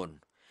3ឆ្នាំមុន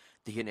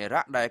ទាហានអ៊ី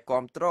រ៉ាក់ដែល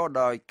គាំទ្រ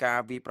ដោយការ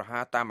វាយប្រហា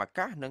រតាមអា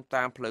កាសនិង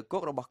តាមផ្លូវគោ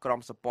ករបស់ក្រុម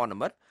សម្ព័ន្ធ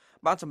មិត្ត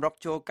បានសម្រុក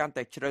ចូលកាន់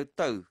តែជ្រៅ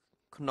ទៅ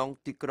ក្នុង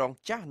ទីក្រុង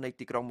ចាស់នៃ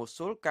ទីក្រុងមូ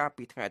ស៊ុលកាល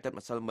ពីថ្ងៃអាទិត្យ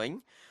ម្សិលមិញ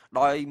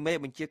ដោយមេ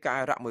បញ្ជាការ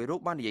អ៊ីរ៉ាក់មួយរូប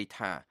បាននិយាយ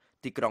ថា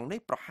ទីក្រុងនេះ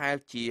ប្រហែល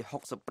ជា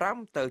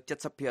 65 ទៅ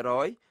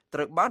 70% ត្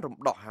រូវបានរំ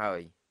ដោះហើ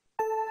យ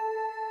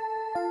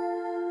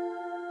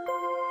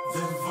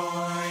The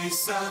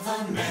Voice of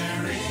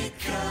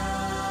America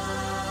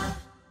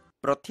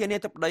ប្រធានា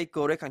ធិបតី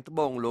កូរ៉េខាងត្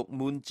បូងលោក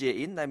Moon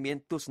Jae-in ដែលមាន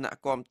ទស្សនៈ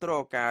គាំទ្រ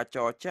ការច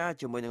រចា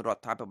ជាមួយនឹងរ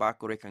ដ្ឋាភិបាល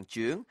កូរ៉េខាង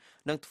ជើង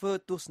នឹងធ្វើ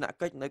ទស្សន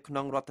កិច្ចនៅក្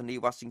នុងរដ្ឋធានី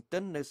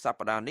Washington នៅស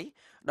ប្តាហ៍នេះ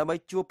ដើម្បី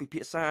ជួបពិភា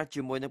ក្សា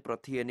ជាមួយនឹងប្រ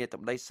ធានាធិ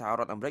បតីសហរ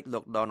ដ្ឋអាមេរិកលោ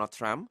ក Donald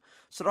Trump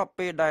ស្រប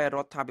ពេលដែលរ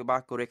ដ្ឋាភិបាល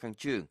កូរ៉េខាង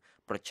ជើង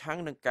ប្រឆាំង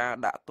នឹងការ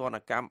ដាក់ទណ្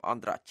ឌកម្មអ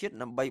ន្តរជាតិ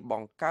ដើម្បីប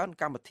ង្កើន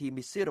កម្មវិធី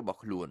មីស៊ីលរបស់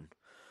ខ្លួន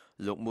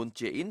លោក Moon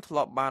Jae-in ធ្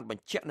លាប់បានប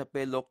ញ្ជាក់នៅ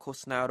ពេលលោកឃោ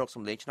សនារកស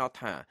ម្លេងឆ្នោត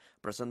ថា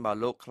ប្រសិនបើ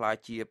លោកក្លាយ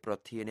ជាប្រ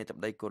ធានាធិប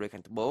តីកូរ៉េខា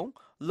ងត្បូង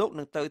លោក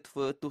នឹងទៅធ្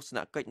វើទស្សន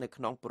កិច្ចនៅ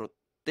ក្នុងប្រ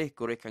ទេស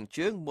កូរ៉េខាង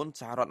ជើងមុន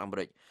សហរដ្ឋអាមេ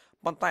រិក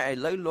ប៉ុន្តែឥ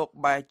ឡូវលោក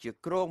បែរជា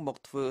គ្រោងមក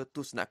ធ្វើទ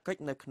ស្សនកិច្ច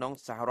នៅក្នុង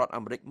សហរដ្ឋ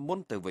អាមេរិកមុន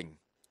ទៅវិញ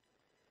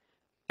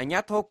អាជ្ញា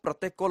ធរប្រ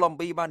ទេសកូឡុំ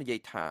ប៊ីបាននិយាយ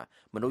ថា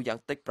មនុស្សយ៉ាង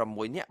តិច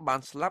6នាក់បាន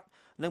ស្លាប់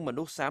និងម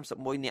នុស្ស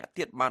31នាក់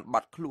ទៀតបានបា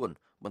ត់ខ្លួន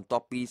បន្ទា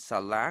ប់ពីសា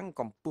ឡាង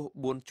កម្ពស់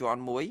4ជា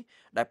ន់មួយ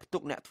ដែលផ្ទុ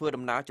កអ្នកធ្វើ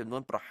ដំណើរចំនួ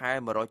នប្រហែល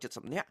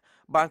170នាក់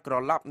បានក្រ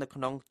ឡាប់នៅ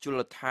ក្នុងជល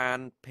ដ្ឋាន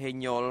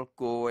Peñol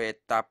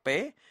Coetape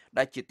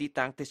ដែលជាទី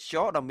តាំងទេសច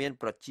រណ៍ដ៏មាន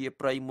ប្រជា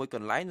ប្រិយមួយក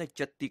ន្លែងនៅ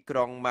ជិតទីក្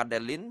រុង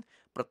Medellín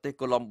ប្រទេស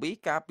កូឡុំប៊ី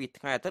កាលពី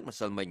ថ្ងៃអាទិត្យម្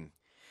សិលមិញ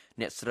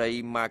អ្នកស្រី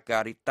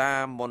Margarita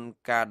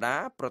Moncada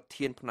ប្រ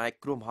ធានផ្នែក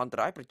គ្រោះមហន្ត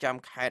រាយប្រចាំ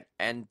ខេត្ត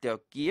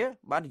Antioquia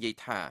បាននិយាយ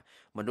ថា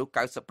មនុស្ស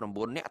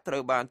99នាក់ត្រូ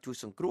វបានជួយ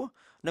សង្គ្រោះ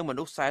និងម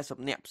នុស្ស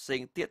40នាក់ផ្សេ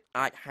ងទៀត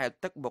អាចហែល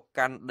ទឹកមក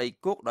កាន់ដី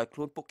គោកដោយខ្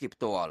លួនពួកគេ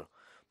ផ្ទាល់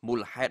មូ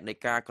លហេតុនៃ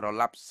ការក្រ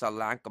ឡាប់សា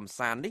ឡាងកំ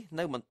សាន្តនេះ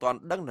នៅមិនទាន់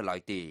ដឹងនៅឡើ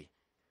យទេ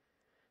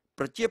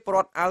ប្រជាពលរ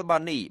ដ្ឋអាល់បា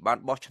នីបាន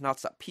បោះឆ្នោត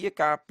សភា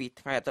កាលពី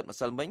ថ្ងៃអាទិត្យម្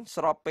សិលមិញ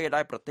ស្របពេល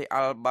ដែលប្រទេស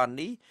អាល់បា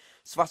នី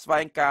ស្វាស្វែ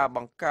ងការប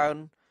ង្កើន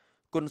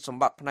គុណសម្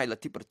បត្តិផ្នែកល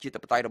ទ្ធិប្រជាធិ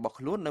បតេយ្យរបស់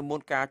ខ្លួននៅមុន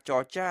ការច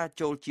រចា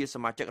ចូលជាស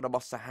មាជិករប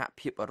ស់សហ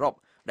ភាពអឺរ៉ុប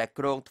ដែល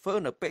គ្រោងធ្វើ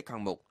នៅពេលខា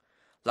ងមុខ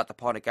លទ្ធ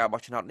ផលនៃការ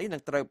បោះឆ្នោតនេះនឹ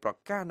ងត្រូវប្រ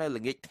កាសនៅ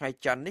ល្ងាចថ្ងៃ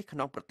ច័ន្ទនេះក្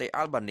នុងប្រទេស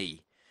អាល់បានី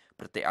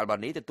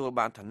ទទួល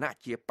បានឋានៈ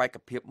ជាបេក្ខ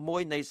ភាពមួ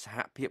យនៃសហ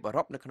ភាពអឺ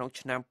រ៉ុបនៅក្នុង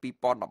ឆ្នាំ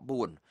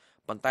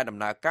2014ប៉ុន្តែដំ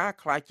ណើរការ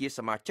ក្លាយជាស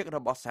មាជិករ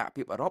បស់សហ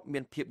ភាពអឺរ៉ុបមា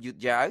នភាពយឺត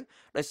យ៉ាវ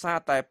ដោយសារ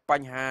តែ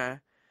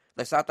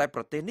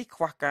ប្រទេសនេះ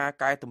ខ្វះការ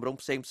កែតម្រង់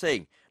ផ្សេង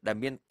ៗដែល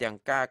មានទាំង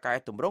ការកែ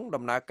តម្រង់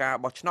ដំណើរការ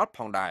បោះឆ្នោតផ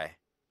ងដែរ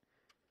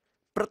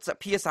ព្រឹទ្ធស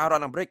ភាសហរ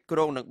ដ្ឋអាមេរិកគ្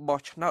រោងនឹងបោះ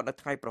ឆ្នោតនៅ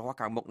ថ្ងៃប្រហ័ស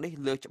ខាងមុខនេះ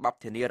លើច្បាប់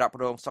ធានារ៉ាប់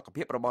រងសុខ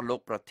ភាពរបស់លោក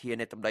ប្រធា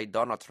នាធិបតី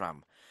Donald Trump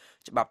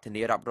ច្បាប់ធា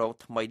នារ៉ាប់រង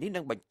ថ្មីនេះ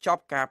នឹងបញ្ច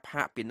ប់ការ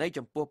ផាកពិន័យ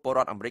ចំពោះពលរ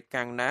ដ្ឋអាមេរិក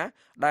កាំងណា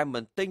ដែលមិ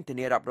នទិញធា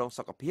នារ៉ាប់រង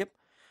សុខភាព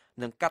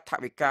និងកាត់ថ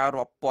វិកា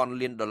រាប់ពាន់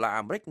លានដុល្លារ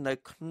អាមេរិកនៅ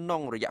ក្នុ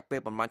ងរយៈពេល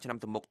ប្រមាណឆ្នាំ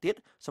ទៅមុខទៀត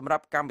សម្រា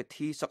ប់កម្មវិ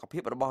ធីសុខភា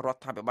ពរបស់រ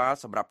ដ្ឋាភិបាល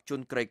សម្រាប់ជន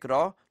ក្រីក្រ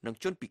និង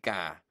ជនពិ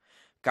ការ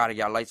ការិ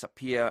យាល័យថ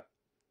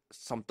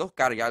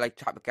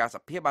វិកាស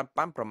ភាបាន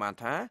ប៉ាន់ប្រមាណ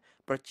ថា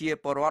ប្រជា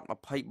ពលរដ្ឋ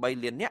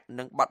23លាននាក់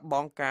នឹងបាត់ប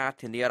ង់ការ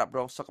ធានារ៉ាប់រ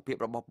ងសុខភាព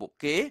របស់ពួក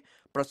គេ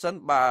ប្រសិន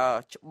បើ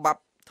ច្បា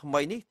ប់ថ្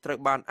មីនេះត្រូវ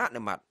បានអ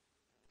នុម័ត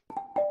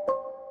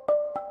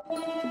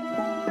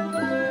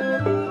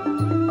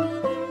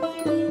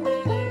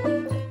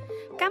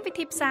កម្មវិ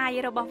ធីផ្សាយ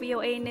របស់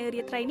VOA នៅ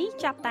រាត្រីនេះ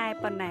ចាប់តែ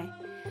ប៉ុណ្ណេះ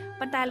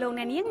ប៉ុន្តែលោក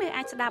អ្នកនាងនៅ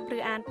អាចស្ដាប់ឬ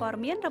អានព័ត៌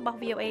មានរបស់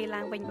VOA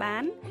ឡើងវិញបា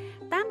ន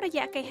តាមរ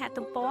យៈគេហ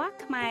ទំព័រ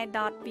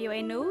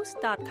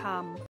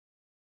khmer.voanews.com